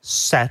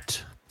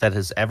set that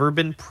has ever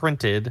been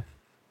printed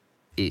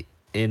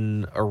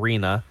in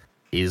Arena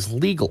is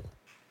legal.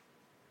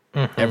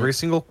 Every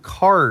single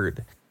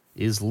card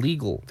is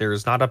legal. There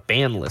is not a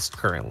ban list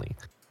currently.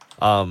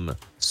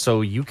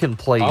 So you can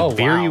play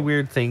very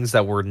weird things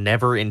that were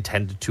never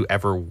intended to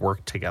ever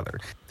work together.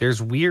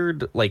 There's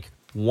weird, like,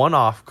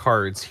 one-off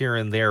cards here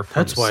and there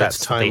from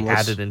sets that they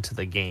added into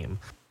the game.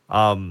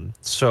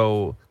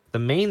 So the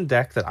main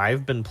deck that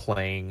I've been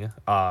playing,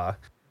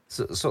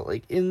 so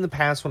like in the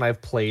past when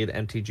I've played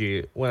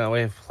MTG, when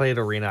I've played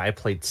Arena, I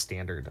played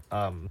Standard.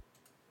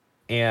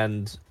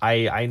 And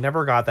I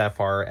never got that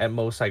far. At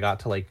most, I got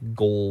to like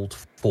Gold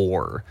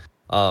 4.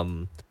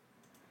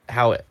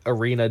 How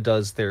Arena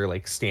does their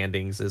like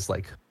standings is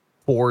like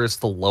 4 is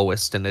the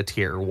lowest in a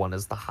tier, 1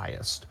 is the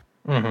highest.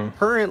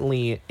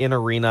 Currently in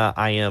Arena,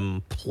 I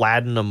am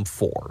Platinum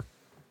 4.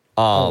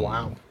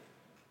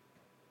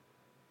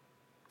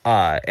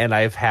 And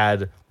I've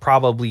had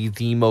probably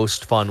the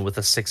most fun with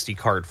a 60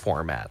 card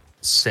format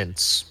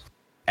since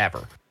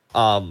ever.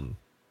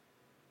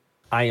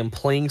 I am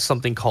playing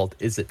something called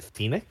Is It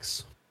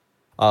Phoenix,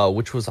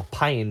 which was a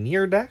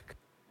Pioneer deck,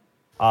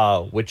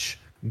 which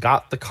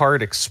got the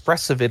card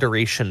Expressive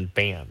Iteration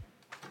banned.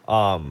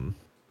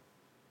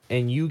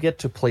 And you get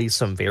to play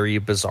some very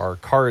bizarre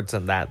cards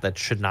in that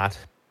should not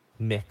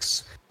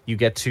mix. You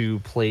get to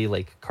play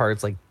like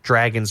cards like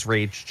Dragon's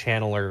Rage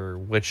Channeler,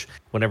 which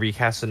whenever you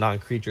cast a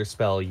non-creature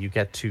spell, you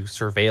get to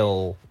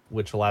Surveil,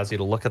 which allows you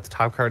to look at the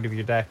top card of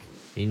your deck,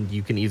 and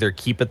you can either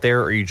keep it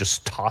there or you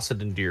just toss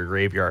it into your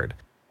graveyard.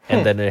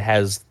 And then it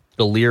has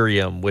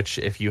Delirium, which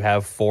if you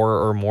have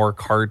 4 or more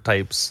card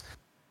types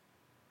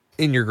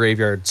in your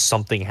graveyard,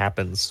 something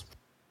happens.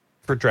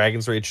 For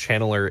Dragon's Rage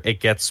Channeler, it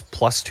gets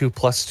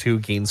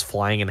 +2/+2, gains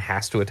flying, and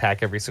has to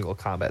attack every single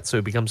combat. So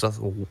it becomes a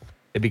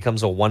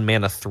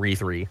 1-mana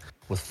 3/3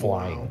 with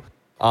flying.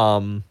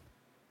 Wow.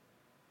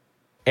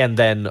 And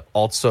then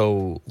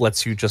also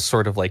lets you just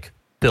sort of like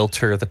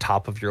filter the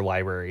top of your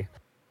library.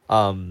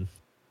 And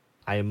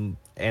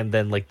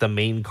then like the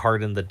main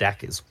card in the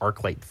deck is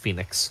Arclight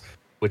Phoenix,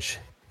 which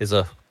is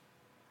a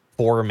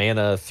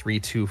 4-mana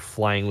 3/2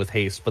 flying with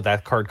haste, but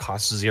that card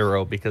costs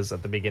 0 because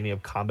at the beginning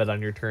of combat on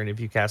your turn, if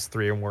you cast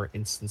 3 or more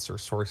instants or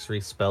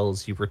sorcery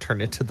spells, you return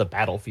it to the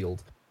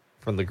battlefield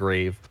from the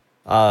grave.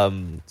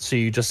 So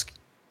you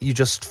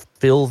just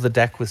fill the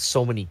deck with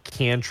so many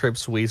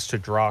cantrips, ways to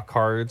draw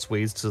cards,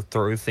 ways to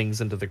throw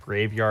things into the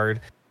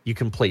graveyard. You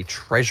can play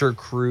Treasure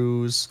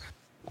Cruise.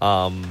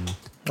 You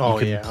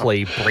can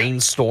play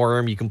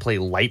Brainstorm. You can play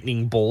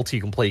Lightning Bolt.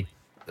 You can play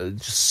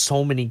just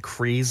so many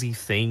crazy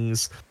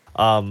things.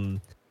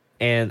 And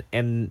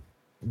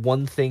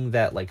one thing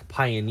that like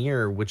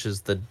Pioneer, which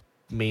is the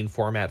main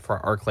format for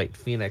Arclight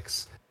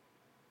Phoenix,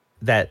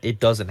 that it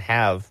doesn't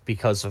have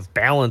because of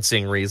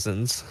balancing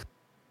reasons,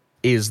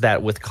 is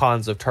that with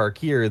Khans of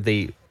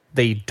Tarkir,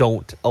 they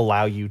don't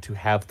allow you to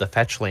have the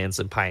fetch lands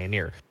in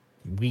Pioneer.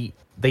 The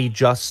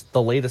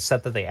latest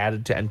set that they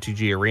added to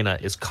MTG Arena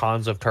is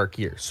Khans of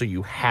Tarkir, so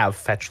you have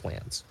fetch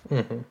lands.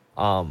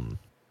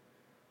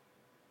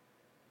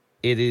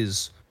 It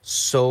is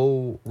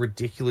so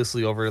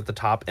ridiculously over the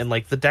top, and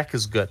like the deck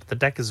is good. The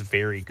deck is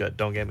very good.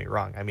 Don't get me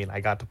wrong. I mean, I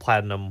got to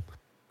platinum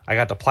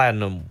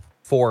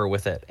 4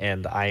 with it,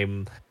 and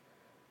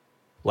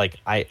like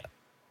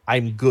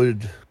I'm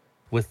good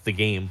with the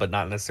game, but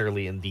not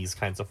necessarily in these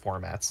kinds of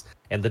formats.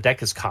 And the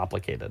deck is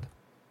complicated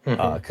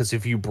Mm-hmm. because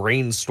if you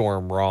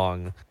brainstorm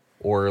wrong,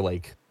 or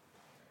like,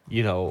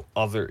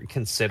 other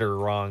consider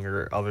wrong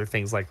or other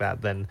things like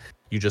that, then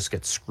you just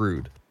get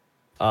screwed.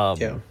 Yeah.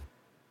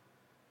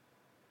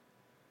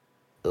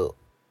 Um,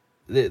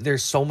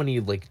 there's so many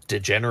like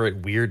degenerate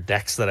weird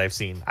decks that I've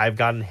seen. I've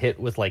gotten hit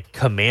with like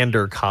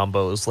commander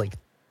combos, like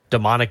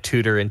demonic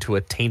tutor into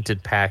a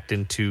tainted pact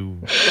into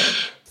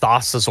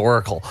Thassa's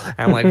Oracle. And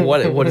I'm like,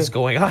 what is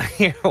going on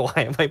here? Why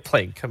am I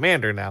playing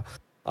commander now?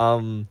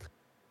 Um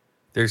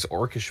there's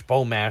Orcish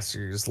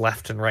Bowmasters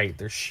left and right.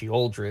 There's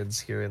Sheoldreds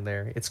here and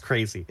there. It's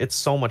crazy. It's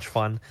so much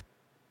fun.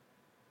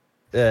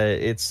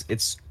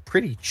 It's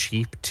pretty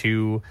cheap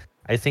too.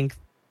 I think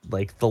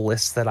like the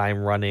list that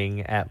I'm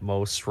running at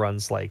most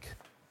runs like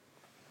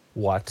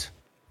what?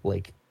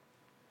 Like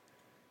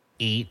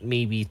 8,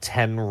 maybe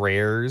 10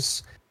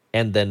 rares,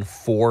 and then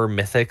 4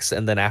 mythics,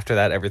 and then after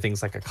that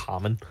everything's like a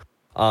common.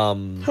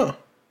 Um Huh.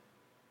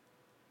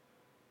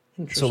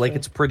 so like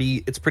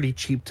Interesting. it's pretty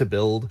cheap to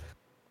build.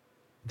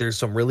 There's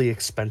some really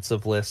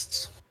expensive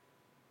lists.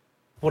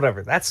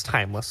 Whatever, that's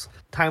timeless.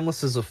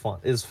 Timeless is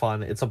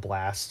fun. It's a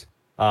blast.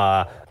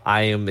 I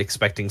am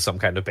expecting some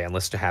kind of ban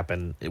list to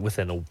happen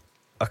within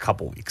a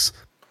couple weeks.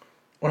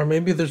 Or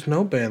maybe there's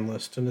no ban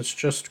list and it's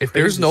just If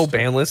there's crazy no stuff.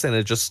 ban list and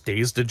it just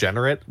stays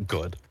degenerate,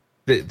 good.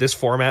 This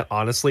format,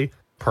 honestly,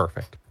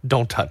 perfect.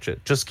 Don't touch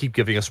it. Just keep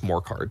giving us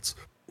more cards.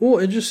 Well,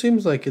 it just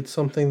seems like it's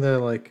something that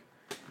like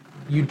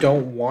you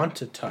don't want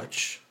to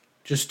touch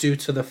just due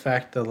to the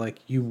fact that like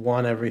you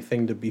want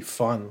everything to be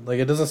fun. Like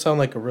it doesn't sound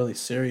like a really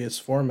serious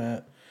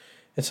format.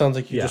 It sounds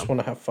like you Yeah. just want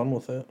to have fun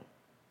with it.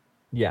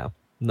 Yeah.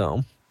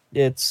 No.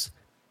 It's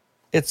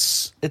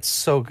it's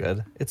so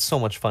good. It's so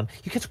much fun.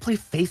 You get to play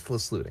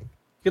Faithless Looting.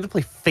 You get to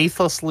play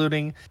Faithless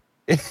Looting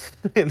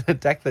in a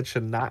deck that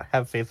should not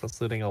have Faithless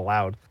Looting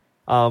allowed.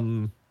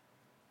 Um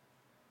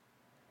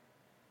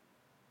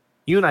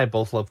you and I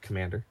both love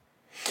Commander.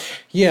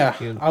 Yeah,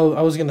 You I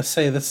was gonna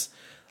say this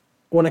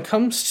when it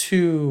comes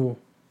to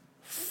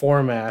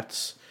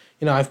formats.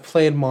 You know, I've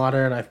played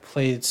modern, I've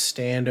played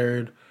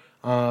standard.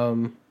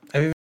 Have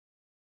you,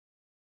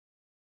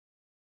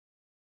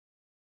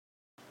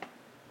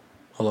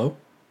 hello?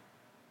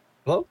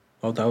 Hello?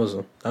 Oh, that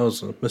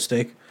was a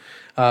mistake.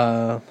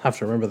 Have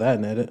to remember that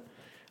and edit.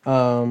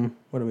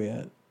 What are we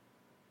at?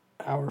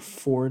 Hour What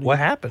 40.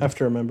 happened? Have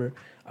to remember.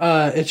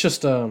 It's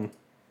just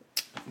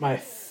my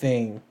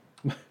thing.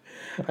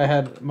 I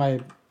had my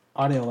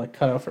audio like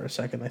cut out for a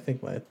second. I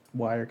think my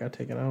wire got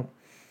taken out.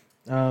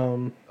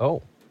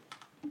 Oh.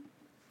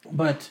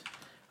 But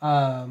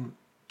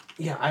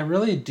yeah, I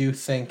really do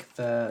think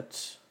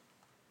that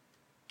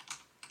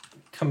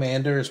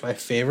Commander is my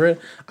favorite.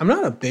 I'm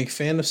not a big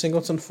fan of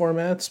singleton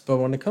formats, but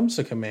when it comes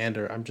to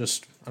Commander, I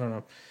don't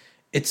know.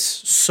 It's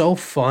so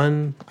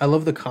fun. I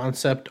love the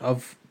concept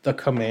of the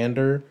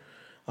Commander,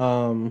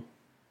 and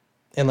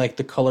like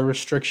the color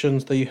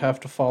restrictions that you have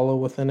to follow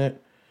within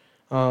it.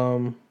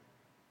 Yeah,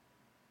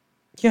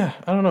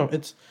 I don't know.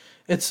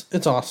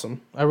 It's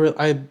awesome.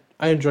 I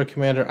enjoy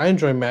Commander. I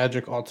enjoy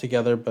Magic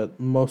altogether, but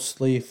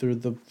mostly through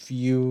the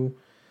view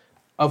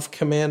of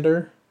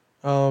Commander.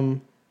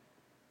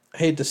 I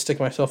hate to stick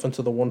myself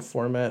into the one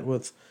format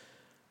with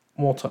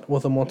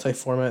a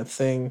multi-format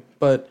thing,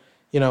 but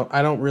you know,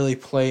 I don't really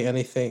play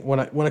anything when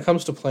it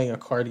comes to playing a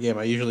card game,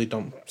 I usually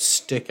don't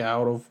stick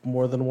out of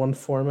more than one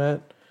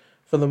format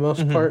for the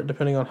most Hmm. part,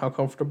 depending on how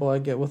comfortable I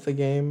get with the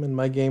game and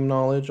my game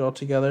knowledge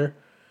altogether.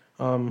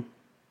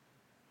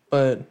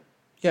 But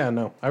yeah,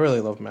 no, I really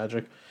love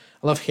Magic.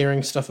 I love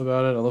hearing stuff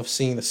about it. I love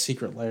seeing the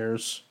secret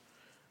layers,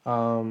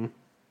 and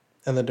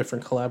the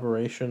different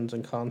collaborations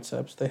and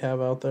concepts they have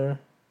out there.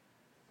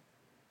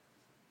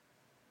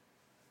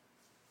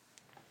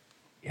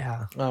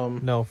 Yeah. Um,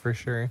 No, for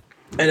sure.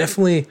 I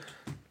definitely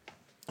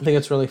I think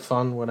it's really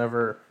fun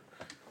whenever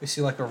we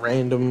see like a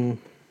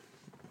random,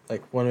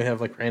 like when we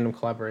have like random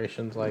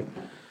collaborations, like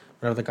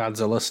whenever the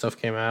Godzilla stuff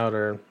came out,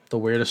 or the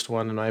weirdest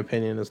one in my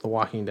opinion is The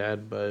Walking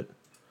Dead, but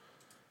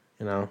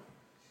you know,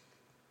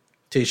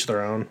 to each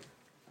their own.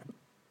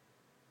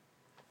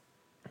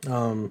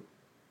 Um,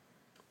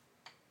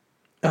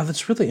 oh,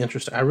 that's really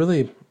interesting. I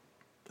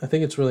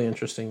think it's really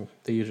interesting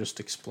that you just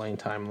explain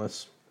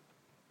timeless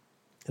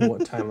and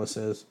what timeless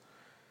is,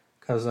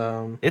 because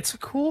It's a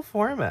cool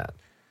format.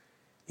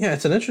 yeah,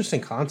 it's an interesting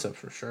concept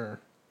for sure.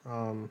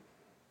 Um,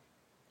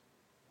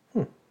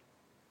 I'll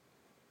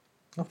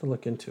have to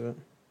look into it.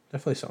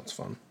 Definitely sounds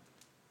fun.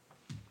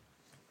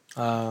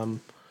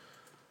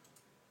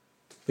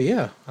 But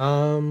yeah,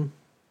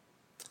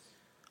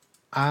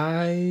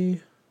 I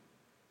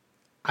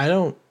I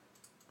don't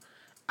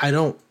I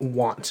don't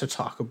want to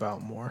talk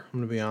about more. I'm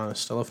gonna be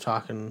honest. I love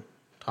talking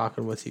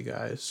with you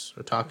guys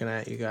or talking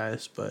at you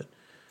guys, but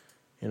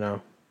you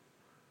know,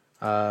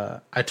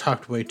 I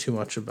talked way too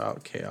much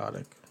about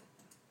chaotic.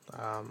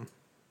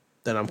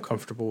 that I'm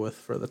comfortable with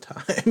for the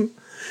time.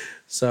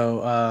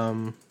 So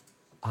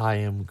I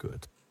am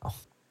good. Oh,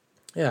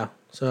 yeah.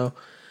 So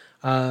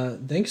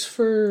thanks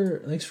for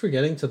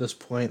getting to this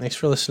point. Thanks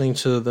for listening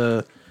to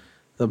the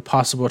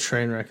possible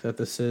train wreck that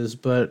this is.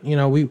 But we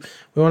want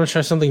to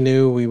try something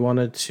new. We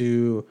wanted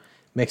to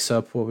mix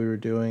up what we were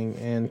doing,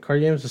 and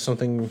card games is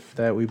something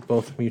that we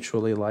both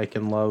mutually like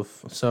and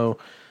love. So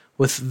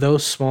with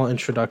those small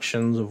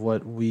introductions of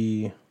what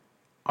we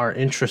are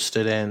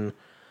interested in,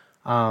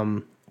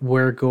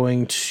 we're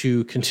going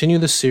to continue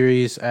the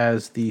series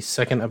as the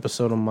second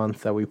episode a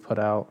month that we put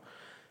out,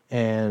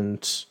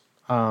 and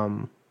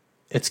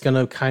it's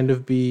gonna kind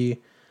of be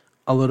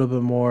a little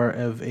bit more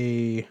of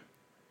a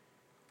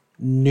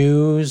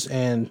news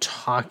and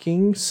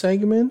talking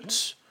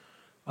segment,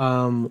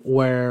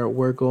 where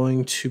we're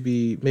going to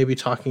be maybe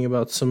talking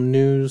about some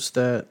news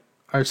that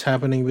is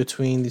happening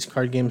between these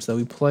card games that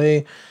we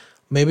play.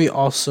 Maybe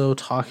also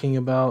talking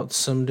about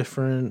some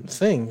different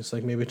things,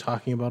 like maybe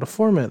talking about a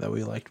format that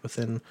we liked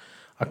within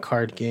a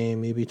card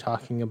game. Maybe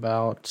talking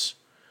about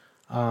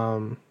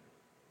like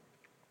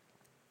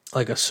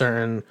a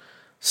certain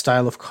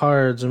style of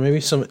cards, or maybe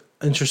some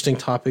interesting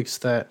topics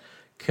that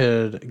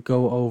could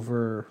go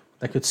over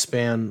that could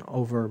span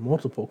over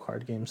multiple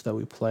card games that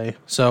we play.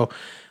 So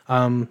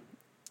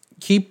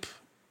keep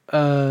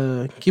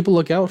a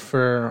lookout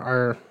for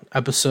our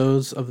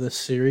episodes of this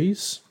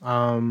series.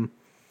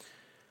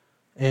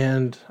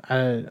 And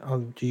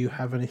do you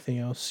have anything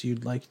else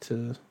you'd like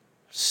to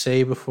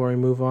say before we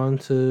move on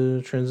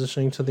to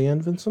transitioning to the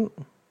end, Vincent?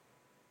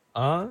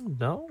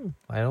 No,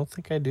 I don't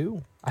think I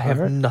do. I All have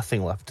right.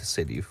 nothing left to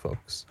say to you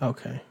folks.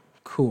 Okay,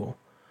 cool.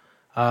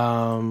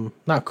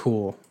 Not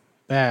cool,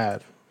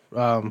 bad,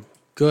 good.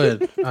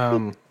 Good.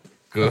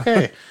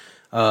 Okay.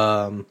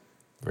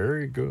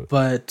 Very good.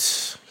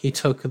 But he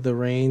took the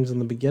reins in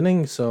the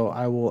beginning, so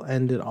I will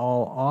end it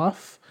all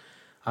off.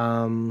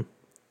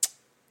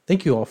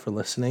 Thank you all for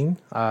listening,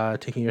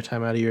 taking your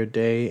time out of your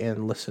day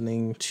and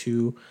listening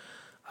to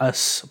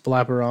us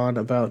blabber on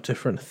about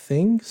different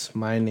things.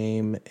 My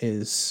name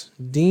is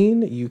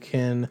Dean. You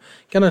can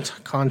get in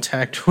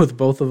contact with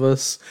both of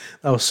us.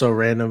 That was so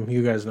random.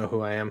 You guys know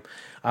who I am.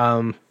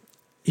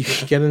 You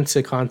can get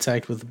into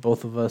contact with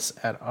both of us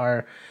at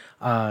our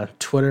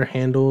Twitter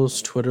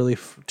handles.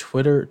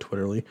 Twitter,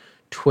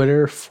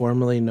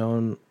 formerly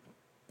known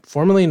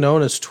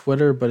as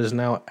Twitter, but is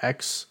now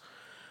X.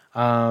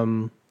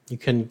 You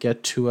can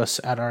get to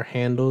us at our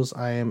handles.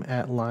 I am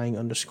at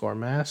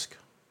lying_mask.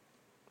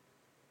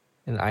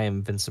 And I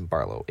am Vincent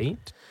Barlow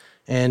 8.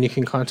 And you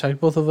can contact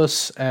both of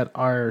us at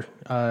our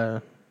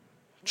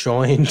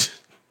joined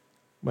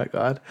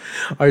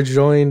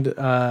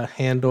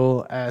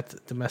handle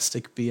at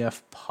Domestic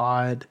BF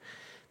Pod.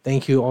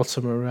 Thank you,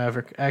 Ultimate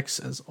Maverick X,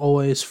 as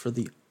always, for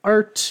the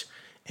art.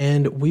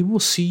 And we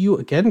will see you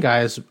again,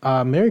 guys.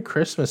 Merry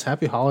Christmas.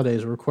 Happy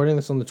holidays. We're recording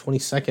this on the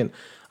 22nd.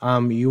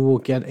 You will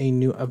get a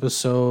new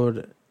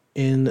episode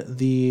in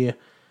the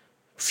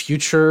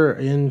future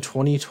in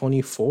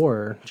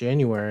 2024,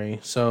 January.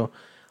 So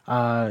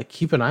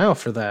keep an eye out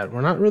for that.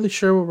 We're not really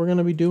sure what we're going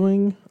to be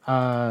doing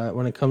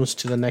when it comes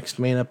to the next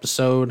main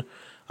episode.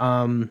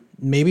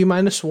 Maybe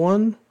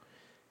 -1.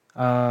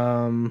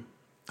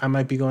 I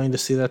might be going to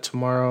see that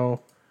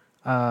tomorrow.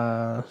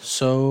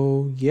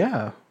 So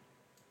yeah.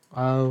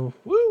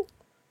 Woo!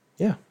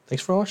 Yeah.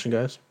 Thanks for watching,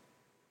 guys.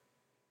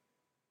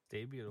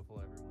 Stay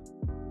beautiful, everyone.